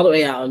 zoom all the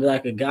way out and be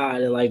like a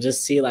god and like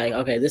just see like,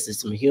 okay, this is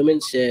some human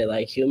shit.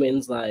 Like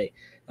humans, like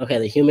okay,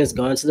 the human's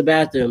going to the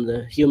bathroom.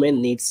 The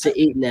human needs to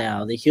eat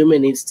now. The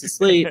human needs to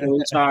sleep and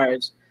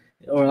recharge.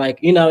 Or like,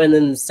 you know, and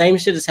then the same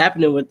shit is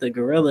happening with the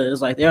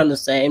gorillas. Like they're on the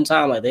same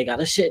time. Like they got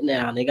to shit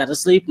now and they got to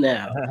sleep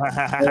now.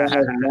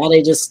 Like, now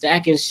they just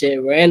stacking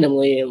shit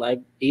randomly and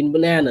like eating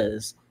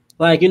bananas.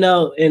 Like, you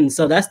know, and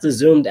so that's the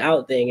zoomed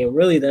out thing. And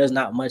really there's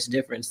not much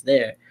difference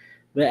there.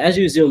 But as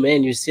you zoom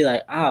in, you see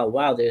like, oh,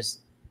 wow, there's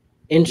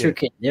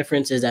intricate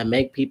differences that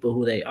make people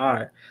who they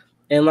are.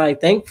 And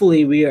like,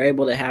 thankfully, we are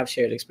able to have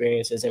shared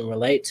experiences and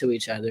relate to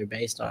each other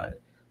based on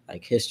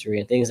like history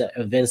and things that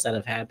events that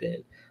have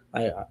happened.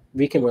 Like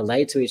we can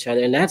relate to each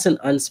other, and that's an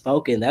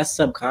unspoken. That's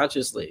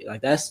subconsciously.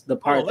 Like that's the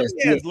part. Let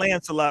me ask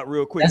Lancelot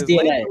real quick. That's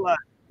DNA.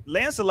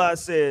 Lancelot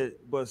said,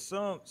 but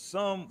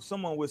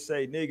someone would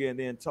say nigga and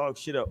then talk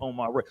shit up on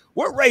my race.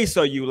 What race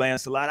are you,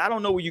 Lancelot? I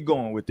don't know where you're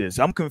going with this.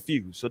 I'm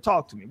confused. So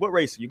talk to me. What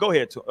race are you? Go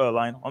ahead,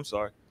 Lionel. I'm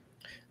sorry.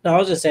 No, I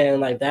was just saying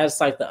like that's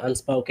like the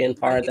unspoken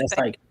part. That's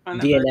like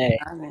DNA.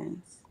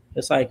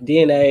 It's like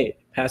DNA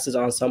passes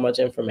on so much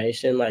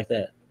information like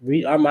that.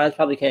 Our minds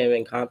probably can't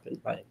even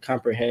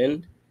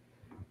comprehend.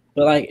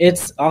 But like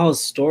it's all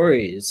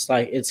stories.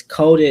 Like it's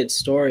coded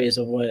stories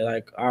of what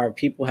like our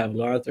people have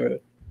gone through.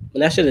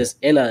 And that shit is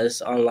in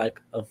us on like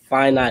a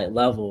finite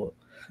level,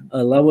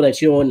 a level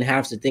that you wouldn't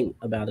have to think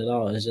about at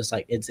all. It's just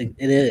like it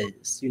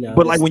is, you know.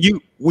 But like when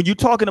you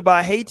talking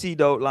about Haiti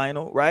though,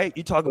 Lionel, right?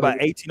 You talk about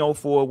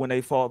 1804 when they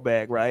fought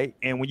back, right?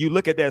 And when you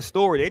look at that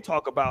story, they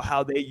talk about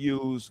how they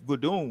use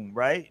voodoo,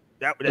 right?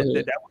 That was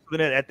something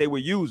that they were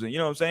using, you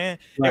know what I'm saying?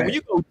 Right. And when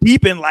you go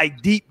deep in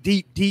like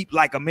deep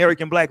like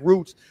American Black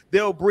roots,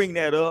 they'll bring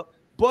that up.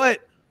 But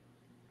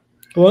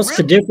what's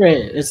the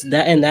difference? It's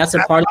that, and that's a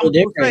part of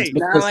the difference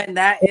because and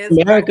that is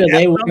America,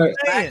 they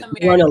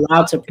weren't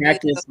allowed to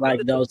practice like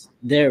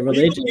their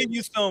religion.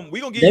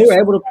 They were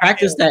able to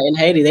practice that in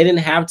Haiti. They didn't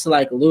have to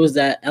like lose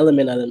that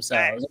element of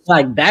themselves. It's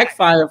like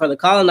backfire for the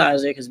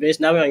colonizer because bitch,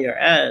 now we're on your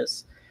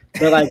ass.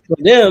 But like for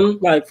them,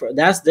 like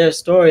that's their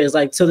story. Is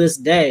like to this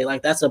day,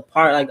 like that's a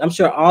part. Like I'm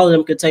sure all of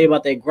them could tell you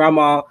about their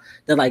grandma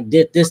that like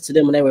did this to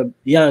them when they were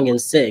young and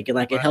sick, and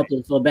like it helped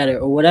them feel better,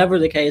 or whatever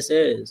the case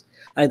is.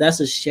 Like that's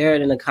a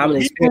shared and a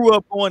common experience. Grew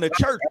up going to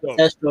church, though.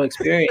 Ancestral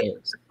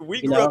experience.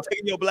 We grew up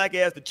taking your black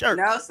ass to church.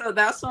 No, so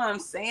that's what I'm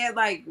saying.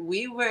 Like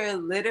we were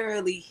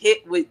literally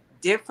hit with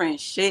different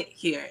shit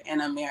here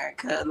in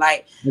America.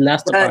 Like and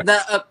that's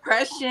the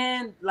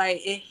oppression, like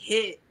it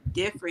hit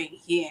different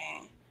here.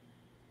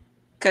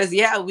 Cause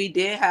yeah, we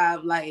did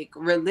have like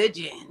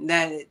religion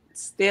that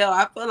still.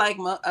 I feel like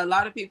a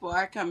lot of people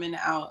are coming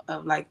out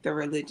of like the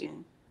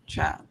religion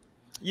trap.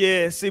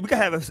 Yeah, see, we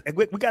gotta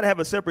have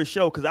a separate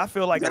show because I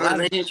feel like the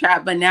religion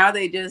trap. But now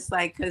they just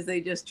like because they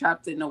just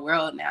trapped in the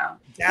world now.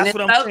 That's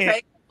what I'm saying.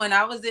 Crazy. When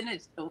I was in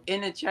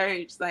a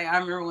church, like I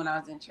remember when I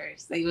was in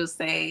church, they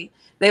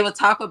would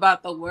talk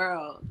about the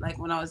world. Like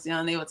when I was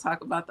young, they would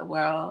talk about the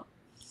world,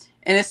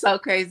 and it's so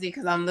crazy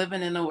because I'm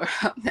living in the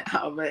world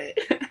now, but.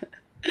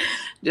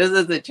 Just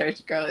as a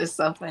church girl, it's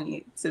so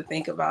funny to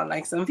think about.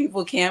 Like some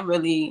people can't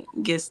really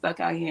get stuck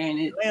out here in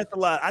it.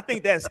 Lancelot, I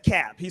think that's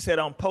Cap. He said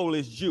I'm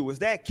Polish Jew. Is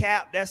that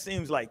Cap? That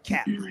seems like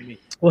Cap to me.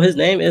 Well, his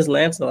name is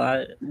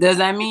Lancelot. Does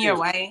that mean you're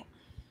white?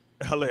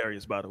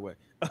 Hilarious, by the way.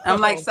 I'm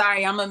like,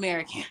 sorry, I'm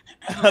American.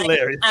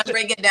 Hilarious. I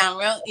break it down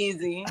real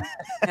easy.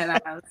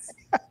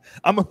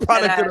 I'm a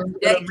product of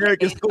the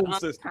American school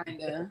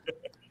system.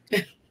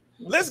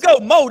 Let's go,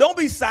 Mo. Don't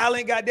be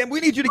silent, goddamn. We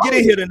need you to get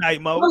in here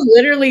tonight, Mo. I'm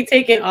literally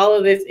taking all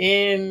of this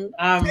in.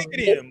 Take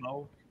it in,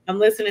 Mo. I'm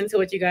listening to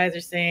what you guys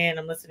are saying.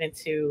 I'm listening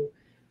to.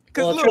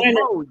 Because look,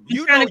 Mo,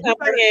 you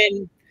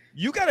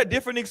got a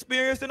different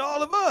experience than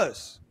all of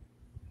us.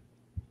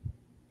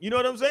 You know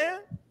what I'm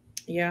saying?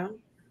 Yeah.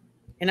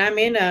 And I'm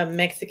in a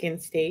Mexican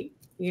state.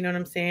 You know what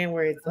I'm saying?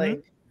 Where it's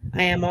like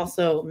I am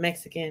also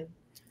Mexican,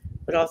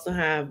 but also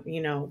have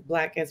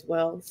black as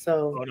well.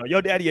 So. Oh no,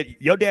 your daddy a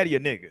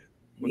nigga.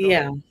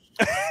 Yeah.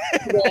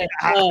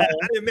 I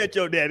didn't met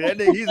your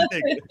daddy. He's a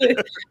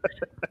nigga.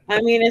 I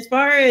mean, as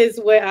far as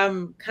what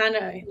I'm kind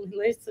of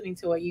listening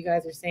to what you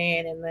guys are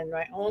saying, and then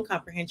my own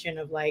comprehension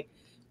of like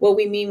what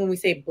we mean when we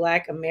say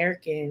Black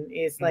American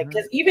is like,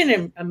 because even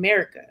in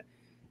America,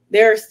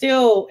 there are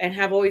still and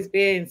have always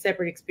been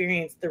separate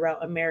experience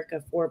throughout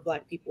America for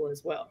Black people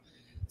as well.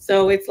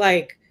 So it's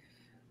like,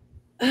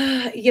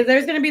 yeah,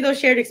 there's going to be those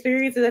shared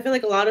experiences. I feel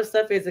like a lot of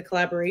stuff is a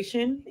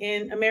collaboration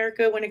in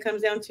America when it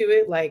comes down to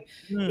it. Like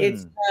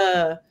it's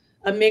a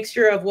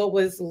mixture of what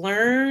was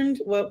learned,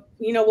 what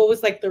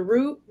was like the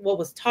root, what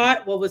was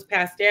taught, what was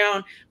passed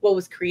down, what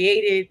was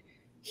created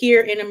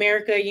here in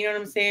America. You know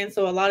what I'm saying?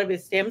 So a lot of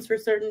it stems for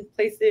certain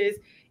places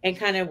and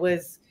kind of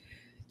was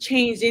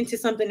changed into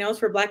something else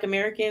for Black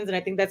Americans. And I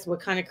think that's what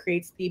kind of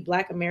creates the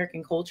Black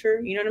American culture.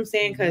 You know what I'm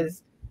saying?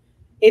 Because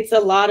it's a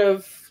lot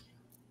of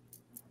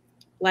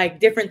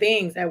like different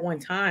things at one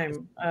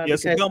time.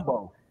 Yes, a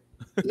gumbo.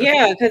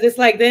 Yeah, because it's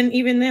like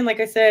even then, like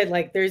I said,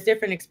 like there's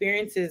different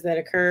experiences that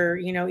occur,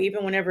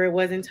 even whenever it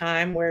was in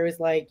time where it was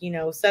like,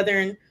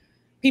 Southern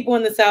people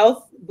in the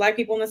South, Black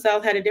people in the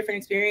South had a different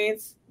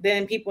experience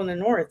than people in the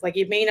North. Like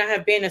it may not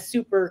have been a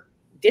super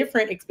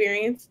different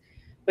experience,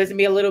 but it's gonna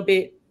be a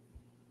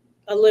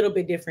little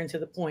bit different to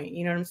the point.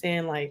 You know what I'm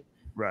saying? Like,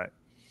 right.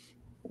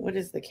 What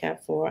is the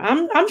cap for?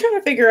 I'm trying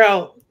to figure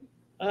out.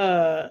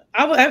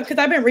 Because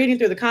I've been reading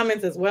through the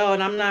comments as well,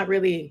 and I'm not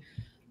really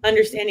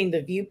understanding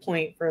the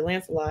viewpoint for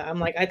Lancelot. I'm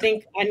like, I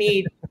think I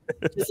need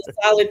just a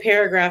solid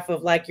paragraph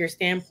of like your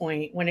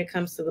standpoint when it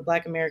comes to the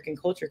Black American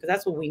culture, because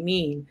that's what we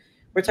mean.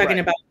 We're talking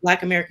about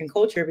Black American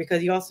culture,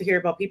 because you also hear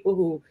about people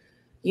who,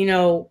 you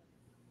know,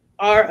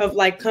 are of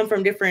like come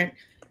from different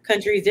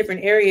countries,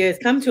 different areas,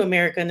 come to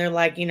America, and they're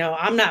like, you know,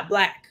 I'm not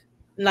Black.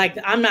 Like,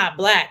 I'm not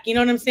Black. You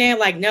know what I'm saying?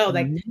 Like, no,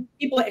 like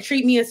people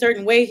treat me a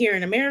certain way here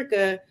in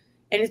America.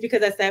 And it's because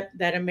that's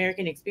that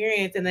American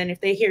experience. And then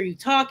if they hear you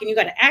talk and you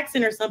got an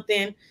accent or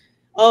something,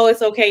 oh,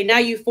 it's okay. Now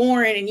you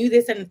foreign and you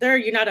this and the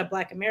third. You're not a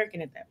Black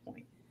American at that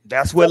point.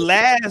 That's what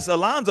Laz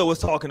Alonso was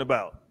talking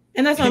about.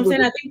 And that's what I'm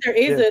saying. I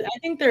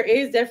think there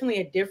is definitely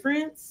a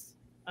difference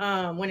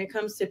when it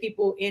comes to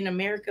people in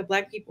America,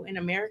 Black people in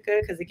America.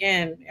 Because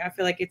again, I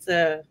feel like it's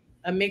a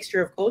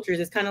mixture of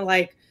cultures. It's kind of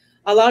like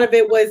a lot of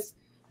it was,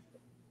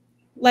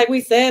 like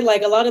we said,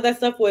 like a lot of that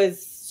stuff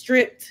was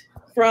stripped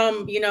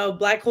from, you know,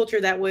 Black culture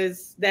that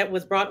was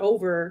brought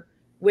over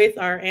with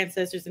our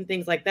ancestors and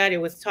things like that. It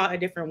was taught a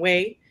different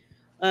way.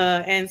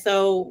 And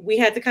so we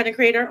had to kind of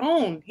create our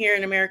own here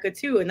in America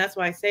too. And that's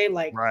why I say,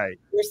 like,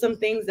 there's some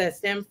things that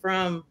stem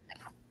from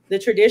the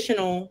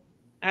traditional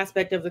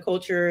aspect of the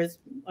cultures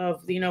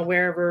of, you know,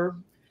 wherever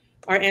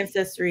our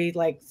ancestry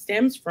like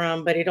stems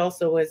from, but it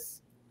also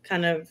was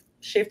kind of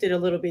shifted a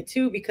little bit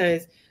too,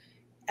 because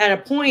at a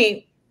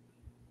point,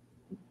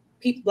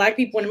 Black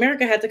people in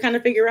America had to kind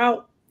of figure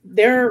out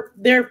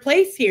their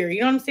place here. You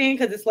know what I'm saying?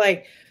 Because it's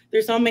like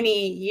there's so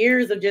many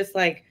years of just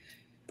like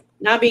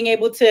not being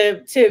able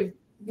to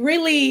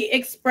really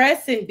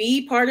express and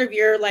be part of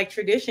your like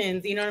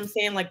traditions. You know what I'm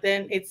saying? Like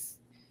then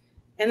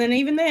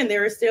even then they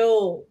were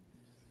still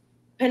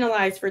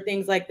penalized for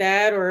things like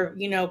that, or,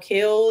 you know,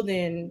 killed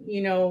and,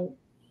 you know,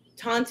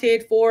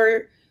 taunted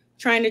for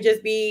trying to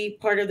just be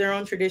part of their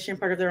own tradition,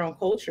 part of their own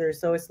culture.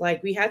 So it's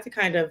like we had to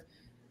kind of,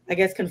 I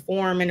guess,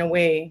 conform in a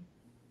way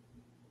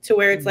to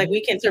where it's like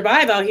we can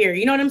survive out here.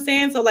 You know what I'm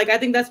saying? So like I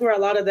think that's where a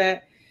lot of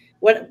that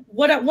what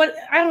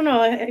I don't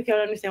know if y'all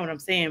understand what I'm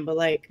saying, but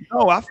like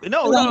no.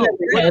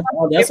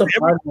 That's a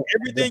part of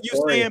everything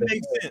you're saying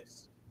makes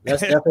sense.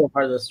 That's definitely a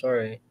part of the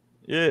story.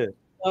 Yeah.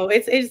 Oh,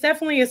 it's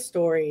definitely a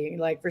story,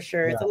 like for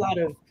sure. Yeah.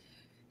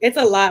 It's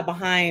a lot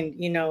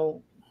behind, you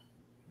know,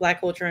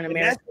 Black culture in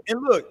America.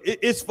 And look,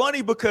 it's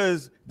funny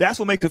because that's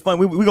what makes it fun.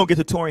 We're gonna get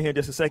to Torian here in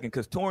just a second,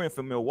 because Torian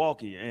from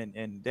Milwaukee,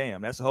 and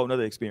damn, that's a whole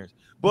nother experience.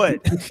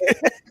 But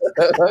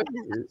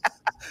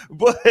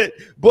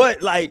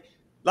but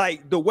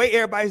like the way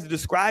everybody's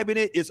describing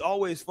it, it's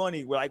always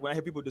funny. Like when I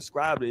hear people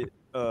describe it,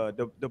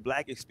 the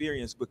Black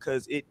experience,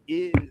 because it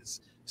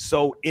is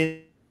so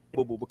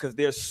inevitable, because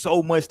there's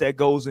so much that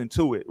goes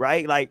into it,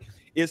 right? Like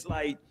it's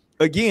like,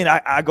 again,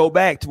 I go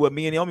back to what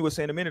me and Naomi was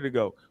saying a minute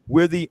ago.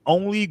 We're the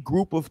only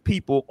group of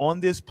people on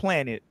this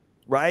planet,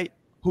 right,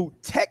 who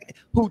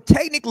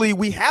technically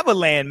we have a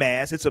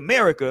landmass. It's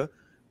America,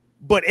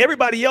 but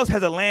everybody else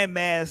has a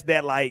landmass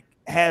that like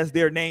has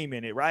their name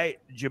in it, right?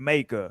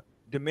 Jamaica,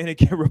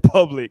 Dominican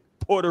Republic,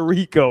 Puerto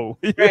Rico.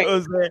 You know what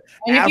I'm saying?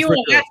 And if you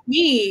want to ask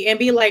me and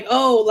be like,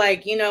 oh,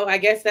 like, you know, I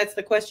guess that's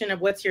the question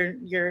of what's your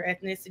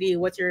ethnicity,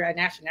 what's your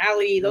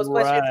nationality, those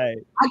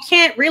questions. I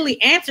can't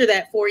really answer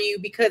that for you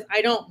because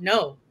I don't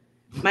know.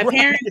 My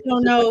parents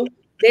don't know.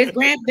 Their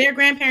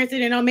grandparents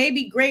didn't know.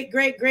 Maybe great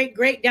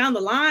down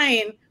the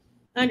line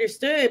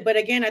understood. But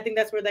again, I think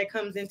that's where that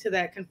comes into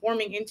that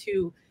conforming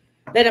into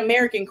that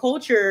American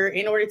culture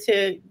in order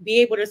to be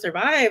able to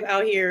survive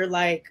out here.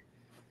 Like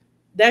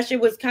that shit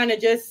was kind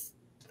of just,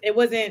 it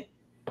wasn't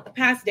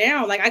passed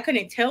down. Like I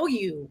couldn't tell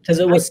you because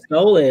it was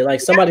stolen. Like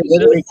somebody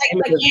literally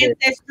like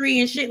ancestry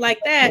and shit like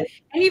that.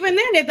 And even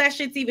then, if that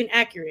shit's even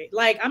accurate,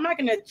 like I'm not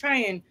gonna try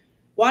and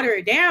water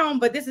it down,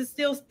 but this is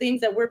still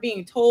things that we're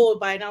being told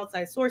by an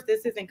outside source.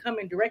 This isn't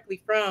coming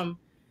directly from,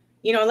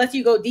 you know, unless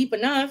you go deep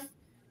enough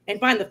and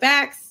find the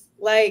facts.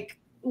 Like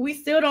we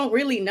still don't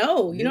really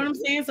know. You know what I'm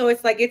saying? So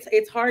it's like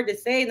it's hard to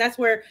say, and that's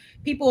where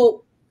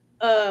people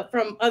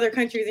from other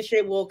countries and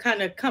shit will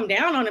kind of come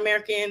down on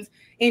Americans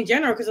in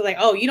general because they're like,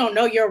 oh, you don't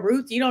know your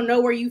roots, you don't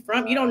know where you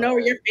from, you don't know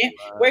where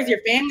where's your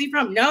family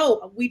from.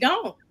 No, we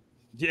don't.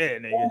 Yeah,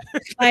 nigga.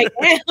 Like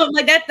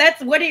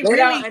that's what it they really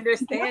don't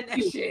understand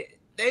that shit.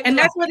 And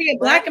that's where the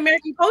Black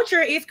American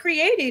culture is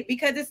created,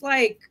 because it's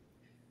like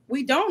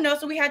we don't know,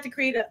 so we had to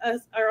create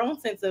our own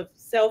sense of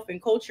self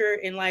and culture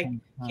in like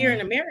here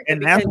in America.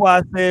 And that's why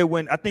I said,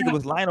 when I think it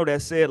was Lionel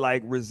that said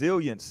like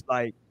resilience,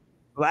 like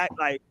Black,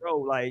 like bro,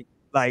 like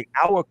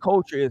our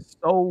culture is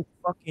so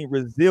fucking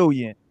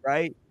resilient,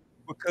 right?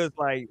 Because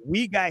like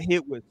we got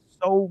hit with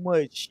so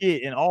much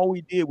shit, and all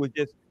we did was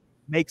just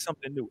make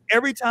something new.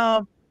 Every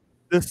time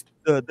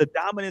the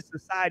dominant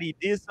society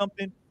did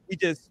something, we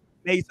just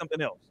made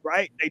something else,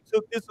 right? They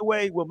took this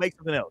away, we'll make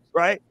something else,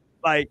 right?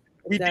 Like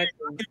we did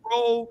rock and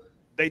roll,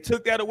 they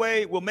took that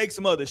away, we'll make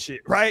some other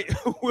shit, right?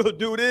 We'll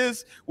do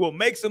this, we'll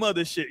make some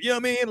other shit. You know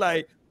what I mean?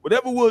 Like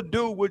whatever we'll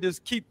do, we'll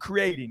just keep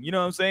creating. You know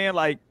what I'm saying?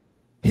 Like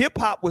hip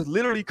hop was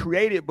literally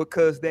created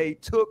because they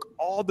took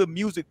all the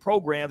music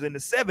programs in the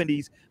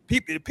 70s.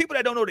 People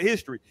that don't know the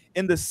history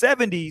in the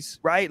 70s,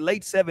 right?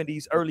 Late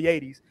 70s, early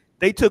 80s,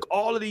 they took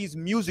all of these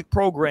music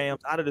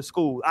programs out of the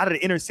school, out of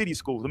the inner city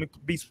schools. Let me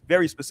be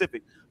very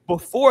specific.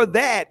 Before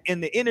that,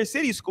 in the inner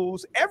city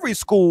schools, every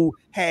school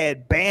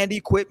had band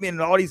equipment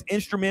and all these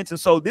instruments. And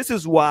so this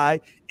is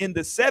why in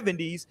the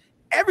 70s,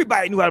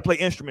 everybody knew how to play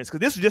instruments because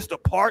this was just a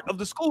part of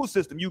the school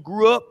system. You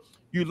grew up,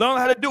 you learned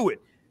how to do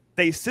it.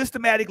 They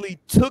systematically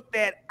took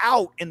that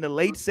out in the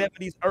late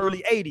 70s,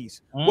 early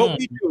 80s. What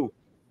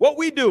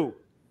we do,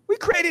 we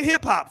created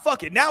hip hop.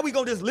 Fuck it. Now we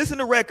gonna just listen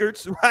to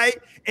records, right?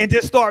 And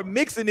just start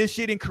mixing this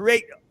shit and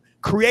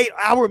create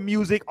our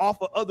music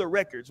off of other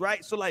records,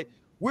 right? So like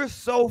we're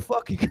so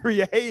fucking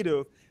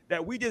creative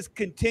that we just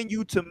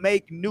continue to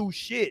make new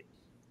shit.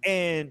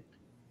 And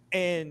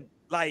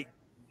like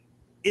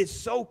it's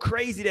so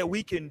crazy that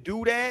we can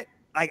do that.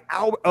 Like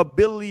our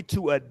ability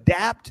to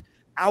adapt,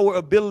 our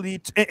ability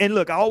to, and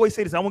look, I always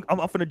say this. I'm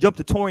gonna jump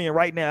to Torian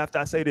right now after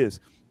I say this.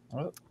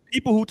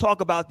 People who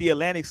talk about the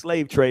Atlantic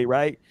slave trade,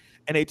 right?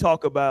 And they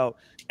talk about,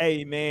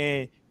 hey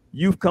man,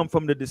 you've come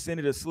from the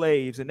descendant of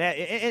slaves, and that,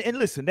 and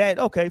listen, that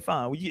okay,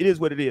 fine, it is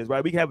what it is,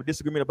 right? We can have a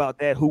disagreement about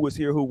that, who was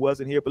here, who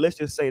wasn't here, but let's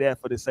just say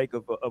that for the sake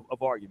of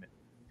argument.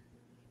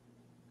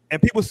 And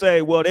people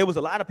say, well, there was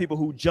a lot of people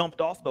who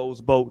jumped off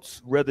those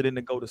boats rather than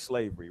to go to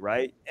slavery,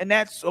 right? And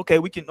that's okay.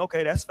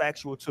 That's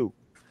factual too.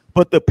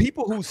 But the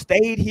people who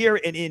stayed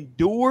here and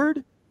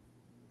endured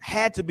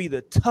had to be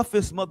the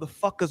toughest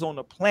motherfuckers on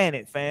the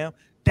planet, fam.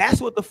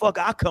 That's what the fuck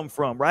I come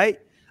from, right?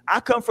 I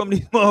come from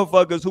these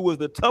motherfuckers who was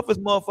the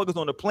toughest motherfuckers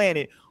on the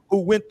planet, who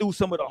went through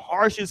some of the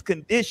harshest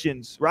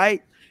conditions,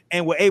 right?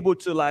 And were able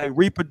to like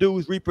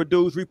reproduce.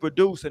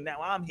 And now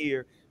I'm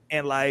here.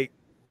 And like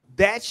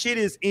that shit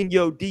is in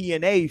your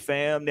DNA,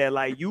 fam. That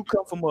like you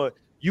come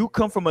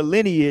from a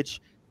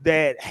lineage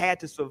that had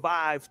to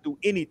survive through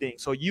anything.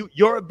 So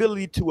your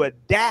ability to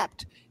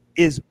adapt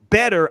is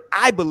better,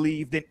 I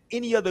believe, than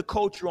any other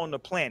culture on the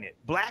planet.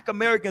 Black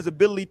Americans'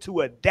 ability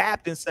to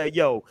adapt and say,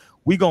 yo,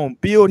 we gonna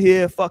build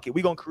here, fuck it,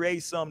 we gonna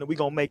create something, we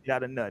gonna make it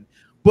out of nothing.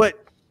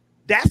 But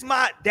that's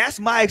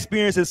my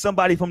experience as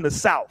somebody from the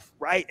South,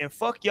 right? And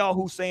fuck y'all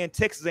who saying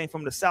Texas ain't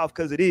from the South,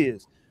 because it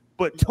is.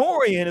 But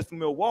Torian is from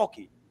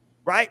Milwaukee,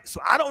 right?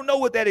 So I don't know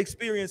what that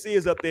experience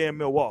is up there in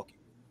Milwaukee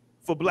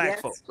for black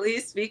folks.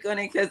 Please speak on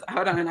it, because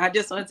hold on, I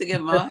just want to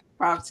give more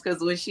props,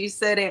 because when she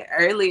said it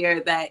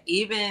earlier that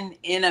even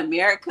in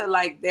America,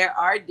 like there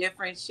are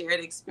different shared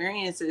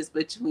experiences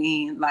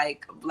between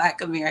like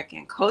Black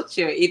American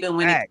culture, even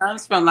when it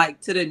comes from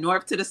like to the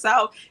north to the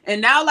south,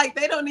 and now like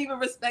they don't even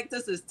respect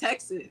us as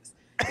Texas,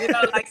 you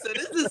know, like so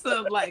this is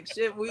some like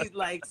shit we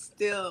like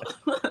still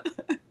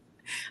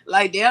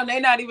like damn,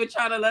 they're not even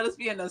trying to let us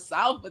be in the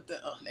south, but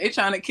they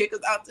trying to kick us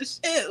out the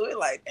shit. We're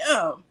like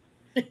damn.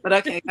 But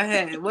okay, go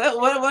ahead.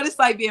 What is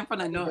like being from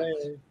the north?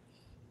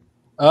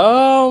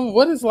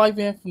 What is like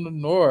being from the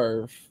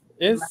north?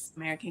 It's Black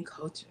American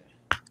culture.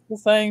 The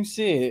same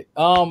shit.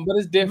 But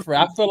it's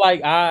different. I feel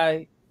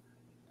like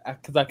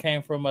because I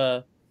came from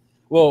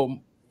in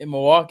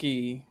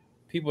Milwaukee,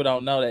 people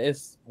don't know that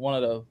it's one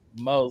of the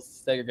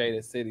most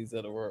segregated cities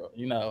of the world,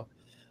 you know,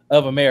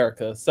 of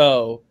America.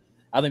 So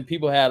I think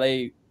people have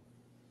a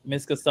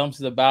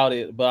misconceptions about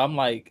it. But I'm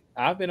like,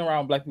 I've been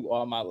around Black people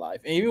all my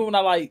life, and even when I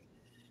like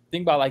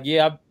think about like,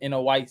 yeah, I'm in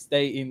a white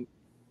state and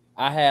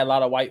I had a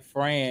lot of white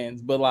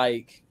friends, but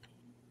like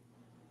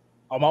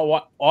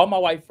all my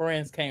white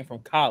friends came from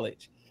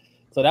college.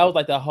 So that was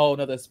like the whole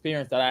nother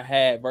experience that I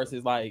had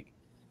versus like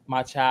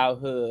my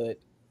childhood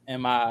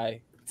and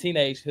my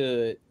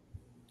teenagehood.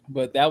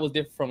 But that was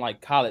different from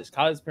like college.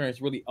 College experience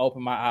really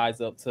opened my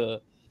eyes up to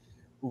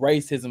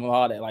racism and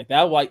all that. Like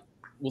that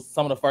was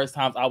some of the first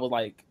times I was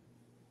like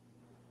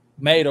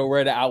made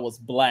aware that I was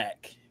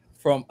Black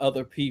from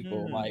other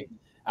people. Like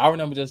I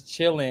remember just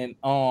chilling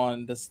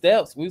on the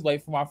steps. We was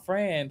waiting for my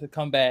friend to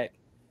come back.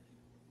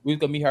 We was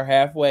gonna meet her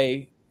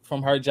halfway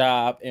from her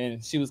job,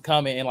 and she was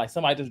coming, and like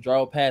somebody just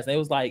drove past, and it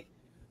was like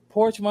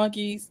porch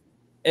monkeys,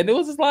 and it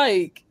was just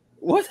like,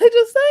 what did they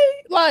just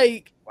say?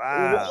 Like,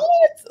 wow,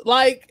 what?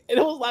 Like, and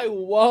it was like,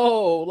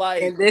 whoa,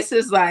 like, and this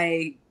is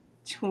like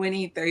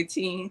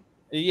 2013.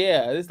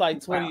 Yeah, it's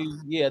like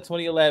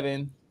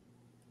 2011,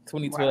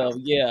 2012.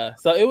 Wow. Yeah,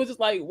 so it was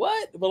just like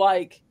what, but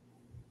like.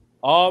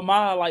 All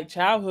my like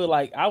childhood,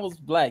 like I was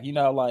Black, you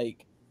know,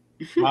 like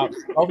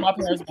both my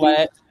parents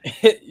Black,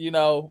 you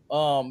know,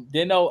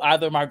 didn't know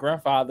either of my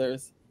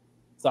grandfathers,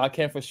 so I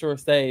can't for sure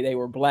say they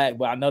were Black,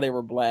 but I know they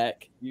were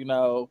Black, you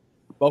know.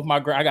 Both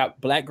I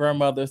got Black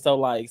grandmothers, so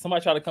like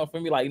somebody try to come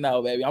for me, like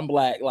no, baby, I'm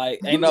Black,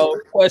 like ain't no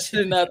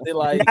question, nothing,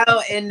 like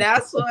no. And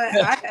that's what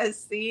I had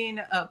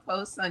seen a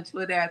post on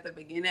Twitter at the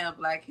beginning of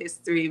Black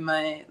History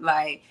Month,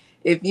 like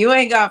if you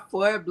ain't got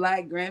 4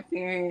 Black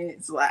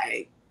grandparents,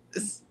 like.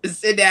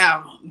 Sit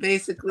down,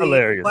 basically.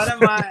 Hilarious.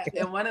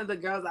 One of the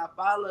girls I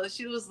follow,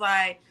 she was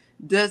like,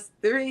 does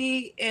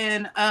 3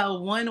 and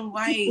 1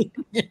 white.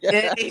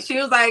 And she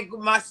was like,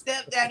 my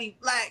stepdaddy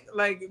black,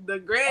 like the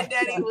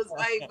granddaddy was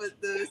white,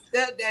 but the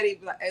stepdaddy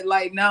black. And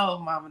like, no,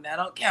 mama, that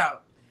don't count.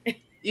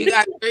 You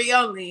got 3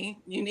 only.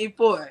 You need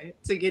 4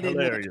 to get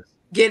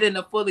in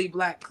a fully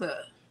black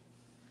club.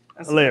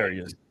 That's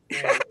hilarious.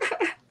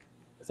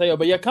 So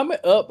but yeah, coming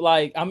up,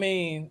 like, I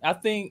mean, I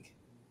think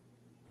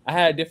I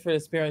had a different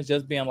experience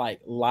just being like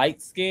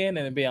light skinned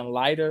and being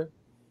lighter.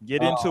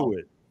 Get into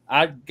it.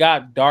 I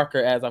got darker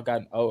as I've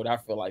gotten old. I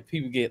feel like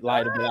people get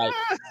lighter, but like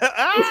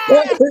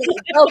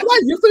I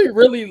used to be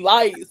really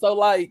light. So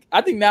like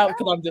I think now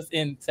because I'm just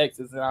in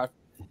Texas and I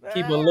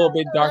keep a little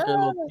bit darker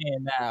little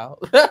skin now.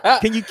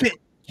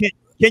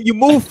 Can you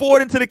move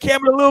forward into the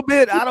camera a little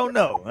bit? I don't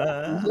know.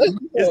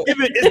 It's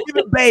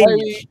giving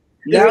beige.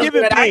 It's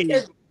giving beige. I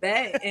could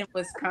bet in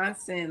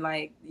Wisconsin,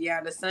 like,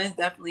 yeah, the sun's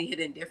definitely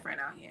hitting different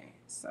out here.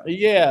 So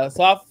yeah,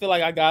 so I feel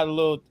like I got a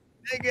little.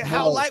 Nigga,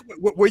 how light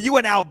were you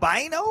an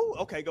albino?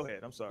 Okay, go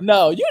ahead. I'm sorry.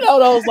 No, you know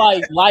those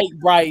like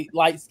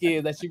light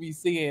skin that you be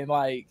seeing,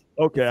 like.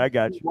 Okay, I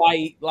got you.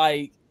 White,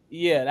 like,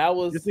 yeah, that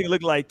was. This thing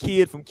looked like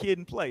Kid from Kid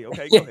and Play.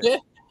 Okay, go ahead.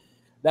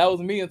 That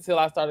was me until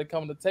I started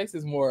coming to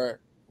Texas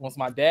more once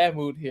my dad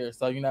moved here.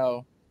 So, you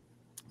know,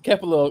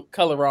 kept a little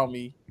color on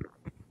me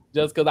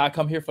just because I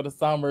come here for the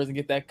summers and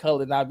get that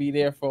color and I'll be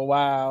there for a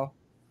while.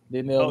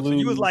 Then they'll lose. So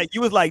you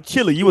was like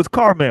Chili. You was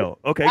Carmel.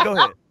 Okay, go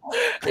ahead.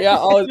 Yeah, I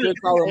always been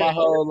color my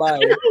whole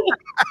life.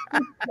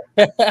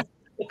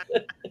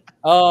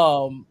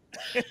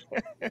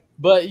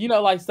 But you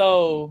know, like,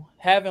 so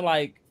having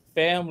like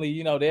family,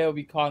 you know, they'll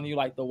be calling you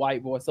like the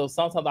white boy. So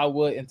sometimes I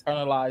would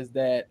internalize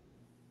that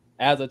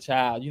as a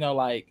child, you know,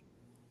 like,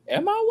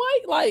 am I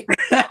white? Like,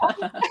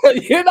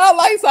 you know,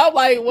 like, so I'm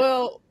like,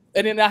 well,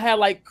 and then I had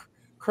like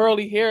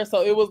curly hair.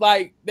 So it was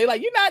like, they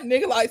like, you're not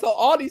nigga. Like, so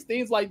all these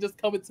things like just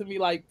coming to me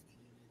like,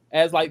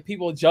 as like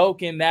people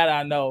joking that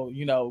I know,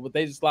 you know, but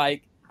they just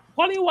like,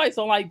 why are you white?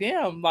 So I'm like,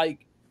 damn,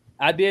 like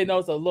I did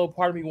notice a little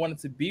part of me wanted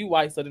to be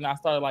white. So then I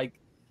started like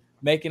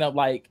making up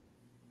like,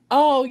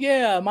 oh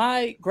yeah,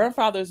 my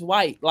grandfather's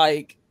white.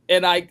 Like,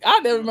 and I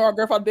never remember my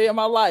grandfather day in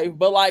my life,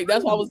 but like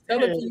that's what I was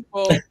telling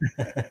people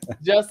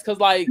just because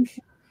like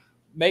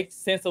makes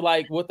sense of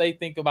like what they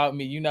think about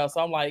me, you know. So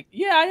I'm like,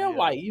 yeah, I am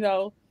white, you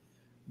know.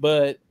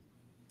 But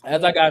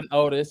as I got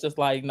older, it's just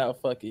like, no,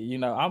 fuck it. You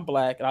know, I'm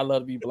black and I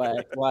love to be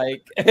black.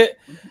 Like,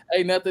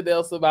 ain't nothing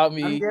else about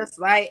me. I'm just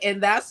like,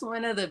 and that's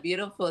one of the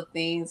beautiful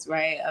things,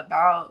 right,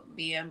 about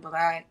being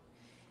black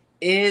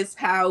is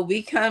how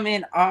we come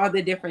in all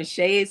the different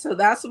shades. So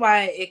that's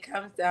why it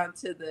comes down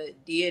to the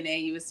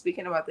DNA. You were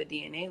speaking about the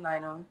DNA,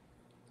 Lionel.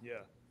 Yeah.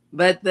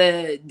 But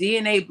the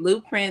DNA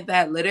blueprint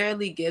that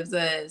literally gives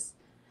us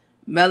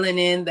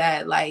melanin,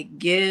 that like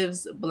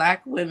gives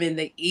Black women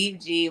the Eve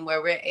gene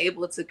where we're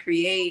able to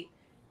create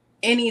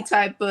any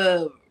type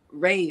of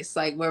race,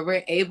 like where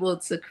we're able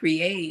to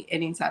create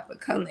any type of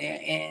color.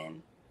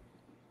 And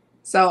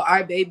so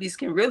our babies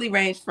can really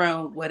range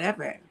from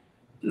whatever.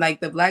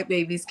 Like the Black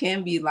babies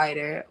can be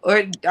lighter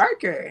or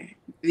darker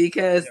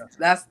because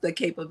that's the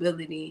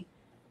capability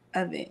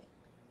of it.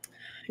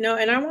 No,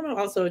 and I want to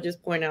also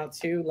just point out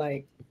too,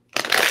 like,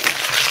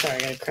 sorry, I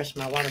gotta crush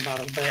my water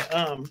bottle, but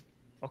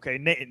okay,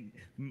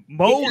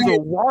 Mo's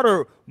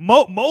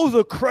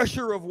a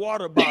crusher of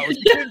water bottles.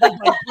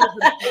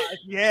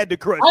 You had to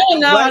crush. I don't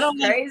know.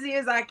 What's crazy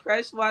is I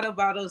crush water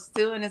bottles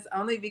too, and it's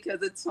only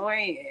because of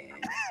Torian.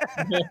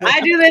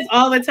 I do this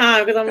all the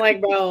time because I'm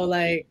like, bro,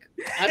 like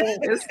I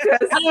don't. It's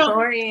because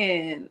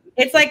Torian.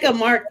 It's like a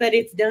mark that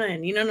it's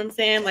done. You know what I'm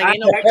saying? Like, I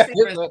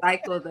actually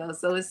recycle though,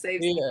 so it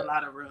saves me a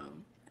lot of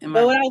room.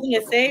 But what I was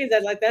gonna say is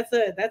that like that's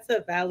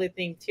a valid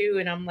thing too,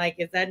 and I'm like,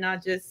 is that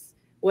not just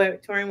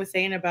what Torian was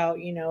saying about,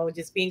 you know,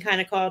 just being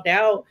kind of called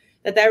out,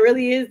 that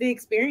really is the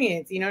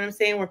experience, you know what I'm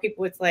saying, where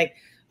people, it's like,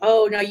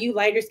 oh no, you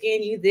lighter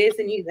skin, you this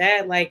and you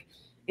that, like,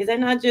 is that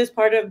not just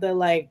part of the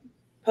like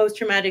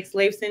post-traumatic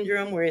slave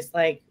syndrome where it's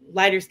like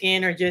lighter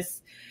skin or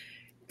just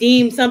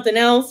deemed something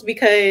else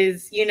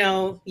because, you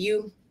know,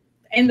 you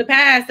in the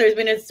past there's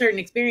been a certain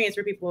experience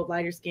for people with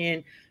lighter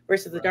skin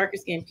versus the darker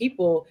skinned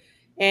people.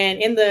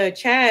 And in the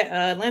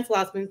chat,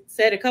 Lancelot's been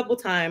said a couple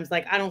times,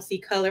 like, I don't see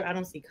color,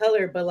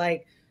 but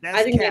like,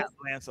 I think that's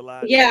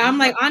Lancelot. Yeah, I'm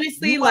like,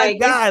 honestly,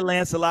 like guy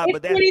Lancelot,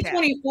 but that's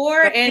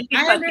 2024, and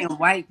I fucking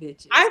white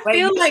bitches. I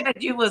feel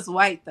like you was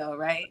white though,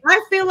 right?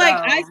 I feel like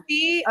I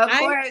see. Of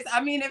course,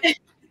 I mean, if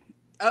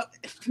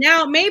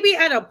now maybe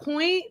at a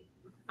point,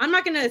 I'm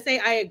not gonna say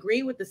I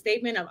agree with the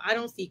statement of I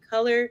don't see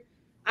color.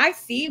 I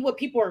see what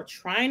people are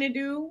trying to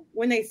do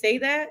when they say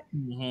that,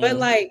 but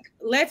like,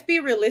 let's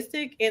be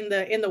realistic in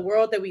the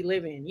world that we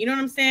live in. You know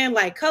what I'm saying?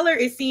 Like, color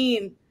is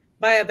seen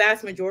by a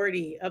vast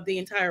majority of the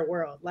entire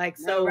world. Like,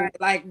 so right.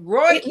 Like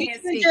Roy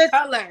can't see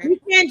color. You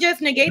can't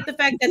just negate the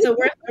fact that the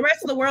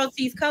rest of the world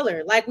sees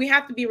color. Like, we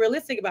have to be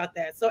realistic about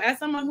that. So as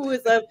someone who is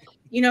of,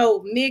 you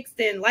know, mixed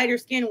and lighter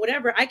skin,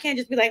 whatever, I can't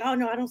just be like, oh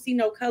no, I don't see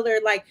no color.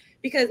 Like,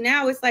 because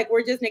now it's like,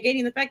 we're just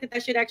negating the fact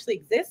that shit actually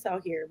exists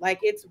out here.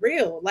 Like, it's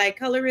real. Like,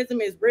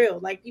 colorism is real.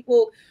 Like,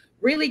 people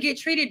really get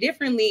treated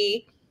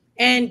differently.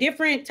 and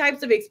different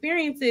types of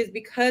experiences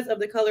because of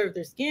the color of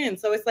their skin.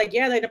 So it's like,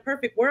 yeah, like in a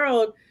perfect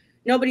world,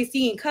 nobody's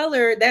seeing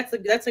color. That's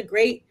a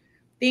great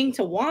thing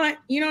to want,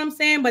 you know what I'm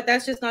saying? But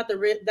that's just not the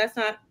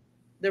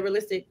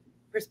realistic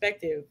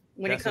perspective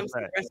when it comes to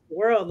the rest of the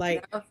world.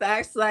 Like, no,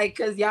 facts, like,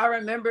 because y'all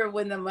remember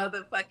when the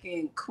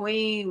motherfucking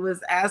queen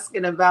was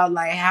asking about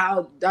like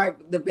how dark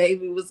the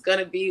baby was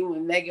gonna be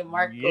when Meghan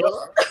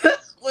Markle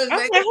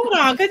hold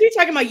on, because you're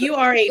talking about you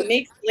are a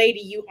mixed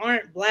lady, you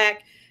aren't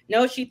black.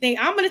 No, she think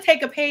I'm gonna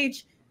take a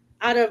page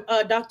out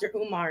of Dr.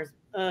 Umar's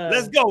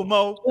let's go,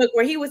 Mo. Look,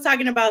 where he was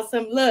talking about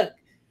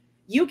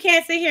you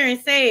can't sit here and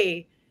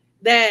say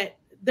that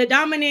the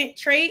dominant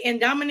trait and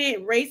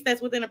dominant race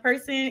that's within a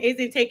person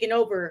isn't taken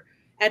over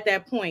at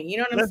that point. You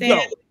know what I'm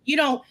saying?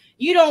 Go.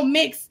 You don't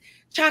mix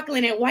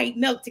chocolate and white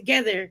milk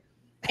together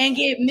and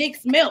get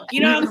mixed milk.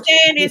 You know what I'm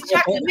saying? It's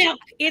chocolate milk.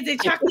 Is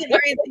it chocolate or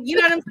is it, you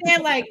know what I'm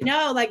saying? Like,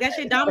 no, like that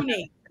should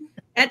dominate.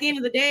 At the end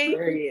of the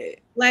day,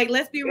 like,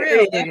 let's be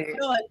real.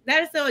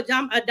 That is still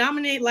a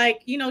dominant,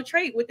 like, you know,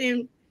 trait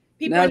within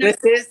people. No, this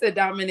is the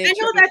dominant. I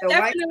know that's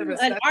definitely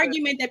an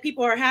argument that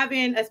people are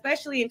having,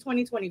 especially in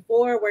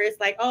 2024, where it's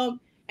like, oh,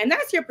 and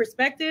that's your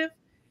perspective.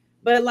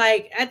 But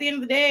like at the end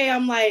of the day,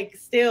 I'm like,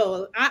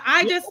 still,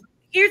 I just,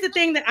 here's the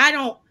thing that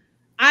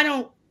I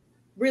don't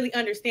really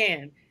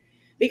understand,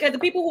 because the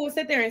people who will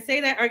sit there and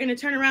say that are going to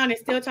turn around and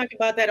still talk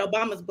about that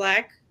Obama's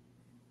black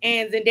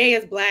and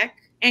Zendaya's black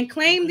and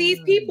claim these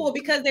people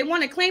because they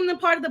want to claim them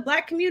part of the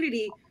black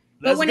community.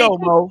 But when they come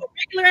to a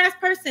regular ass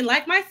person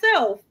like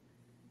myself,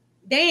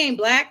 they ain't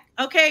black.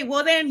 Okay,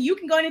 well then you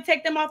can go ahead and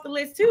take them off the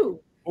list too.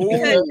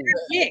 Because they're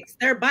mixed,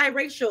 they're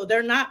biracial,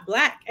 they're not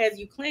black as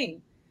you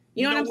claim.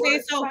 You know what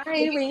I'm saying?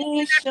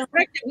 So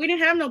we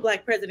didn't have no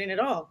black president at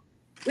all.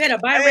 We had a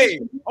biracial. Hey,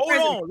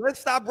 hold on, let's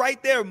stop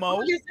right there, Mo.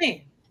 What are you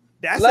saying?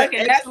 That's an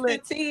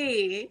excellent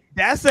T.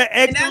 That's an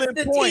excellent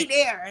that's the point. T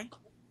there.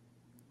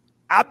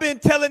 I've been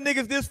telling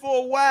niggas this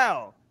for a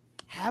while.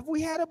 Have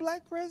we had a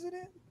black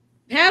president?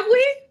 Have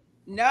we?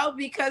 No,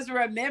 because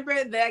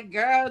remember that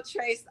girl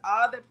traced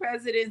all the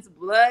presidents'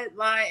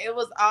 bloodline. It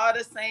was all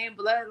the same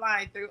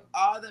bloodline through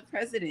all the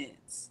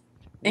presidents,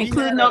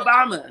 including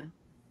Obama.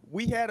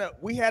 We had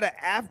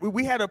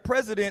a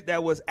president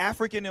that was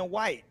African and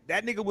white.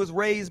 That nigga was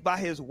raised by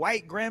his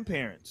white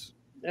grandparents.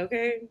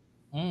 Okay.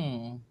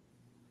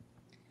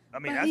 I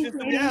mean, that's just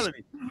the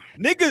reality.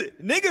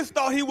 Niggas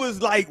thought he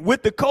was like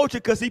with the culture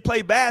because he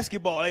played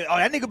basketball. Like, oh,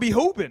 that nigga be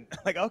hooping.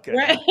 Like, okay.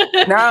 Right.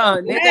 No,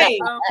 nigga.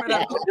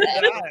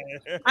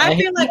 I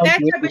feel like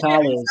that type of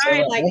shit is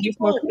sorry. Like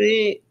people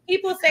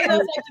say those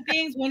types of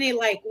things when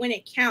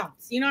it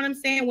counts. You know what I'm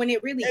saying? When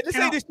it really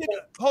counts.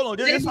 Hold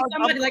on.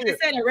 Somebody, like I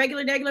said, a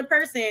regular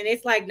person.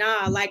 It's like,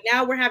 nah, like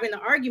now we're having the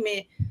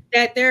argument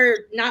that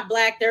they're not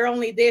black. They're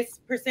only this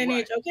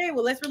percentage. Right. Okay,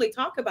 well, let's really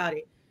talk about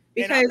it.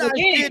 Because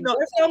again,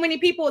 there's so many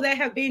people that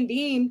have been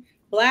deemed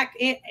black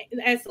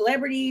as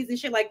celebrities and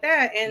shit like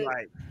that, and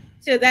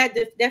to that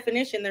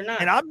definition, they're not.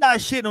 And I'm not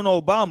shitting on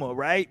Obama,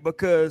 right?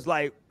 Because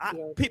like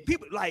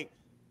people, like,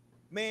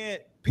 man,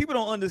 people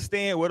don't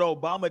understand what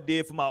Obama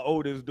did for my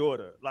oldest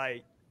daughter.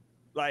 Like,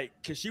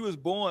 cause she was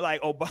born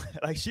like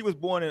Obama, like she was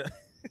born in.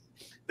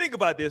 Think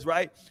about this,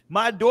 right?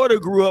 My daughter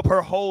grew up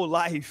her whole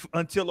life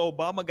until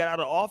Obama got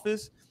out of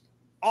office.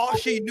 All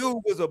she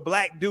knew was a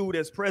black dude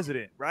as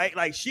president, right?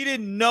 Like she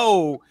didn't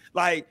know,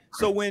 like,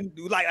 so when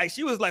like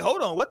she was like,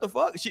 hold on, what the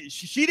fuck?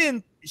 She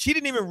didn't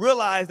even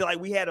realize that like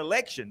we had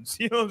elections.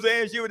 You know what I'm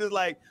saying? She was just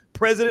like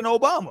President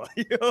Obama.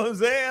 You know what I'm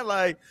saying?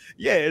 Like,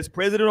 yeah, it's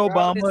President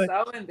Obama. It's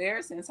so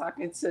embarrassing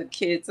talking to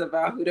kids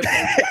about who the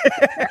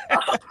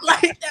president.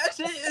 Like that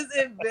shit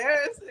is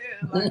embarrassing.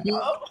 Like,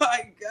 oh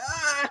my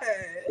god.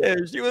 Yeah,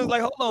 she was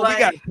like, hold on,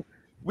 like,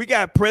 we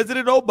got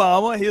President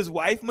Obama, his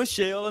wife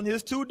Michelle, and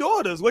his two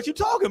daughters. What you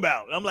talking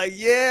about? I'm like,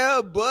 yeah,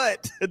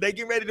 but they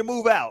get ready to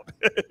move out.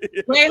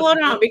 Wait, hold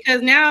on,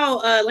 because now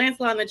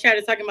Lancelot in the chat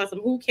is talking about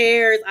some who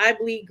cares, I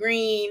bleed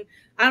green,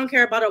 I don't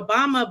care about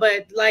Obama,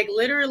 but like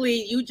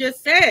literally you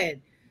just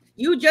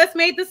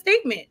made the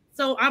statement.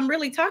 So I'm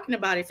really talking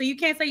about it. So you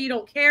can't say you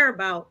don't care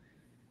about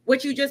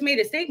what you just made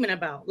a statement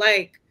about.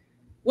 Like,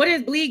 what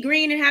does bleed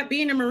green and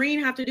being a Marine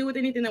have to do with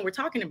anything that we're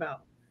talking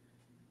about?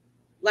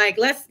 Like,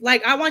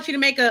 I want you to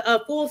make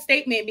a full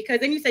statement, because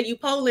then you said you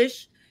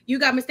Polish, you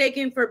got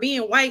mistaken for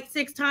being white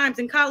 6 times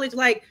in college.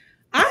 Like,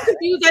 I'm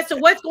confused as to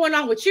what's going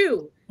on with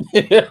you.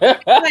 Like,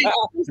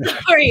 I'm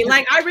sorry.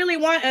 Like, I really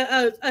want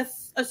a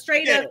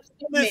straight up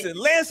statement. Listen,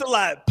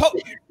 Lancelot,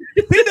 see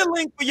the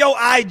link for your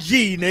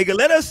IG, nigga.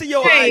 Let us see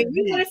your IG.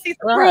 We want to see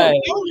some right.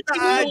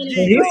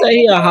 He said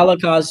he a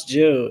Holocaust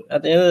Jew.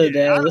 At the end of the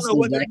day, this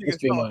is Black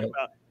History Month.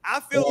 I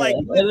feel like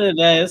at the end of the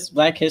day, it's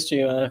Black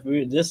History Month.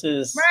 This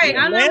is right.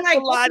 I know,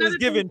 like is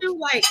given.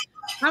 Like,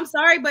 I'm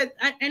sorry, but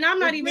I'm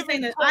not even saying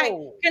that I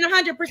can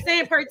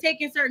 100% partake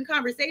in certain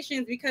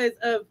conversations because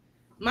of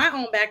my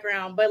own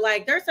background. But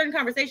like, there are certain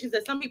conversations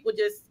that some people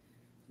just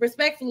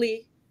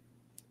respectfully.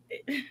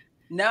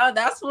 No,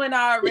 that's when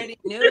I already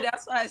knew.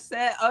 That's why I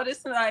said, "Oh, this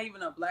is not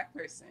even a black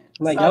person."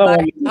 Like, so, I don't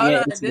want to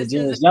get into the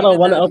Jews. Y'all don't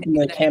want to open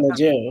the can of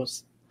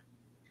Jews.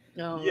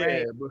 No, Yeah,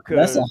 right.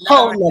 because That's a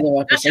whole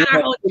nother That's episode.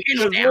 our whole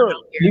channel Because down look,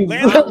 out here. You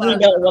Lancelot- really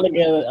don't want to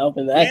get up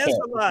in that camp.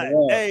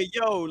 Lancelot, Yeah. hey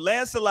yo,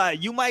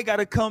 Lancelot, you might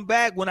gotta come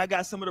back when I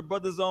got some of the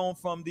brothers on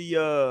from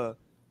the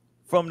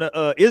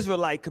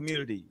Israelite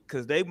community,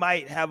 because they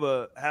might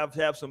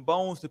have some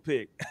bones to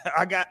pick.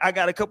 I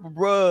got a couple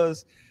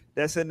bros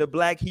that's in the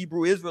Black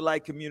Hebrew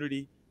Israelite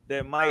community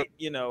that might,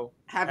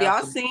 Have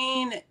y'all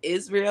seen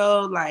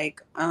Israel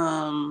like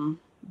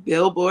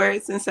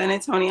billboards in San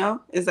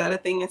Antonio? Is that a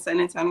thing in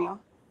San Antonio?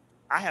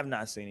 I have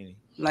not seen any.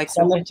 Like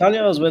San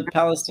Antonio is with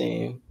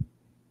Palestine.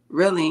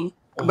 really?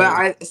 But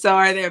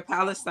are there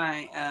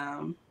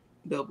Palestine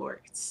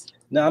billboards?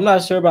 No, I'm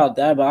not sure about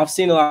that, but I've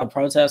seen a lot of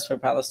protests for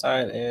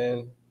Palestine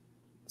in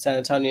San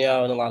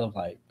Antonio and a lot of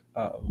like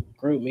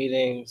group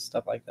meetings,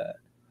 stuff like that.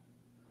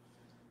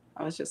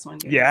 I was just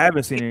wondering. Yeah, I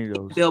haven't seen any of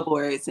those.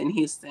 Billboards in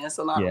Houston. It's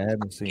a lot Yeah, I of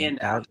haven't seen.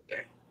 out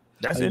here.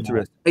 That's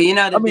interesting.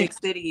 But the big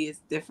city is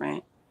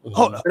different.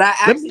 Hold on. But I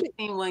actually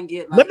seen one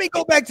get like, Let me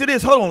go back to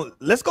this. Hold on.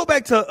 Let's go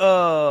back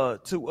to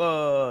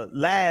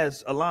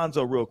Laz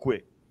Alonso real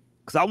quick,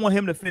 because I want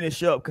him to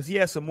finish up because he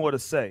has some more to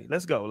say.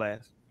 Let's go,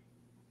 Laz.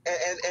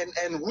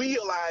 And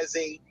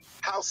realizing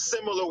how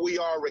similar we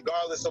are,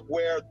 regardless of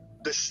where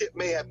the ship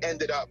may have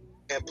ended up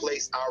and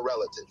placed our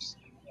relatives.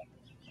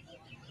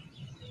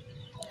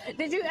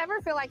 Did you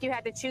ever feel like you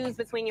had to choose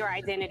between your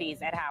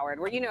identities at Howard?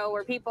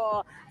 Were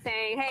people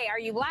saying, hey, are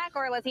you Black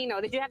or Latino?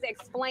 Did you have to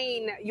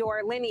explain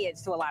your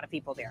lineage to a lot of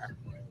people there?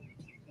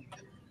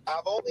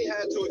 I've only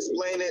had to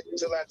explain it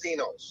to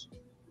Latinos,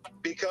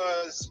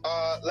 because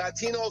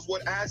Latinos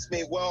would ask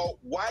me, well,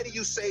 why do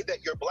you say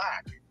that you're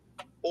Black?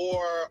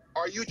 Or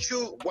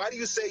why do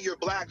you say you're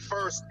Black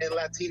first and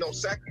Latino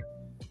second?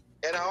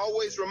 And I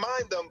always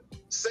remind them,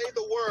 say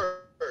the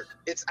word.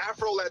 It's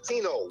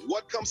Afro-Latino.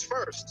 What comes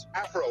first?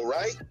 Afro,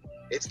 right?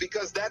 It's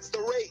because that's the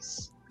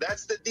race.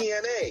 That's the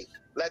DNA.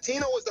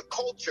 Latino is a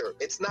culture.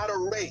 It's not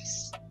a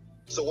race.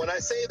 So when I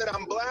say that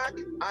I'm Black,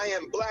 I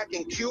am Black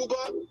in Cuba.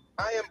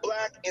 I am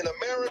Black in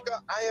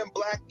America. I am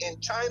Black in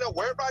China.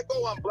 Wherever I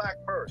go, I'm Black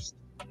first.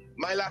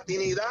 My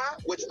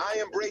Latinidad, which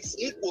I embrace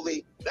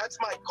equally, that's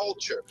my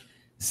culture.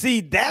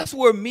 See, that's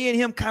where me and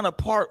him kind of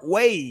part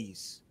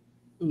ways.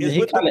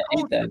 He kind of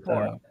ate that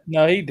part.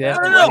 No, he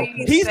definitely.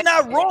 No. He's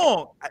not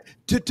wrong.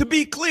 To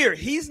be clear,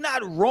 he's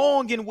not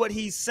wrong in what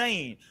he's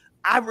saying.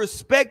 I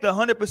respect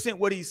 100%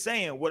 what he's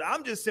saying. What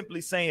I'm just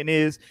simply saying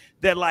is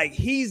that, like,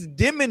 he's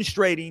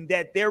demonstrating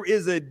that there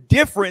is a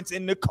difference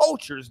in the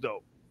cultures,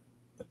 though.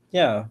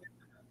 Yeah.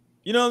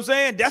 You know what I'm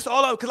saying? That's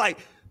all. Because, like,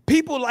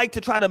 people like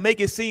to try to make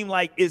it seem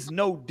like it's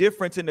no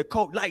difference in the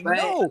culture. Like, but,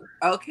 no.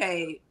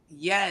 Okay.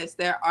 Yes,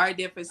 there are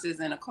differences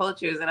in the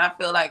cultures, and I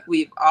feel like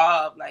we've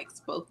all like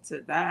spoke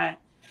to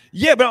that.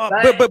 Yeah, but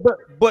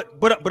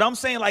I'm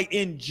saying, like,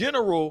 in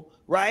general,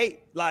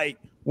 right? Like,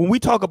 when we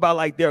talk about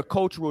like their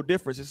cultural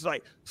differences,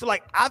 it's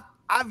like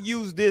I've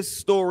used this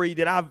story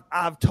that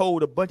I've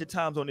told a bunch of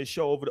times on this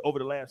show over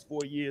the last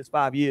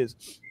 5 years,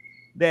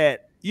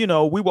 that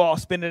we were all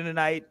spending the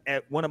night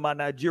at one of my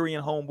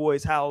Nigerian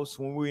homeboys' house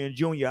when we were in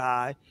junior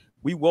high.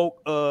 We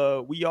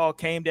all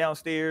came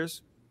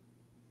downstairs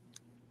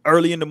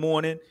early in the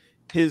morning.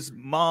 His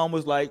mom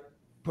was like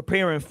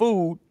preparing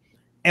food,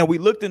 and we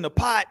looked in the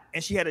pot,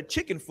 and she had a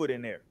chicken foot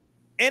in there.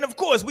 And of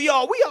course, we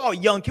all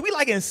young kids. We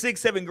like in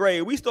 6th, 7th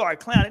grade. We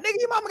started clowning. Nigga,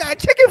 your mama got a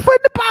chicken foot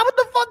in the pot. What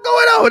the fuck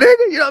going on,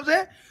 nigga? You know what I'm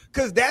saying?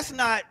 Because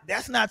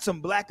that's not some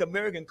Black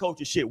American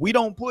culture shit. We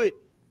don't put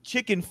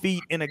chicken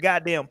feet in a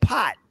goddamn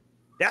pot.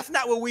 That's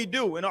not what we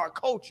do in our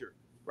culture,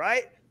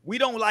 right? We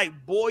don't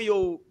like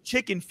boil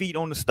chicken feet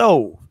on the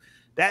stove.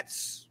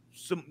 That's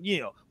some,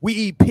 we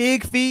eat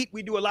pig feet.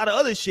 We do a lot of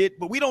other shit,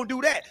 but we don't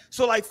do that.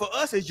 So, like, for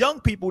us as young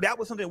people, that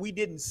was something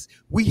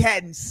we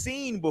hadn't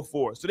seen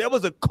before. So there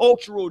was a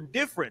cultural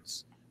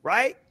difference,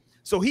 right?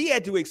 So he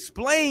had to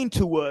explain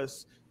to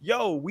us,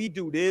 yo, we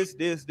do this.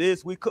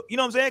 We cook, you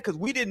know what I'm saying? Because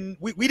we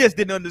just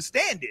didn't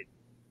understand it,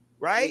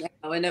 right?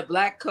 Yeah, when the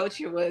Black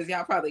culture was,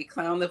 y'all probably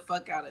clown the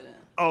fuck out of them.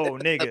 Oh,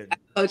 nigga.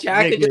 Culture,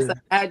 I could just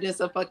imagine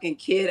a fucking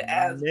kid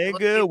as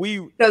nigga.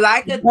 Because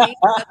I could think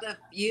of the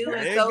few,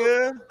 and so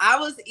Nigga. I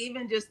was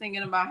even just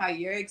thinking about how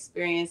your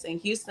experience in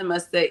Houston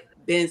must have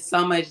been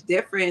so much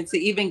different to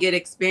even get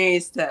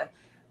experience to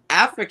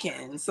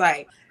Africans.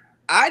 Like,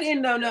 I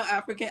didn't know no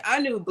African. I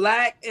knew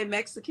Black and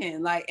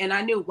Mexican, like, and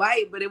I knew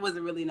white, but it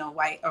wasn't really no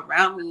white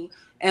around me.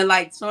 And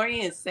like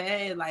Torian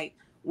said, like,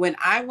 when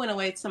I went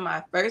away to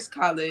my first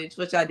college,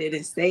 which I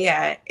didn't stay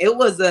at, it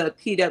was a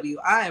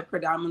PWI, a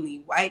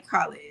predominantly white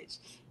college.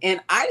 And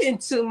I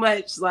didn't think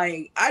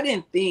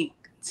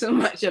too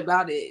much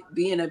about it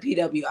being a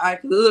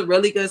PWI, because it was a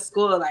really good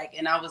school. Like,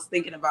 and I was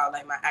thinking about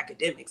like my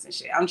academics and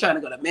shit. I'm trying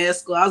to go to med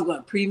school. I was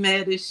going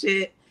pre-med and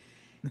shit.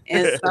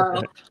 And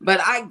so,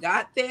 but I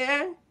got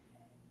there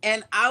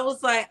and I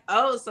was like,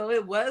 oh, so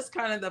it was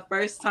kind of the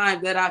first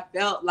time that I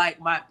felt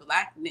like my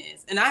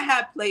Blackness. And I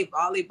had played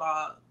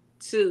volleyball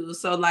too,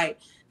 so like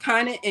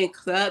kind of in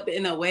club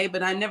in a way,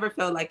 but I never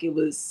felt like it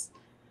was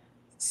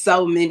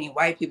so many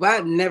white people.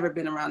 I've never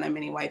been around that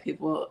many white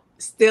people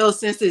still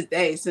since this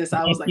day, since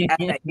I was like at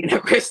that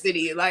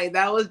university, like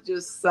that was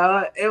just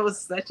it was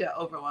such an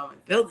overwhelming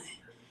feeling.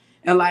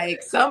 And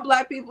like some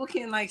Black people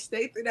can like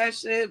stay through that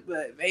shit,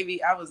 but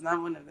maybe I was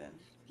not one of them.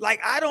 Like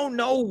I don't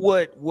know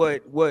what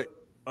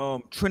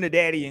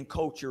Trinidadian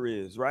culture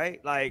is,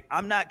 right? Like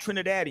I'm not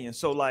Trinidadian,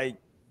 so like,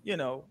 you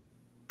know,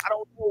 I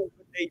don't know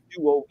what they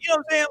do. You know what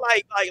I'm saying?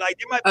 Like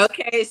they might.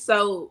 Okay,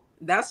 so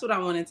that's what I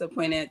wanted to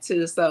point at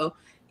too. So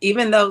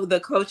even though the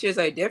cultures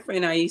are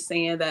different, are you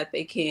saying that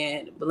they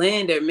can't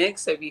blend or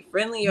mix or be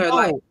friendly, or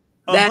like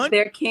that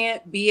there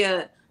can't be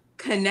a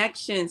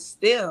connection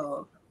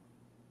still?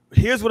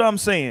 Here's what I'm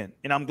saying,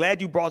 and I'm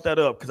glad you brought that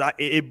up because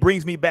it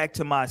brings me back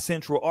to my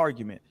central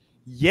argument.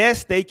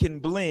 Yes, they can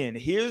blend.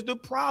 Here's the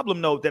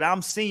problem, though, that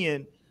I'm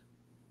seeing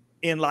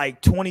in like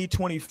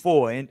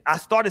 2024, and I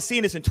started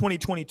seeing this in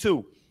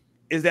 2022,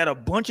 is that a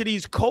bunch of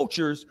these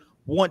cultures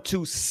want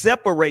to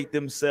separate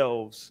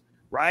themselves,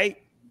 right?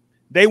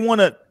 They want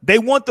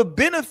the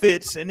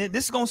benefits, and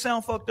this is gonna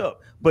sound fucked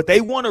up, but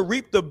they want to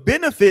reap the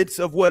benefits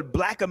of what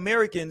Black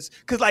Americans,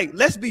 because like,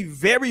 let's be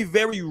very,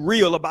 very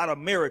real about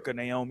America,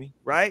 Naomi,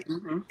 right?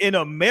 Mm-hmm. In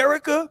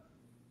America,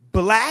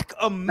 Black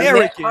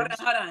Americans.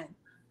 Hold on.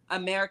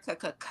 America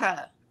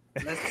Kaka.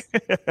 Let's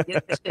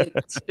get the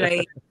shit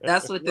straight.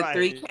 That's with the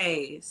 3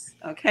 Ks.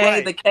 Okay,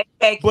 right. The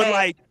KKK. But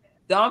like,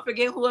 don't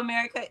forget who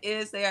America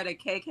is. They are the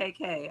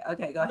KKK.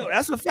 Okay, go ahead. No,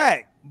 that's a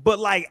fact. But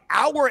like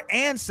our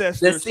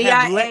ancestors, the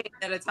CIA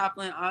that are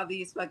toppling all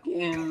these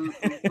fucking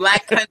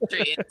Black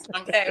countries.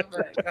 Okay,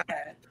 but go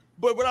ahead.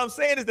 But what I'm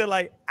saying is that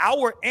like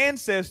our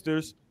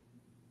ancestors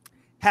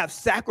have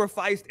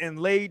sacrificed and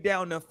laid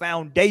down the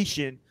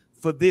foundation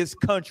for this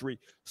country.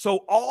 So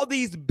all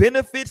these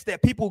benefits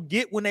that people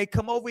get when they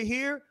come over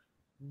here,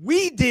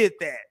 we did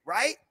that,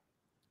 right?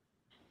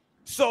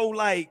 So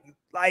like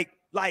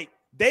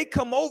they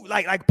come over,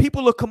 like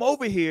people will come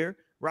over here,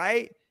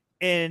 right?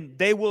 And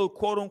they will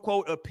quote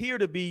unquote appear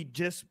to be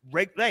just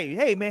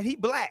hey man, he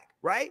Black,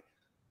 right?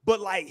 But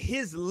like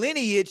his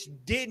lineage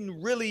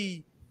didn't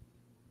really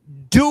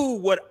do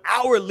what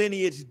our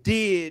lineage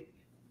did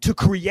to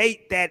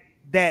create that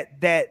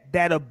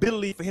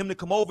ability for him to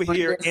come over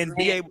here and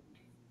be able.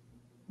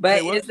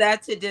 But is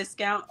that to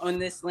discount on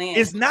this land?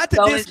 It's not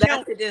to discount. Is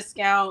that to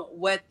discount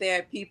what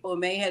their people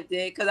may have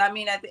did? Because I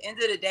mean, at the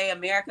end of the day,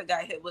 America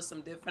got hit with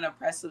some different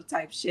oppressive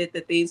type shit. The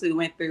things we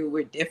went through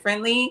were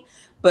differently,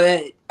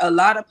 but a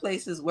lot of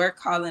places were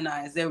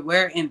colonized. They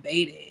were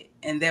invaded,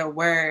 and there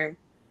were.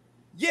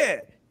 Yeah,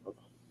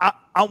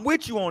 I'm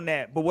with you on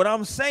that. But what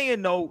I'm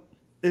saying though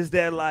is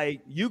that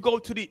like you go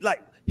to the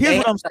like. Here's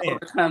what I'm saying.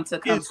 Come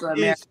to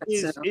America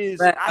too.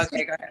 But,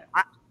 okay, go ahead.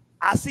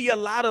 I see a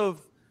lot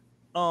of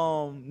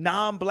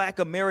non-Black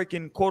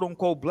American quote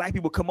unquote Black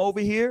people come over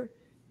here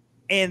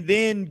and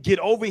then get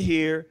over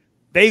here.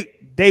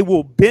 They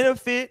will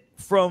benefit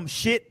from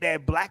shit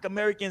that Black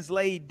Americans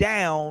laid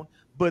down,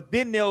 but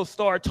then they'll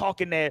start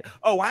talking that,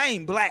 oh, I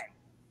ain't Black,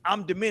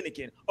 I'm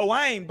Dominican. Oh,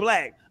 I ain't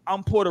Black,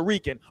 I'm Puerto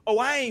Rican. Oh,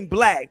 I ain't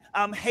Black,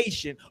 I'm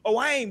Haitian. Oh,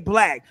 I ain't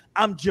Black,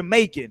 I'm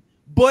Jamaican.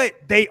 But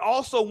they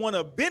also want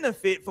to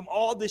benefit from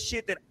all the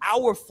shit that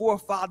our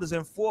forefathers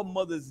and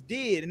foremothers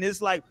did. And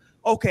it's like,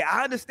 okay,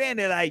 I understand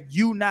that like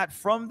you not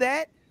from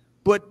that,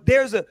 but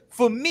there's a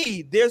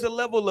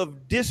level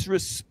of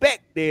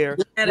disrespect there.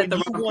 You met at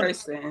the wrong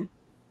person.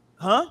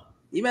 Huh?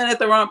 You met at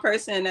the wrong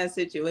person in that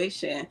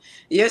situation.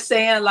 You're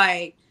saying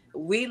like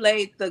we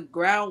laid the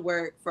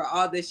groundwork for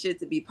all this shit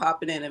to be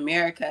popping in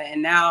America,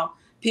 and now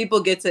people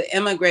get to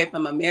immigrate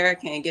from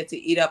America and get to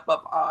eat up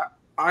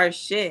our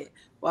shit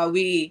while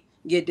we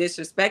get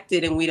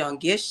disrespected and we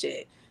don't get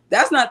shit.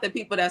 That's not the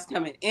people that's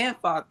coming in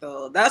fault,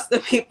 though. That's the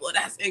people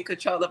that's in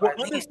control of our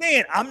land.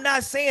 Understand, I'm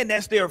not saying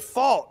that's their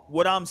fault.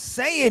 What I'm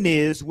saying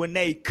is when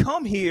they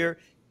come here,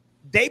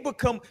 they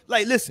become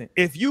like, listen,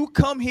 if you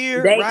come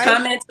here, they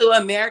come into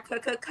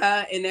America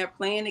and they're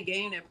playing the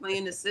game, they're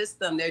playing the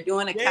system, they're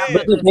doing a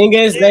But the thing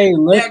is,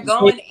 they're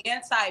going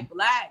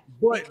anti-Black.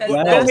 Go ahead.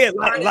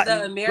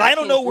 I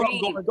don't know where I'm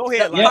going. Go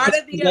ahead. Part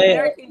of the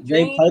American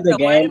dream, the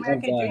white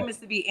American dream is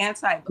to be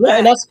anti-Black. Yeah,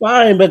 and that's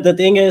fine. But the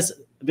thing is,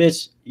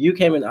 bitch, you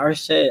came in our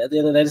shit. At the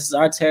end of the day, this is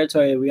our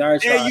territory. We are.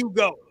 There you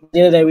go. At the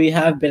end of the day, we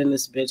have been in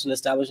this bitch and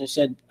establishing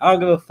shit. I don't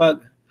give a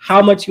fuck how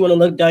much you want to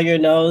look down your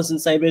nose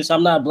and say, bitch,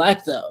 I'm not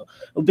Black though.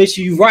 Well, bitch,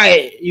 you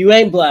right. You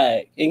ain't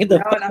Black. And get the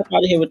fuck out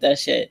of here with that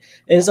shit.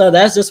 And so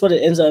that's just what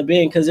it ends up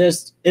being, because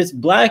it's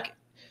Black.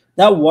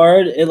 That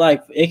word,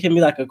 it can be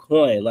like a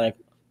coin. Like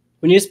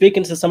when you're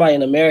speaking to somebody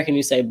in America and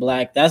you say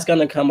Black, that's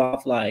gonna come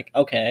off like,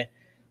 okay,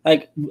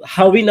 like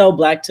how we know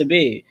Black to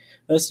be.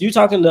 You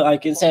talking to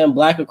like and saying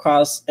Black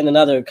across in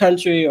another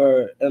country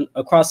or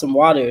across some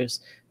waters,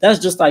 that's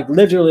just like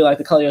literally like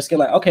the color of your skin.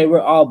 Like, okay, we're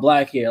all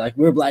Black here. Like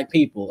we're Black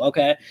people.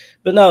 Okay.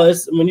 But no,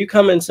 it's when you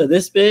come into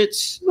this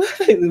bitch,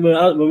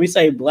 when we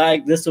say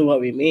Black, this is what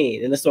we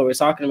mean. And this is what we're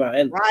talking about.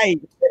 And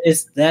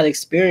it's that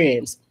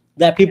experience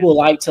that people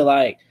like to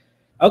like,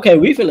 okay,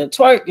 we finna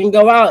twerk and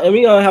go out and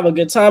we gonna have a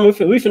good time. We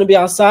finna be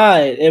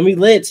outside and we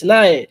lit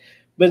tonight.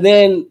 But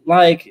then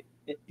like,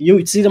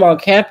 you see them on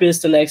campus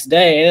the next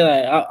day, and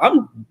they're like,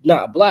 I'm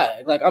not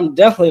black. Like, I'm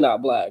definitely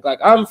not black. Like,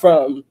 I'm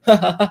from,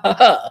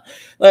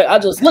 like, I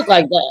just look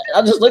like that.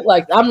 I just look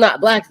like I'm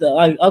not black though.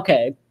 Like,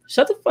 okay,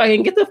 shut the fuck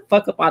and get the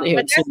fuck up out of here.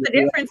 But that's the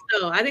difference,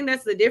 though. I think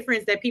that's the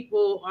difference that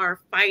people are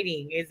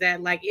fighting, is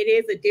that like it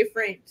is a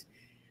different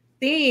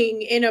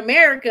thing in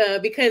America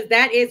because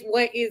that is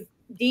what is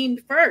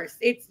deemed first.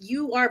 It's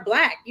you are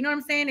black. You know what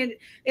I'm saying? And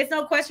it's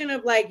no question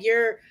of like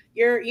your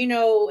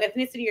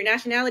ethnicity or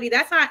nationality.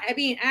 That's not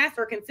being asked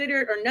or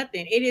considered or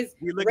nothing. It is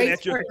you're looking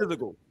at your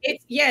physical.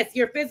 It's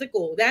your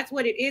physical. That's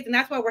what it is, and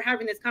that's why we're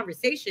having this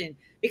conversation.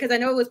 Because I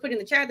know it was put in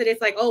the chat that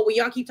it's like, oh, well,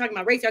 y'all keep talking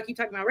about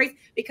race,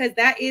 because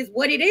that is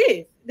what it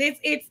is.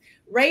 It's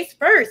race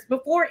first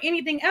before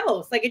anything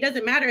else. Like, it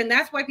doesn't matter, and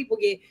that's why people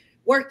get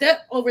worked up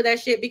over that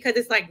shit, because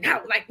it's like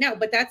no,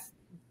 but that's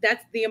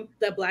the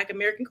Black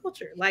American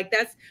culture. Like,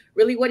 that's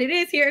really what it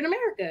is here in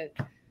America.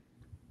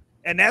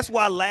 And that's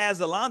why Laz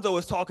Alonso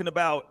is talking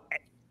about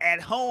at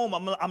home,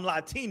 I'm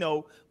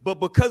Latino, but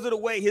because of the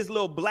way his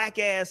little black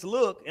ass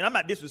look, and I'm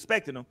not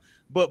disrespecting him,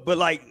 but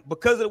like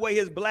because of the way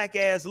his black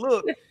ass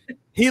look,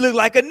 he look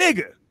like a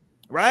nigga,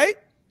 right?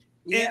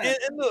 Yeah.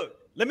 And look,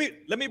 let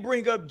me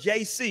bring up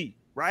JC,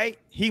 right?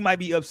 He might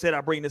be upset I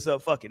bring this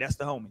up. Fuck it, that's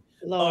the homie.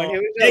 Lord,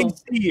 here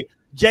we go.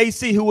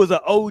 JC, who was an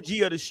OG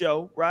of the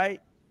show,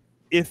 right?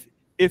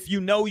 If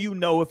you know, you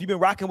know. If you've been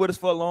rocking with us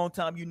for a long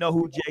time, you know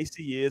who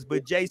JC is.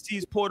 But JC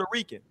is Puerto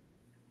Rican.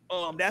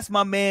 That's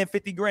my man,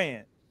 50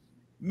 grand.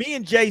 Me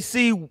and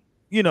JC,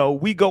 you know,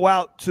 we go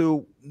out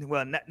to,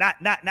 well,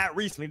 not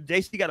recently.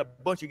 JC got a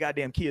bunch of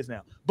goddamn kids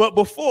now. But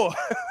before,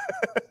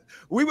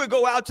 we would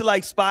go out to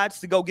like spots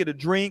to go get a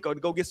drink or to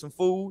go get some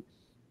food.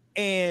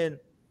 And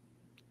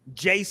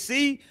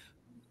JC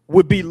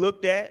would be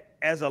looked at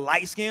as a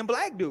light-skinned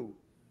black dude.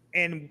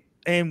 And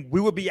we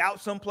would be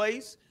out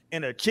someplace,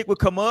 and a chick would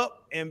come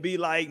up and be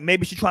like,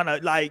 maybe she's trying to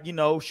like, you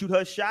know, shoot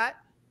her shot.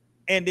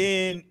 And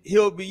then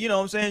he'll be, you know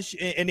what I'm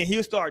saying? And then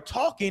he'll start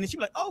talking and she'll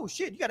be like, oh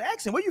shit, you got an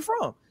accent. Where you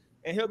from?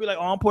 And he'll be like,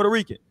 oh, I'm Puerto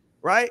Rican.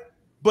 Right.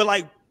 But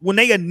like when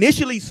they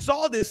initially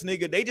saw this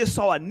nigga, they just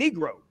saw a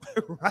Negro.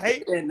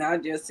 Right. And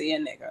not just see a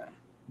nigga.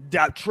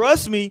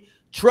 Trust me.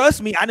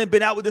 I done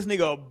been out with this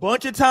nigga a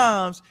bunch of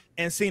times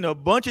and seen a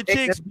bunch of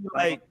chicks be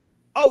like,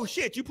 oh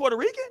shit, you Puerto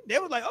Rican? They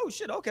was like, oh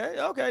shit, okay,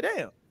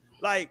 damn.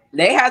 Like,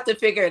 they have to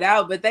figure it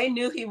out, but they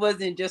knew he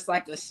wasn't just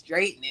like a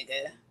straight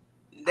nigga.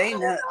 They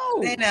know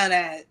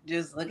that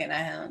just looking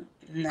at him.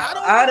 No,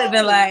 I would have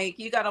been like,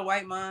 you got a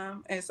white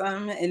mom or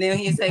something, and then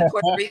he say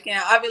Puerto Rican.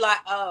 I'd be like,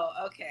 oh,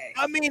 okay.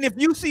 I mean, if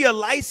you see a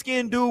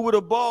light-skinned dude with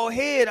a bald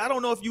head, I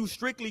don't know if you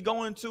strictly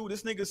going to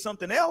this nigga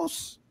something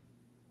else.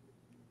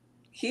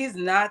 He's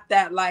not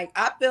that, like,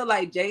 I feel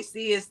like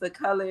JC is the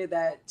color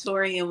that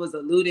Torian was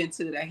alluding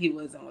to that he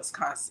was in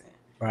Wisconsin.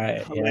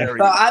 Right. Yeah.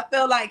 So I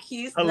feel like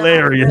he's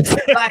hilarious.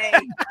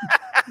 Like,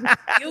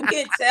 you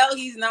can tell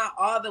he's not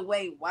all the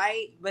way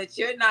white, but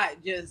you're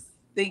not just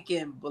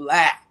thinking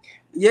black.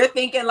 You're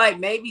thinking like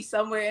maybe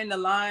somewhere in the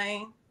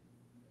line.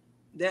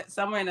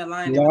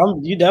 No,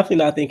 you definitely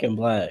not thinking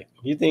black.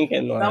 You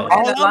thinking like somewhere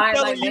in the line,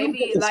 like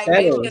maybe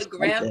your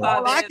grandfather.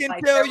 All I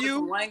can tell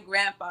you, one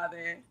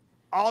grandfather.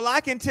 All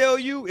I can tell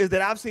you is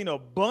that I've seen a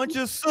bunch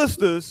of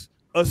sisters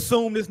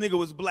assume this nigga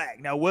was black.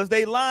 Now, was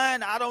they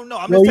lying? I don't know.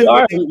 I'm you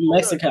are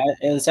Mexican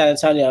in San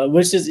Antonio,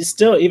 which is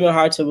still even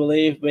hard to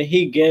believe, but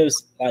he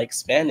gives like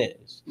Spanish.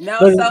 No,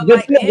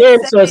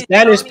 so a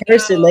Spanish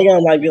person, they gonna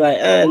like be like,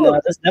 no,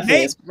 that's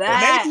definitely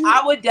that.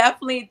 I would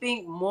definitely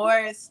think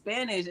more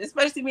Spanish,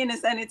 especially being in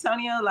San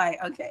Antonio.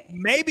 Like, okay,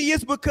 maybe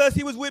it's because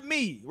he was with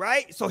me,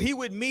 right? So he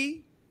with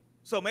me.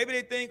 So maybe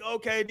they think,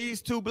 okay,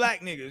 these two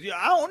black niggas. Yeah,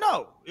 I don't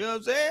know. You know what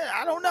I'm saying?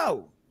 I don't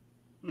know.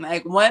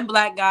 Like one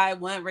black guy,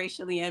 one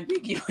racially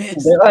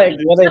ambiguous. They're like,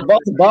 well, they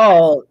both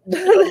bald.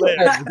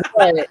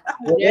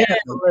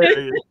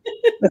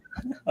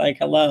 Like,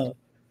 hello.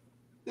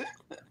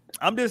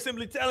 I'm just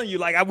simply telling you,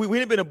 like,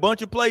 we've been a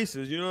bunch of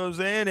places, you know what I'm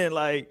saying? And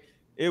like,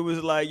 it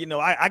was like, you know,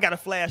 I got to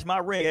flash my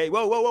ring. Hey,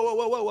 whoa,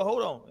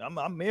 hold on.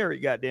 I'm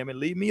married, goddammit.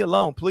 Leave me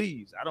alone,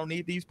 please. I don't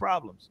need these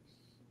problems.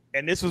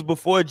 And this was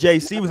before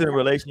JC was in a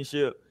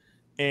relationship.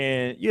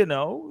 And, you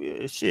know,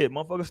 shit,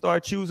 motherfuckers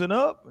start choosing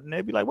up. And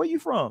they'd be like, where you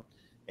from?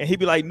 And he'd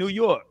be like, New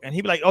York. And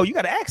he'd be like, oh, you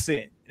got an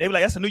accent. They'd be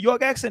like, that's a New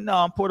York accent? No,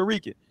 I'm Puerto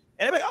Rican.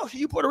 And they'd be like, oh,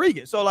 you Puerto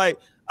Rican. So, like,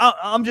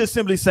 I'm just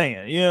simply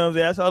saying, you know what I'm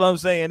saying? That's all I'm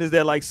saying is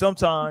that, like,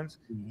 sometimes,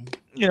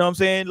 you know what I'm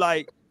saying?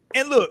 Like,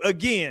 and look,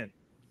 again,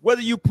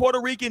 whether you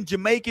Puerto Rican,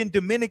 Jamaican,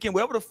 Dominican,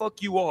 wherever the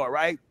fuck you are,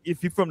 right?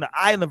 If you're from the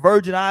island,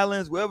 Virgin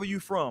Islands, wherever you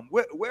from.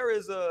 Where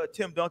is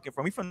Tim Duncan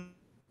from? He's from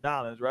the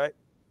islands, right?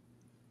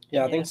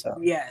 Yeah, I think so.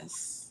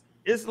 Yes.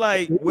 It's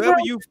like wherever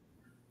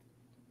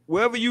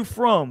you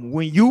from,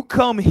 when you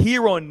come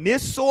here on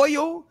this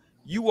soil,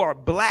 you are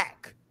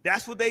black.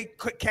 That's what they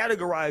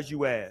categorize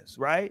you as,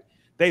 right?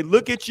 They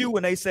look at you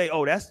and they say,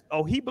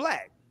 oh, he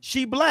black,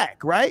 she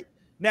black, right?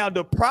 Now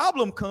the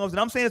problem comes,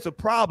 and I'm saying it's a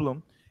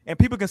problem, and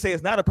people can say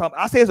it's not a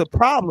problem. I say it's a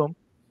problem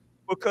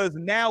because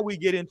now we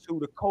get into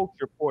the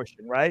culture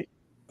portion, right?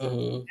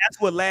 That's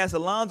what Laz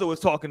Alonso was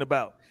talking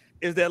about,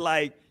 is that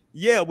like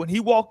Yeah, when he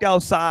walked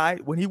outside,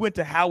 when he went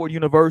to Howard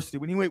University,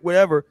 when he went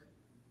wherever,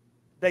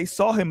 they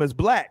saw him as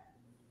black,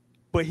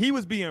 but he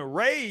was being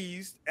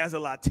raised as a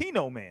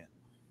Latino man.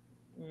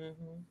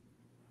 Mm-hmm.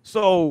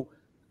 So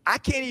I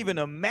can't even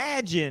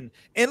imagine.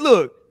 And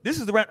look, this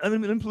is around. Let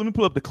me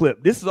pull up the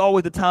clip. This is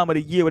always the time of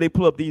the year where they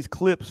pull up these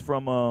clips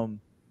from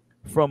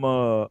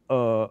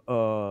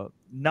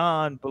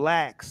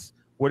non-blacks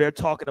where they're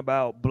talking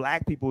about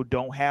black people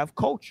don't have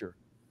culture.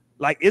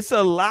 Like, it's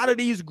a lot of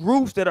these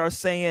groups that are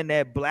saying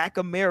that black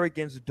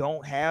Americans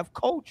don't have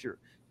culture.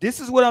 This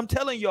is what I'm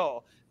telling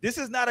y'all. This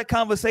is not a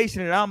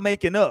conversation that I'm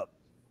making up.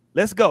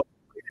 Let's go.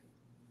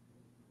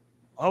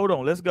 Hold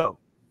on. Let's go.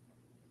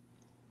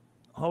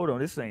 Hold on.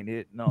 This ain't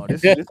it. No,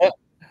 this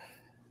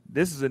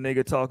is a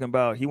nigga talking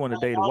about he want to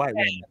date a white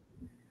woman.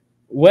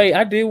 Wait,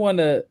 I did want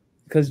to,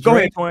 because go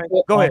ahead, Twin.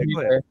 Go ahead.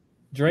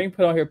 Dream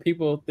put on here,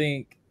 people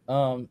think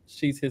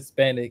she's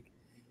Hispanic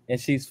and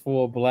she's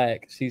full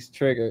black. She's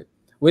triggered,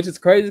 which is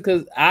crazy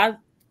because I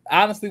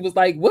honestly was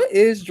like, what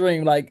is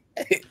Dream? Like,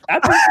 I think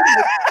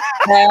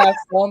she have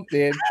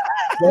something.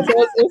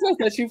 It says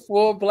that you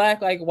full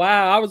black. Like,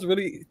 wow, I was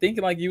really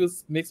thinking like you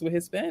was mixed with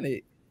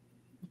Hispanic.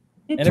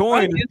 And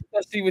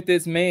especially with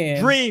this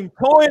man. Dream,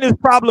 Coin is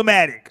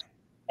problematic.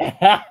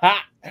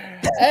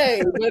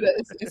 Hey, but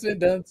it's been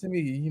done to me,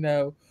 you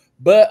know.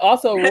 But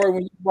also, Roy,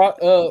 when you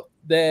brought up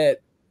that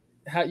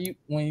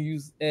when you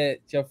was at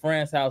your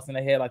friend's house and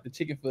they had like the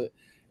chicken foot,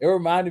 it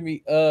reminded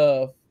me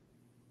of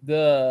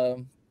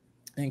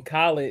in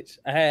college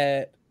I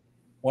had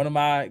one of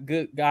my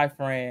good guy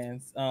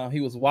friends. He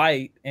was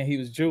white and he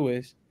was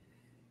Jewish,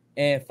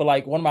 and for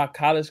like one of my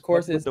college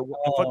courses,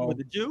 fucking with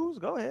the Jews.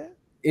 Go ahead.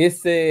 It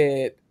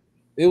said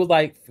it was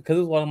like because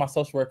it was one of my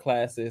social work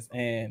classes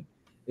and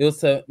it was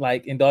to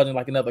like indulge in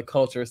like another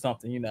culture or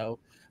something, you know.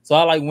 So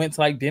I like went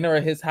to like dinner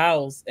at his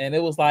house and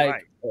it was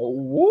like,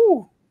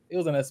 woo, it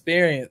was an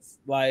experience.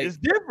 Like, it's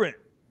different.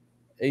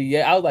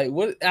 Yeah, I was like,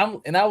 what? I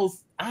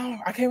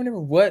can't remember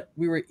what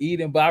we were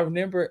eating, but I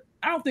remember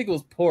I don't think it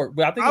was pork,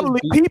 but I think it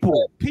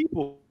was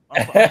people.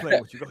 I'm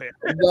playing with you. Go ahead.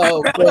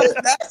 No,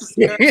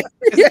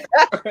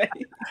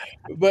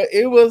 but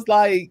it was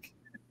like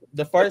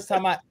the first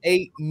time I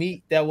ate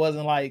meat that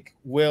wasn't like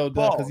well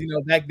done, because you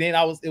know back then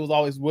it was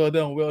always well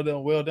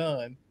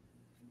done.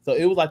 So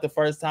it was like the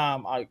first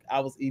time I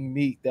was eating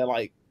meat that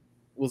like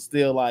was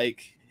still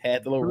like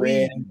had the little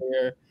red in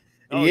there.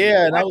 Oh,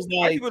 yeah, and I was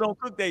like, people don't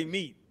cook their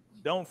meat.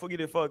 Don't forget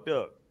it fucked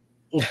up.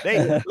 They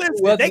got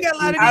a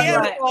lot of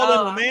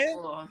Neanderthal in them,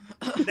 man.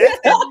 That's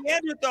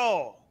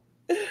Neanderthal.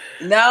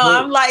 No,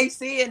 I'm like,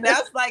 seeing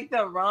that's like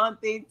the wrong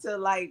thing to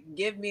like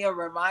give me a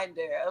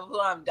reminder of who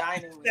I'm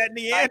dining with. That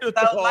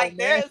Neanderthal, like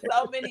there's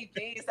so many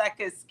things that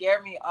could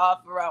scare me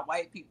off around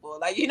white people.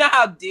 Like, you know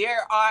how deer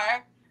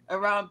are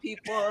around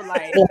people,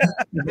 like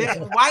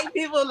white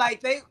people,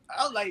 like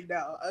I'm like,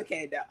 no,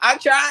 okay, no, I'm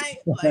trying.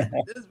 Like,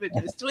 this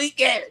bitch is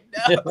tweaking.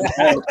 No.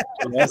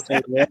 Next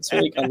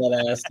week on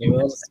that ass, it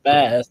was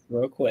fast,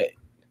 real quick.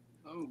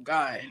 Oh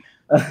God.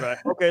 Right.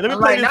 Okay, let me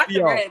play this for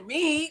y'all. Red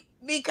meat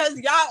because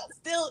y'all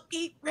still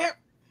eat red.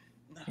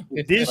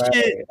 This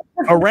shit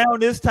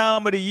around this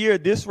time of the year,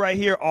 this right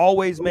here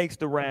always makes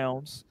the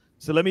rounds.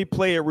 So let me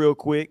play it real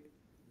quick.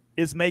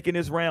 It's making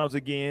its rounds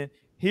again.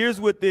 Here's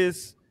what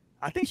this.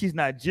 I think she's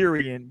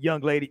Nigerian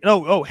young lady.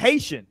 No,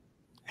 Haitian.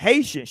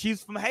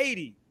 She's from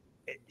Haiti.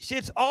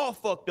 Shit's all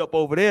fucked up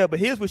over there, but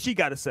here's what she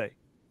got to say.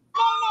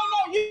 No.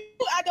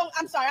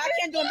 I'm sorry. I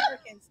can't do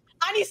Americans.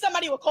 I need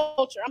somebody with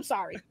culture. I'm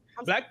sorry.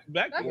 Black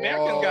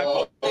Americans got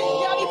culture.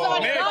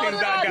 Americans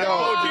got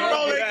culture. You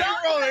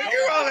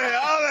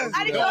rolling.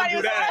 I need somebody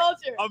with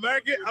culture.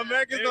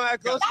 Americans don't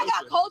have culture. I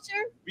got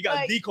culture. We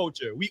got the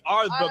culture. We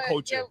are the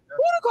culture. Who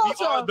the culture?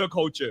 We are the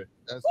culture.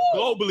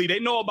 Globally, they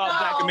know about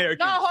Black Americans.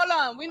 No, hold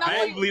on.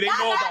 Globally, they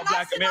know about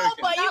Black Americans.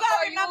 But you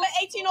gotta remember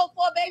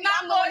 1804, baby.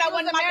 I'm the one that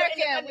won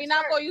American. We're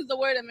not gonna use the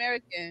word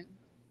American.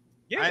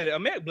 Yeah,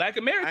 Black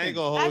Americans. I ain't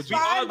gonna hold you.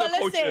 We are the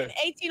culture.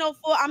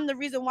 1804. I'm the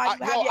reason why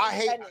you have your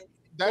independence.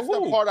 That's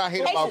the part I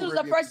hate about Haiti was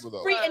the first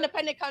free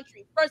independent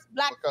country, first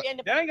black free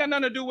independent. That ain't got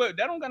nothing to do with.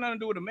 That don't got nothing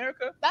to do with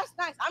America. That's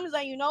nice. I'm just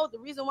letting you know the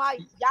reason why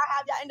y'all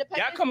have your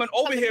independence. Y'all coming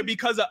over here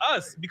because of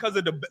us, because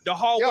of the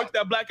hard work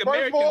that Black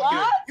Americans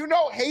do. You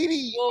know,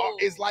 Haiti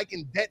is like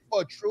in debt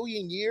for 1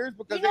 trillion years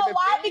because you know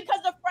why? Because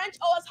the French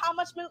owe us how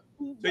much? So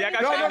y'all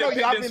got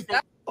independence.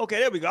 Okay,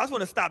 there we go. I just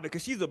want to stop it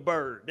because she's a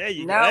bird. There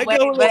you go. No,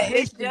 but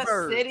it's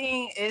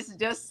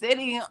just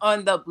sitting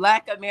on the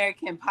Black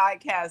American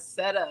podcast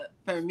setup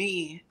for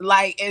me.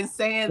 Like, and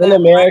saying that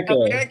Black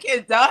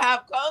Americans don't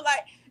have code.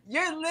 Like,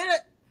 you're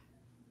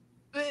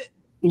literally.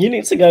 You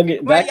need to go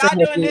get back to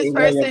y'all doing this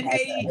person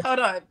Haiti. Hold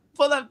on.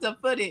 Pull up the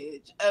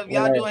footage of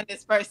y'all doing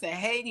this person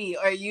Haiti,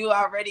 or you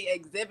already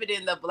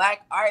exhibiting the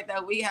Black art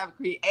that we have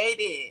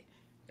created.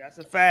 That's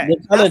a fact.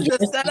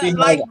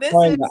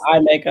 The eye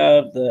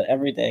makeup, the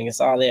everything, it's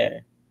all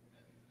there.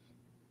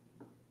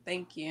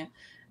 Thank you.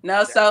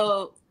 No,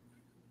 so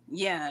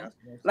yeah,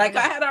 like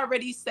I had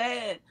already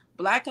said,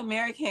 Black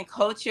American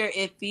culture,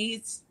 it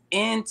feeds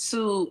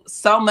into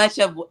so much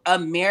of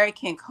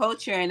American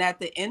culture, and at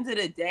the end of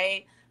the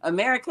day,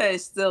 America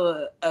is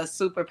still a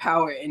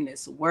superpower in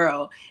this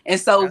world. And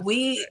so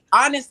we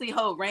honestly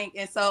hold rank.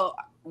 And so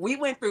we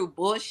went through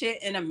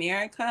bullshit in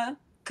America,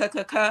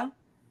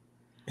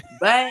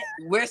 but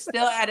we're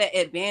still at an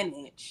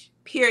advantage,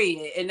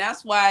 period. And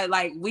that's why,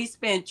 like, we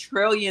spend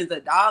trillions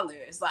of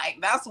dollars. Like,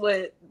 that's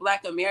what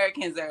Black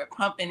Americans are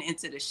pumping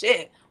into the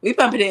shit. We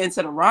pumping it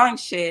into the wrong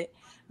shit,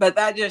 but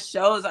that just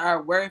shows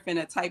our worth and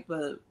the type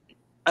of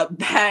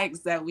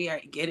bags that we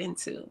are getting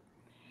to.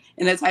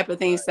 And the type of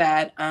things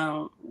that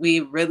we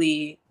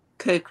really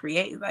could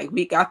create. Like,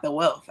 we got the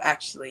wealth,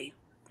 actually.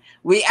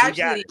 We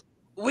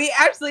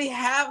actually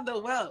have the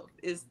wealth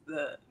is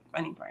the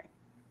funny part.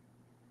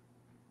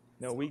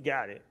 No, we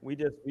got it. We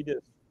just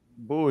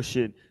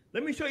bullshit.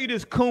 Let me show you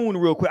this coon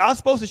real quick. I was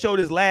supposed to show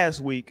this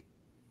last week.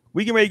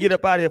 We can ready to get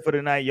up out of here for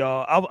the night,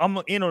 y'all.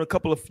 I'm in on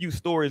a few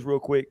stories real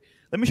quick.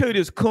 Let me show you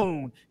this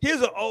coon.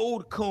 Here's an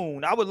old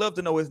coon. I would love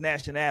to know his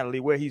nationality,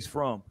 where he's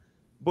from.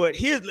 But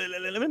here's,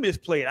 let me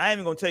just play it. I ain't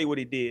even gonna tell you what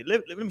he did.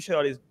 Let me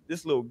show you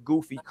this little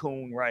goofy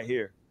coon right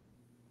here.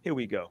 Here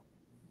we go.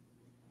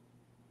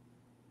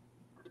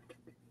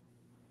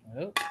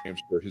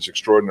 For his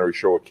extraordinary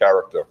show of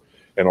character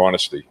and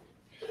honesty.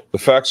 The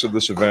facts of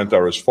this event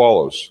are as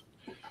follows.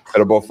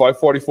 At about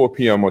 5:44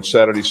 p.m. on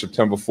Saturday,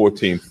 September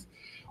 14th,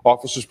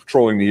 officers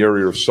patrolling the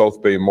area of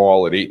South Bay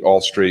Mall at 8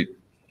 Allstate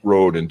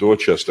Road in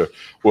Dorchester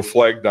were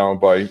flagged down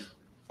by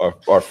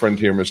our friend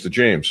here, Mr.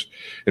 James,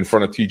 in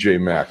front of TJ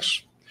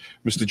Maxx.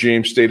 Mr.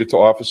 James stated to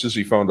officers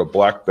he found a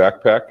black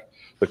backpack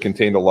that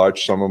contained a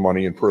large sum of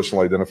money and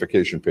personal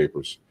identification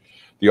papers.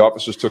 The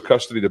officers took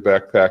custody of the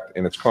backpack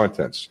and its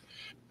contents.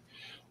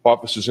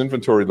 Officers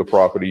inventoried the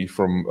property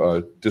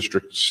from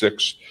District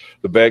 6.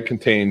 The bag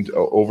contained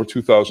over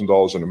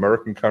 $2,000 in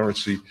American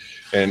currency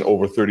and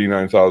over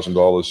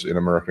 $39,000 in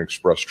American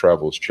Express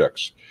travelers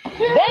checks.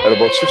 At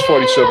about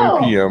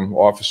 6:47 p.m.,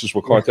 officers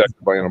were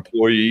contacted by an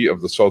employee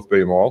of the South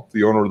Bay Mall.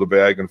 The owner of the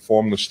bag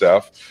informed the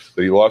staff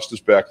that he lost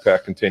his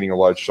backpack containing a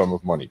large sum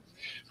of money.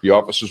 The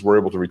officers were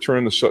able to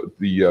return the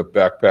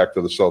backpack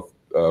to the South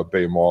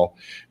Bay Mall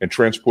and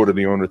transported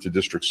the owner to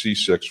District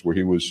C6, where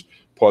he was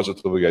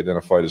positively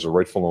identified as a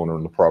rightful owner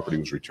and the property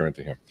was returned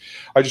to him.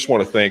 I just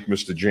want to thank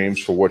Mr. James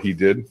for what he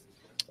did,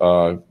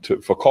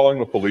 for calling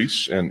the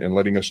police and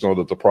letting us know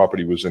that the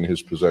property was in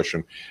his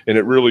possession. And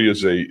it really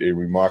is a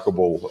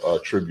remarkable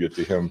tribute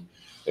to him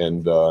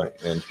and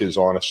his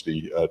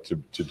honesty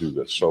to do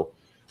this. So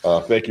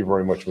thank you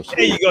very much, Mr.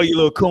 There you go, you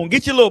little coon.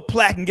 Get your little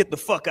plaque and get the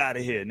fuck out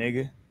of here,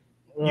 nigga.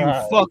 You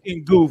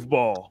fucking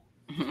goofball.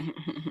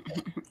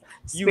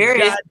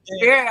 Spirit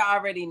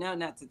already know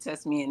not to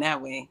test me in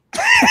that way.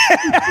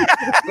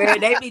 Where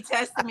they be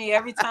testing me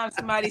every time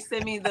somebody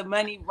send me the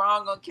money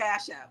wrong on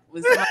Cash App.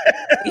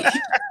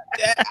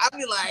 I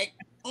be like,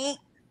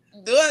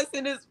 do I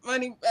send this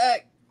money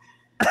back?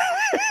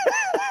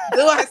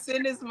 Do I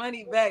send this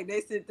money back?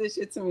 They sent this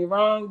shit to me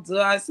wrong. Do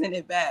I send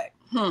it back?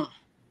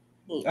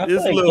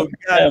 This little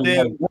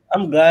goddamn.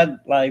 I'm glad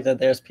like that.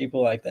 There's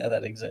people like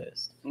that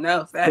exist.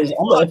 No, facts.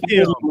 If you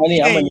give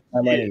money, I'm gonna get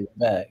my money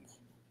back.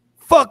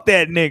 Fuck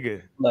that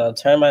nigga. No,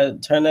 turn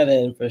that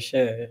in for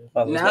sure.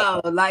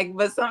 No,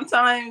 but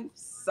sometimes,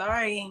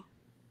 sorry,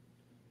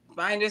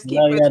 finders keep.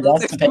 No, yeah,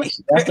 that's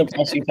the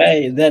price you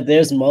pay. That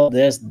there's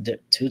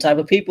two type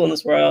of people in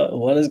this world.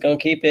 One is gonna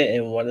keep it,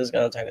 and one is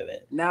gonna turn it in.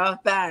 No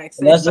facts.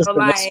 And that's just the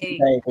risk you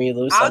take when you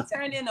lose I'll something.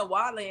 turn in the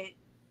wallet.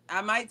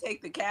 I might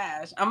take the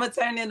cash. I'm gonna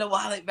turn in the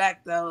wallet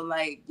back though.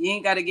 Like, you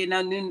ain't gotta get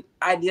no new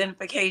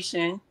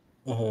identification.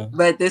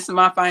 But this is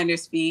my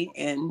finder's fee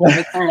and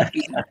return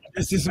fee.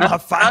 This is my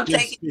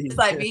finder's fee. It's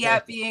like, be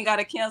happy you ain't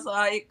gotta cancel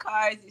all your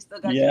cards. You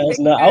still got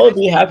I would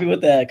be happy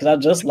with that because I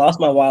just lost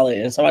my wallet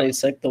and somebody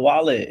took the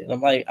wallet. And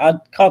I'm like, I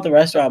called the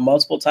restaurant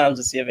multiple times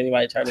to see if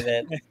anybody turned it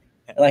in.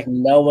 And like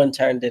no one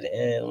turned it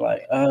in. I'm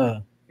like,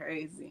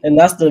 crazy. And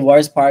that's the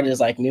worst part is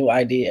like new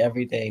ID,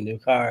 everything, new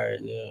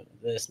card, new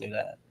this, new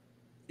that.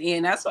 Yeah,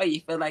 and that's why you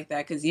feel like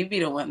that because you be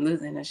the one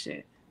losing the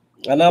shit.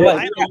 And I'm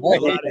like,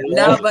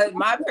 no, but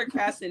my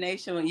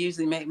procrastination would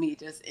usually make me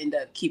just end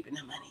up keeping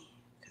the money.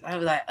 I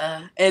was like,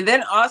 and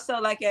then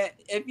also like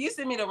if you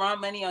send me the wrong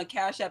money on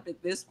Cash App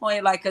at this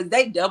point, like, cause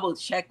they double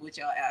check with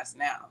your ass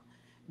now.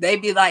 They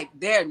be like,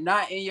 they're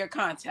not in your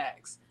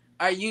contacts.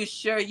 Are you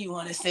sure you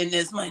want to send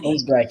this money?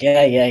 He's like,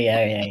 yeah. And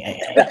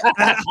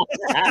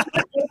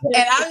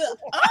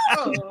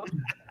I'm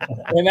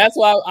and that's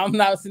why I'm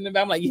not sending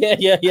back. I'm like, yeah.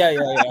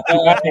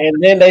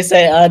 And then they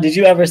say, did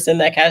you ever send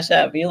that Cash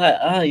App? And you're like,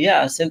 oh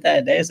yeah, I sent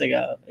that days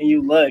ago. And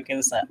you look and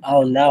it's like,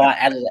 oh no, I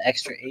added an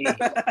extra E.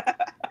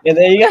 And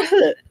then you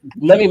got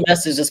let me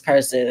message this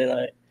person and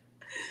like,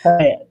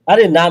 hey, I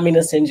did not mean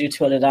to send you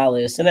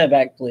 $200. Send that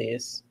back,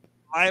 please.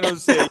 I don't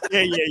say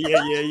yeah.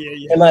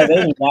 And like,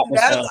 they just won't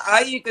That's respond.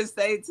 all you can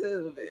say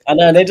too. I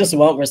know they just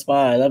won't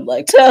respond. I'm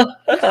like,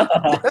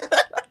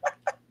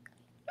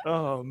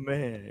 oh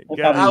man,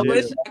 I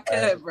wish I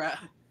could, bro.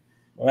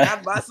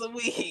 I bought some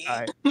weed. All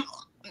right.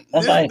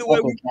 This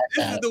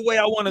is the way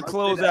I want to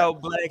close out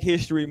Black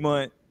History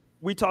Month.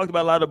 We talked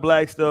about a lot of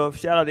black stuff.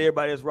 Shout out to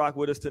everybody that's rocked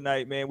with us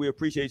tonight, man. We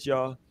appreciate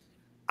y'all.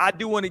 I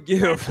do want to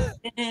give.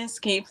 Can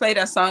you play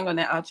that song on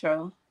the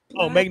outro?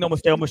 Oh, make no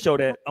mistake, I'm gonna show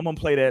that. I'm gonna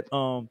play that.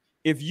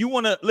 If you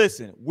want to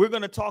listen, we're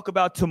gonna talk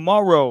about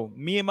tomorrow.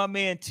 Me and my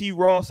man T.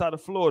 Ross out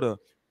of Florida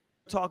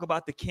talk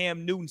about the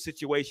Cam Newton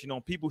situation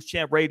on People's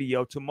Champ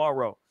Radio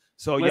tomorrow.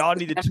 So y'all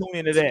need to tune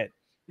into that.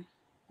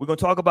 We're gonna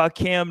talk about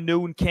Cam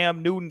Newton.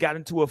 Cam Newton got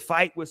into a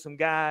fight with some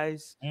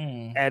guys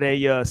at a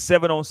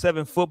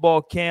 7-on-7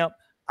 football camp.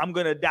 I'm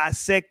gonna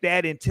dissect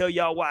that and tell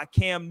y'all why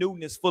Cam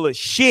Newton is full of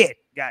shit.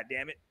 God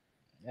damn it.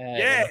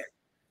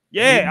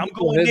 Yeah, I'm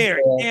going there.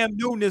 Cam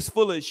Newton is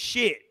full of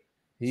shit.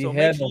 So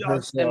make sure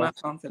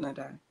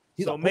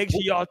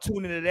y'all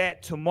tune into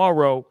that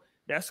tomorrow.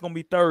 That's gonna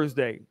be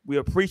Thursday. We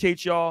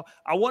appreciate y'all.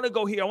 I want to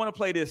go here. I want to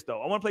play this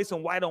though. I want to play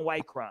some white on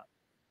white crime.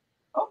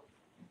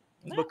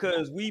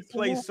 Because we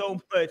play so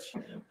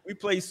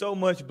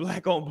much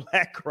black on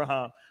black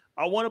crime.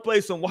 I want to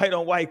play some white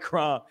on white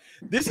crime.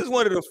 This is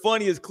one of the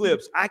funniest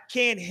clips. I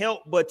can't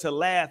help but to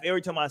laugh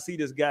every time I see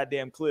this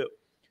goddamn clip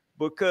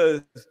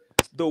because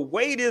the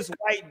way this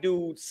white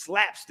dude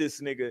slaps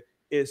this nigga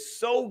is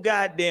so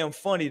goddamn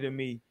funny to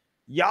me.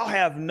 Y'all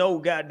have no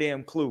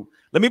goddamn clue.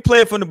 Let me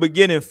play it from the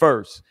beginning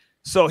first.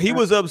 So he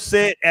was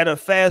upset at a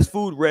fast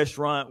food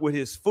restaurant with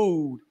his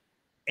food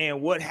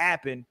and what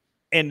happened.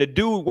 And the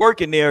dude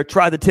working there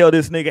tried to tell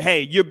this nigga,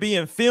 hey, you're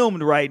being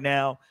filmed right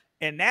now.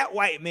 And that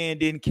white man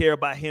didn't care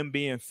about him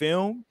being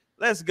filmed.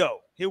 Let's go.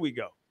 Here we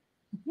go.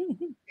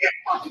 Get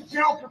fucking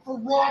jail for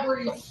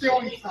robbery and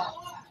stealing stuff.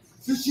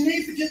 So she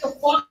needs to get the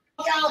fuck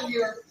out of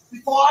here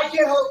before I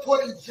get her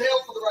put in jail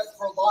for the rest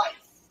of her life.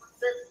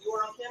 Sir, you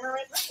are on camera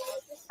right now?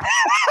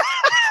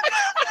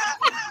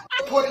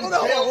 Put in jail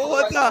for the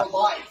rest of her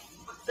life.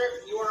 Sir,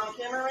 you are on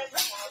camera right now?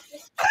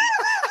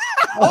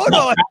 Hold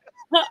on.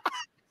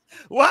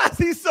 Why is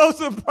he so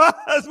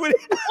surprised with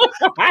it?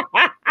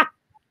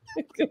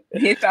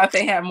 He thought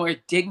they had more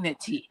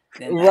dignity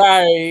than that.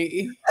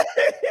 Right.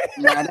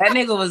 Nah, that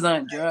nigga was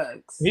on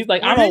drugs. He's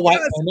like, I don't like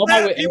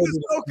nobody would he was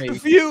so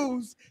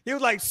confused. He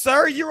was like,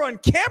 sir, you're on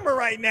camera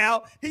right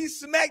now. He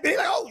smacked it. He's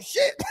like, oh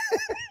shit.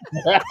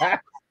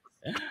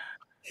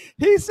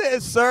 He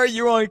said, sir,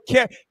 you're on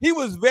camera. He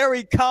was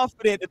very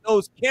confident that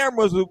those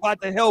cameras were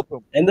about to help him.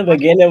 In the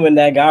beginning, when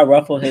that guy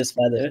ruffled his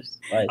feathers,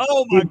 like,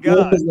 oh my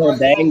God. His little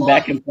bang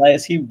back in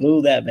place. He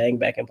blew that bang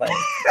back in place.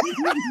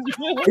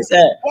 He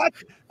said,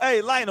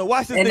 hey, Lionel,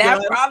 watch this. And nigga,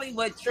 that probably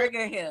would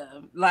trigger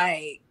him.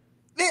 Like,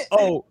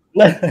 oh,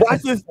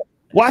 watch this.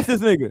 Watch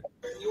this nigga.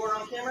 You are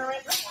on camera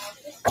right now?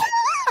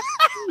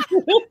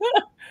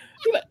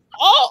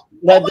 oh,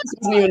 but this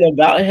isn't even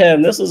about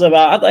him. This was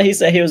about, I thought he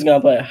said he was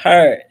gonna put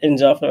her in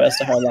jail for the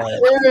rest of her life.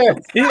 Yeah.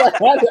 He's like,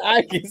 why did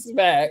I get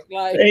smacked?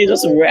 Like, he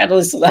just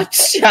randomly slapped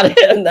shot at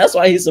him. That's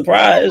why he's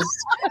surprised.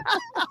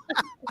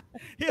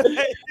 He's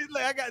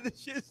like, I got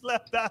this shit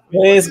slapped out.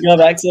 Please go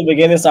back to the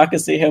beginning so I can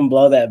see him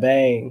blow that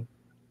bang.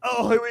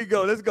 Oh, here we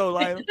go. Let's go,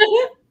 Lionel.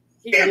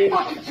 Get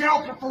fucking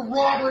jail for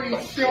robbery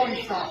and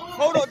stealing stuff.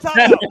 Hold on,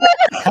 time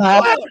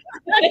out.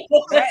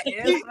 that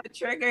is what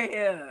triggered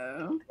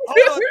him.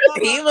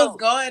 He was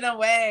going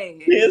away.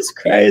 It's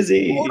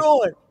crazy. Hold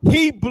on.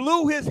 He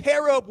blew his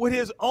hair up with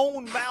his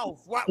own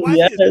mouth. Why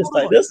yes,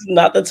 like, this is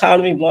not the time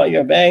to be blowing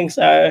your bangs,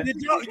 sir.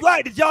 Did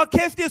y'all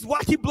catch this?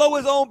 Watch he blow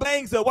his own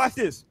bangs up. Watch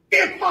this.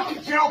 Get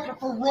fucking jail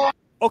for robbery.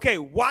 Okay,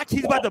 watch.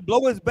 He's about to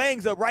blow his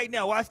bangs up right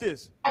now. Watch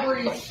this.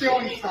 Robbery and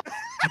stealing stuff.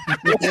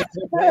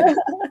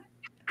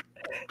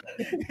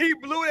 He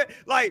blew it.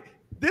 Like,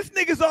 this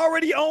nigga's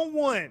already on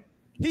one.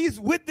 He's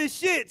with the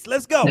shits.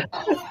 Let's go.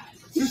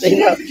 She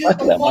needs to get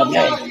the fuck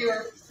out of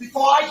here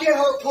before I get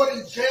her put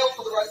in jail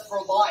for the rest of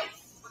her life.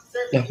 Sir,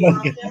 you are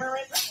on camera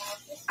right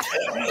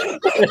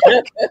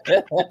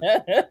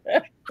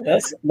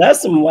now?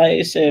 That's some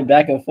white shit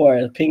back and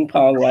forth. Ping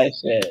pong white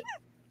shit.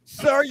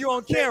 Sir, you're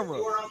on camera.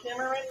 You are on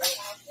camera right now?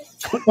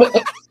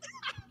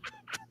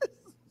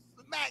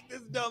 Smack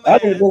this dumb I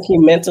ass. don't think he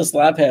meant to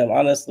slap him,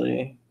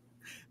 honestly.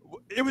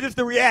 It was just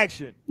the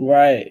reaction.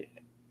 Right.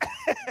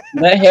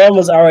 That hand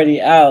was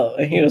already out,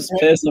 and he was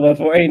pissed. But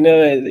before he knew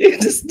it, he was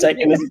just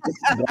taking his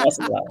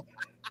glasses out.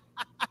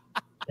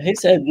 He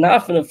said,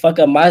 "Not finna fuck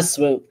up my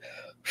swoop."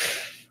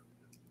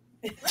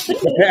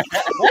 The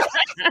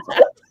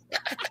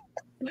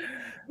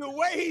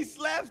way he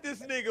slaps this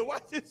nigga,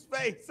 watch his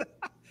face.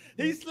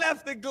 He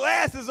slaps the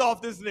glasses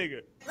off this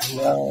nigga.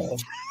 No.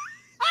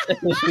 I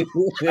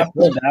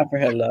feel bad for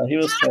him though. He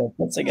was still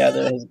put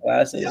together his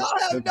glasses. Y'all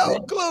have no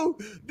clue.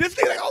 This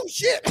nigga like, oh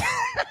shit.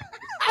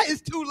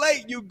 It's too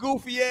late, you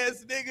goofy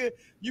ass nigga.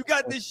 You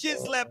got this shit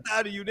slapped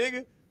out of you,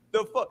 nigga.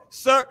 The fuck,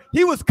 sir.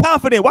 He was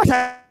confident. Watch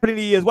how confident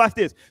he is. Watch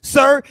this,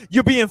 sir.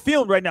 You're being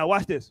filmed right now.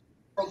 Watch this.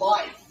 For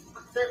life.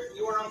 Sir,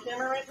 you are on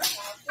camera right now?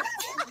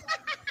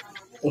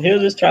 He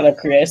was just trying to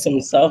create some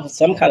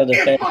kind of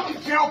defense. Get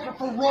fucking jail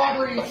for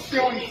robbery and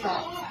stealing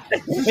stuff.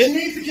 She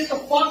needs to get the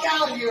fuck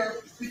out of here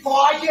before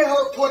I get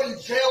her put in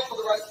jail for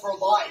the rest of her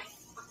life.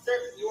 Sir,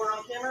 you are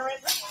on camera right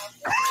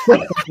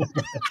now?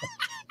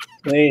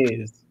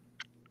 Please.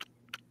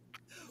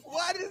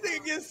 Why does he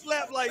get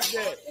slapped like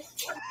that?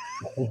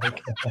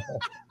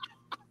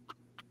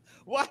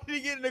 Why did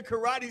he get in the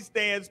karate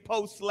stance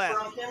post slap?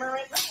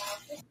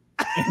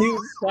 He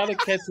was trying to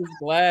catch his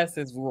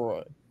glasses,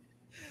 Roy.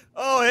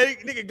 Oh, hey,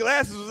 nigga,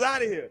 glasses was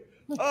out of here.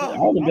 I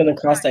Oh, would have been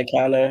across that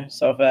counter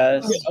so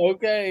fast.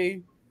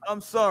 Okay.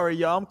 I'm sorry,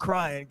 y'all. I'm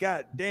crying.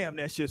 God damn,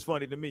 that shit's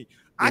funny to me.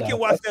 I No, can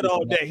watch that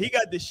all day. He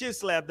got the shit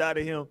slapped out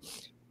of him.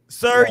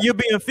 Sir, you're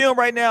being filmed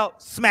right now.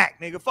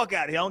 Smack, nigga. Fuck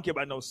out of here. I don't care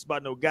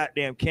about no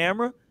goddamn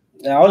camera.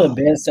 I would have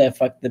been said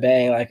fuck the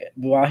bang. Like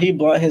while he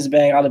blunt his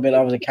bang, I'd have been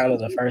over the counter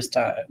the first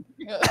time.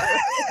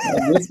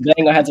 This bang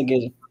gonna have to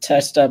get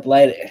touched up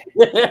later.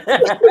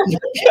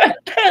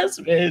 Yes,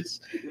 bitch.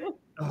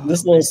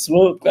 This little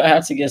swoop gonna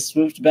have to get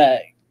swooped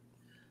back.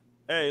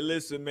 Hey,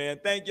 listen, man.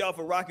 Thank y'all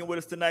for rocking with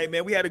us tonight,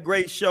 man. We had a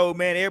great show,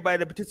 man. Everybody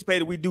that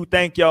participated, we do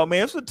thank y'all,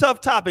 man. It's a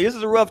tough topic. This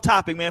is a rough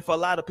topic, man, for a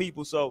lot of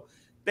people. So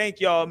thank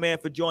y'all, man,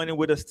 for joining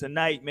with us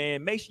tonight,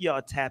 man. Make sure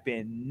y'all tap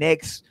in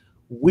next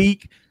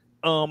week.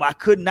 I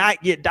could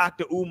not get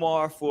Dr.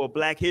 Umar for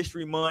Black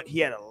History Month. He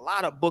had a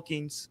lot of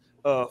bookings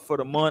for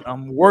the month.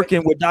 I'm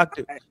working with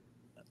Dr.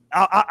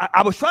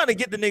 I was trying to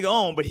get the nigga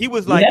on, but he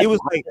was like, it was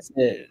like,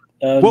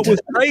 what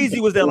was crazy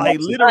was that like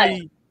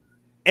literally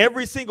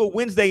every single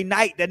Wednesday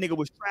night that nigga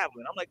was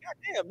traveling. I'm like, God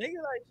damn,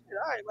 nigga, like, shit,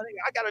 all right, my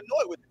nigga, I got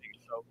annoyed with the nigga.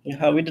 So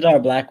Yeah, we did our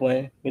black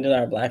one. We did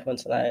our black one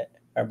tonight.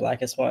 Our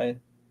blackest one.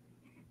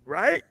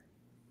 right.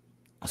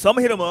 So I'm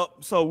gonna hit him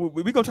up. So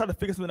we're gonna try to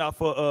figure something out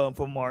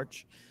for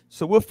March.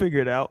 So we'll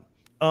figure it out.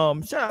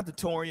 Shout out to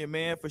Torian,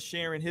 man, for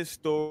sharing his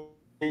story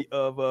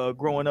of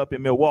growing up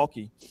in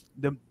Milwaukee,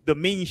 the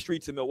mean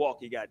streets of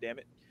Milwaukee. God damn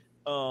it.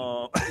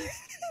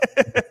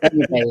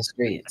 Everything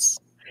streets.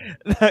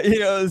 You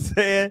know what I'm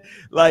saying?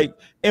 Like,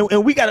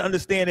 and we got to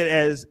understand it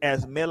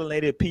as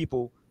melanated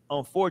people.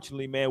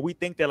 Unfortunately, man, we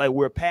think that like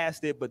we're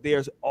past it, but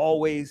there's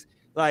always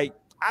like,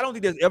 I don't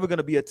think there's ever going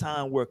to be a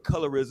time where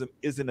colorism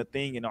isn't a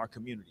thing in our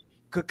community,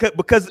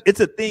 because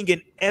it's a thing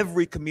in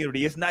every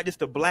community. It's not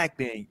just a black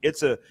thing.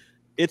 It's a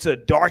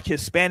dark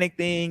Hispanic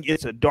thing.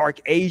 It's a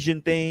dark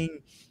Asian thing.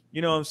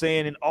 You know what I'm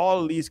saying? In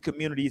all of these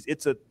communities,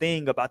 it's a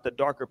thing about the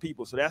darker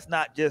people. So that's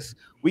not just,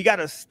 we got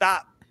to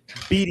stop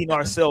beating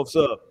ourselves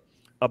up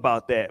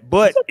about that.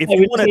 But if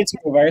you want to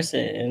reverse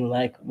it, and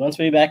like once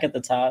we back at the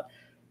top,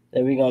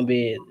 then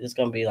it's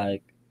gonna be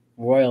like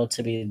royal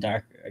to be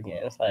darker again.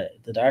 It's like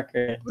the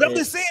darker. But I'm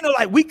just saying though,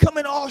 like we come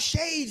in all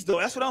shades though.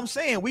 That's what I'm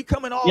saying. We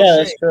come in all yeah,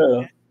 shades. that's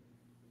true. Man.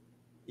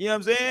 You know what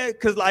I'm saying?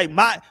 Because like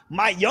my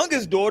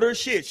youngest daughter,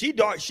 shit, she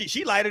dark,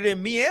 she lighter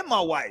than me and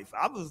my wife.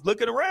 I was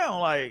looking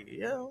around like,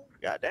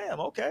 goddamn,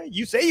 okay.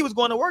 You say you was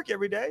going to work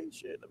every day,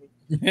 shit.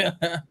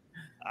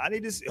 I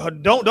need to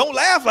don't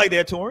laugh like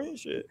that, Torian.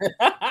 Shit.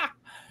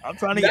 I'm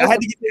trying to. I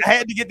had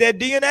to get that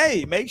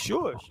DNA. Make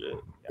sure. Shit.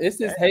 It's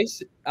this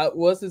Haitian.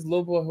 Was this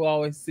little boy who I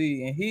always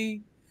see,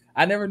 and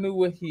I never knew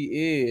what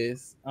he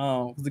is.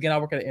 Because again, I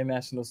work at an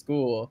international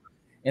school,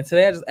 and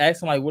today I just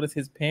asked him like, what is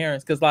his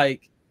parents? Because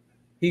like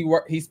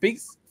he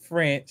speaks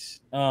French.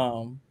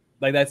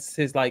 Like that's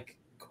his like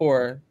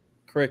core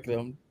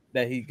curriculum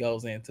that he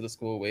goes into the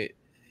school with.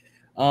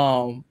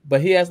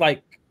 But he has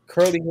like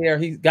curly hair.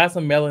 He's got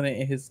some melanin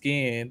in his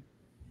skin.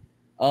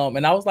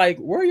 And I was like,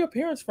 where are your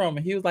parents from?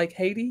 And he was like,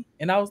 Haiti.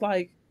 And I was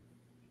like,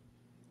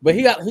 but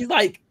he's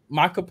like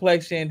my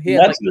complexion. He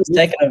has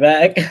taken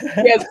aback.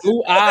 He has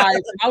blue eyes.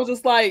 And I was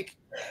just like,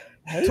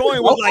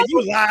 Torian was like,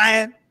 you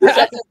lying. I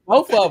said,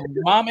 both of them,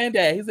 mom and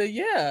dad. He said,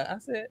 yeah. I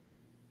said,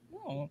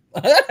 no.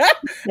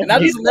 And I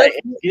just like,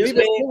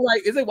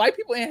 is it white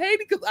people in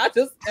Haiti? Because like,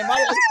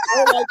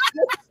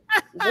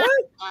 what?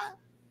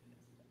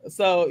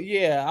 So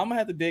yeah, I'm gonna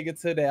have to dig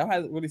into that. I'm gonna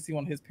have to really see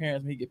one of his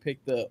parents when he get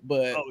picked up.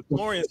 But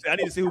Torian, I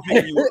need to see who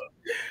picked you up,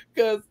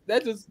 because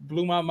that just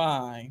blew my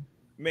mind.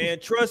 Man,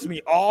 trust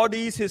me, all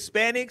these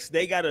Hispanics,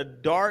 they got a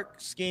dark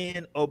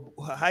skin.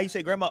 How you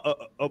say, grandma?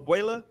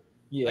 Abuela?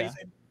 Yeah.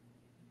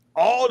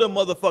 All the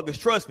motherfuckers,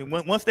 trust me.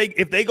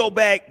 If they go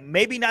back,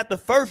 maybe not the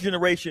first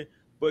generation,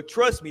 but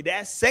trust me,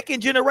 that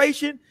second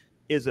generation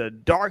is a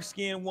dark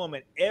skinned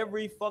woman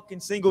every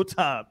fucking single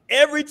time.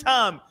 Every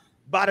time.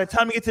 By the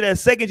time you get to that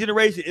second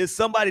generation, it's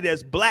somebody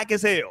that's black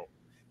as hell.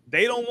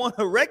 They don't want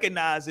to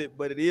recognize it,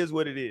 but it is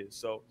what it is.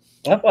 So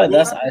I feel like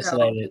that's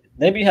isolated.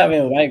 They be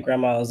having white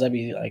grandmas that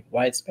be like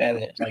white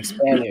Spanish, like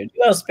Spaniards.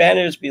 You know,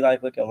 Spaniards be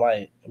like looking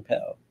white and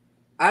pale.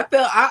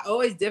 I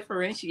always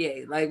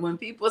differentiate. Like when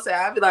people say,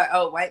 I be like,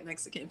 oh, white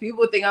Mexican.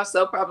 People think I'm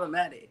so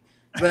problematic.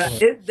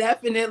 But it's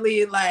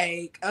definitely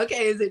like,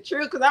 okay, is it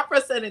true? Because I'm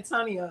from San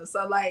Antonio.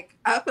 So like,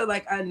 I feel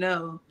like I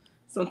know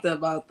something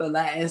about the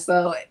Latin.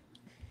 So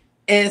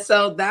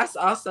that's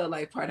also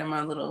like part of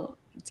my little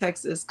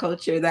Texas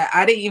culture that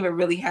I didn't even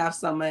really have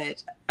so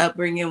much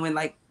upbringing with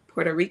like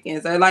Puerto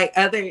Ricans or like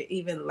other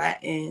even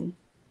Latin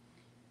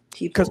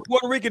people. Because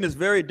Puerto Rican is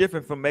very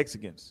different from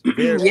Mexicans.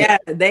 Yeah,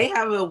 they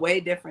have a way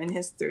different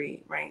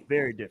history, right?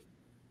 Very different.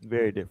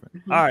 Very different.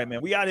 Mm-hmm. All right,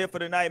 man. We out here for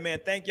tonight, man.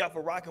 Thank y'all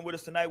for rocking with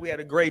us tonight. We had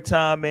a great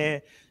time,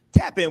 man.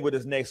 Tap in with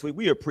us next week.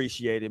 We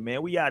appreciate it,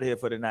 man. We out here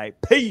for tonight.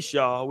 Peace,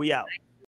 y'all. We out.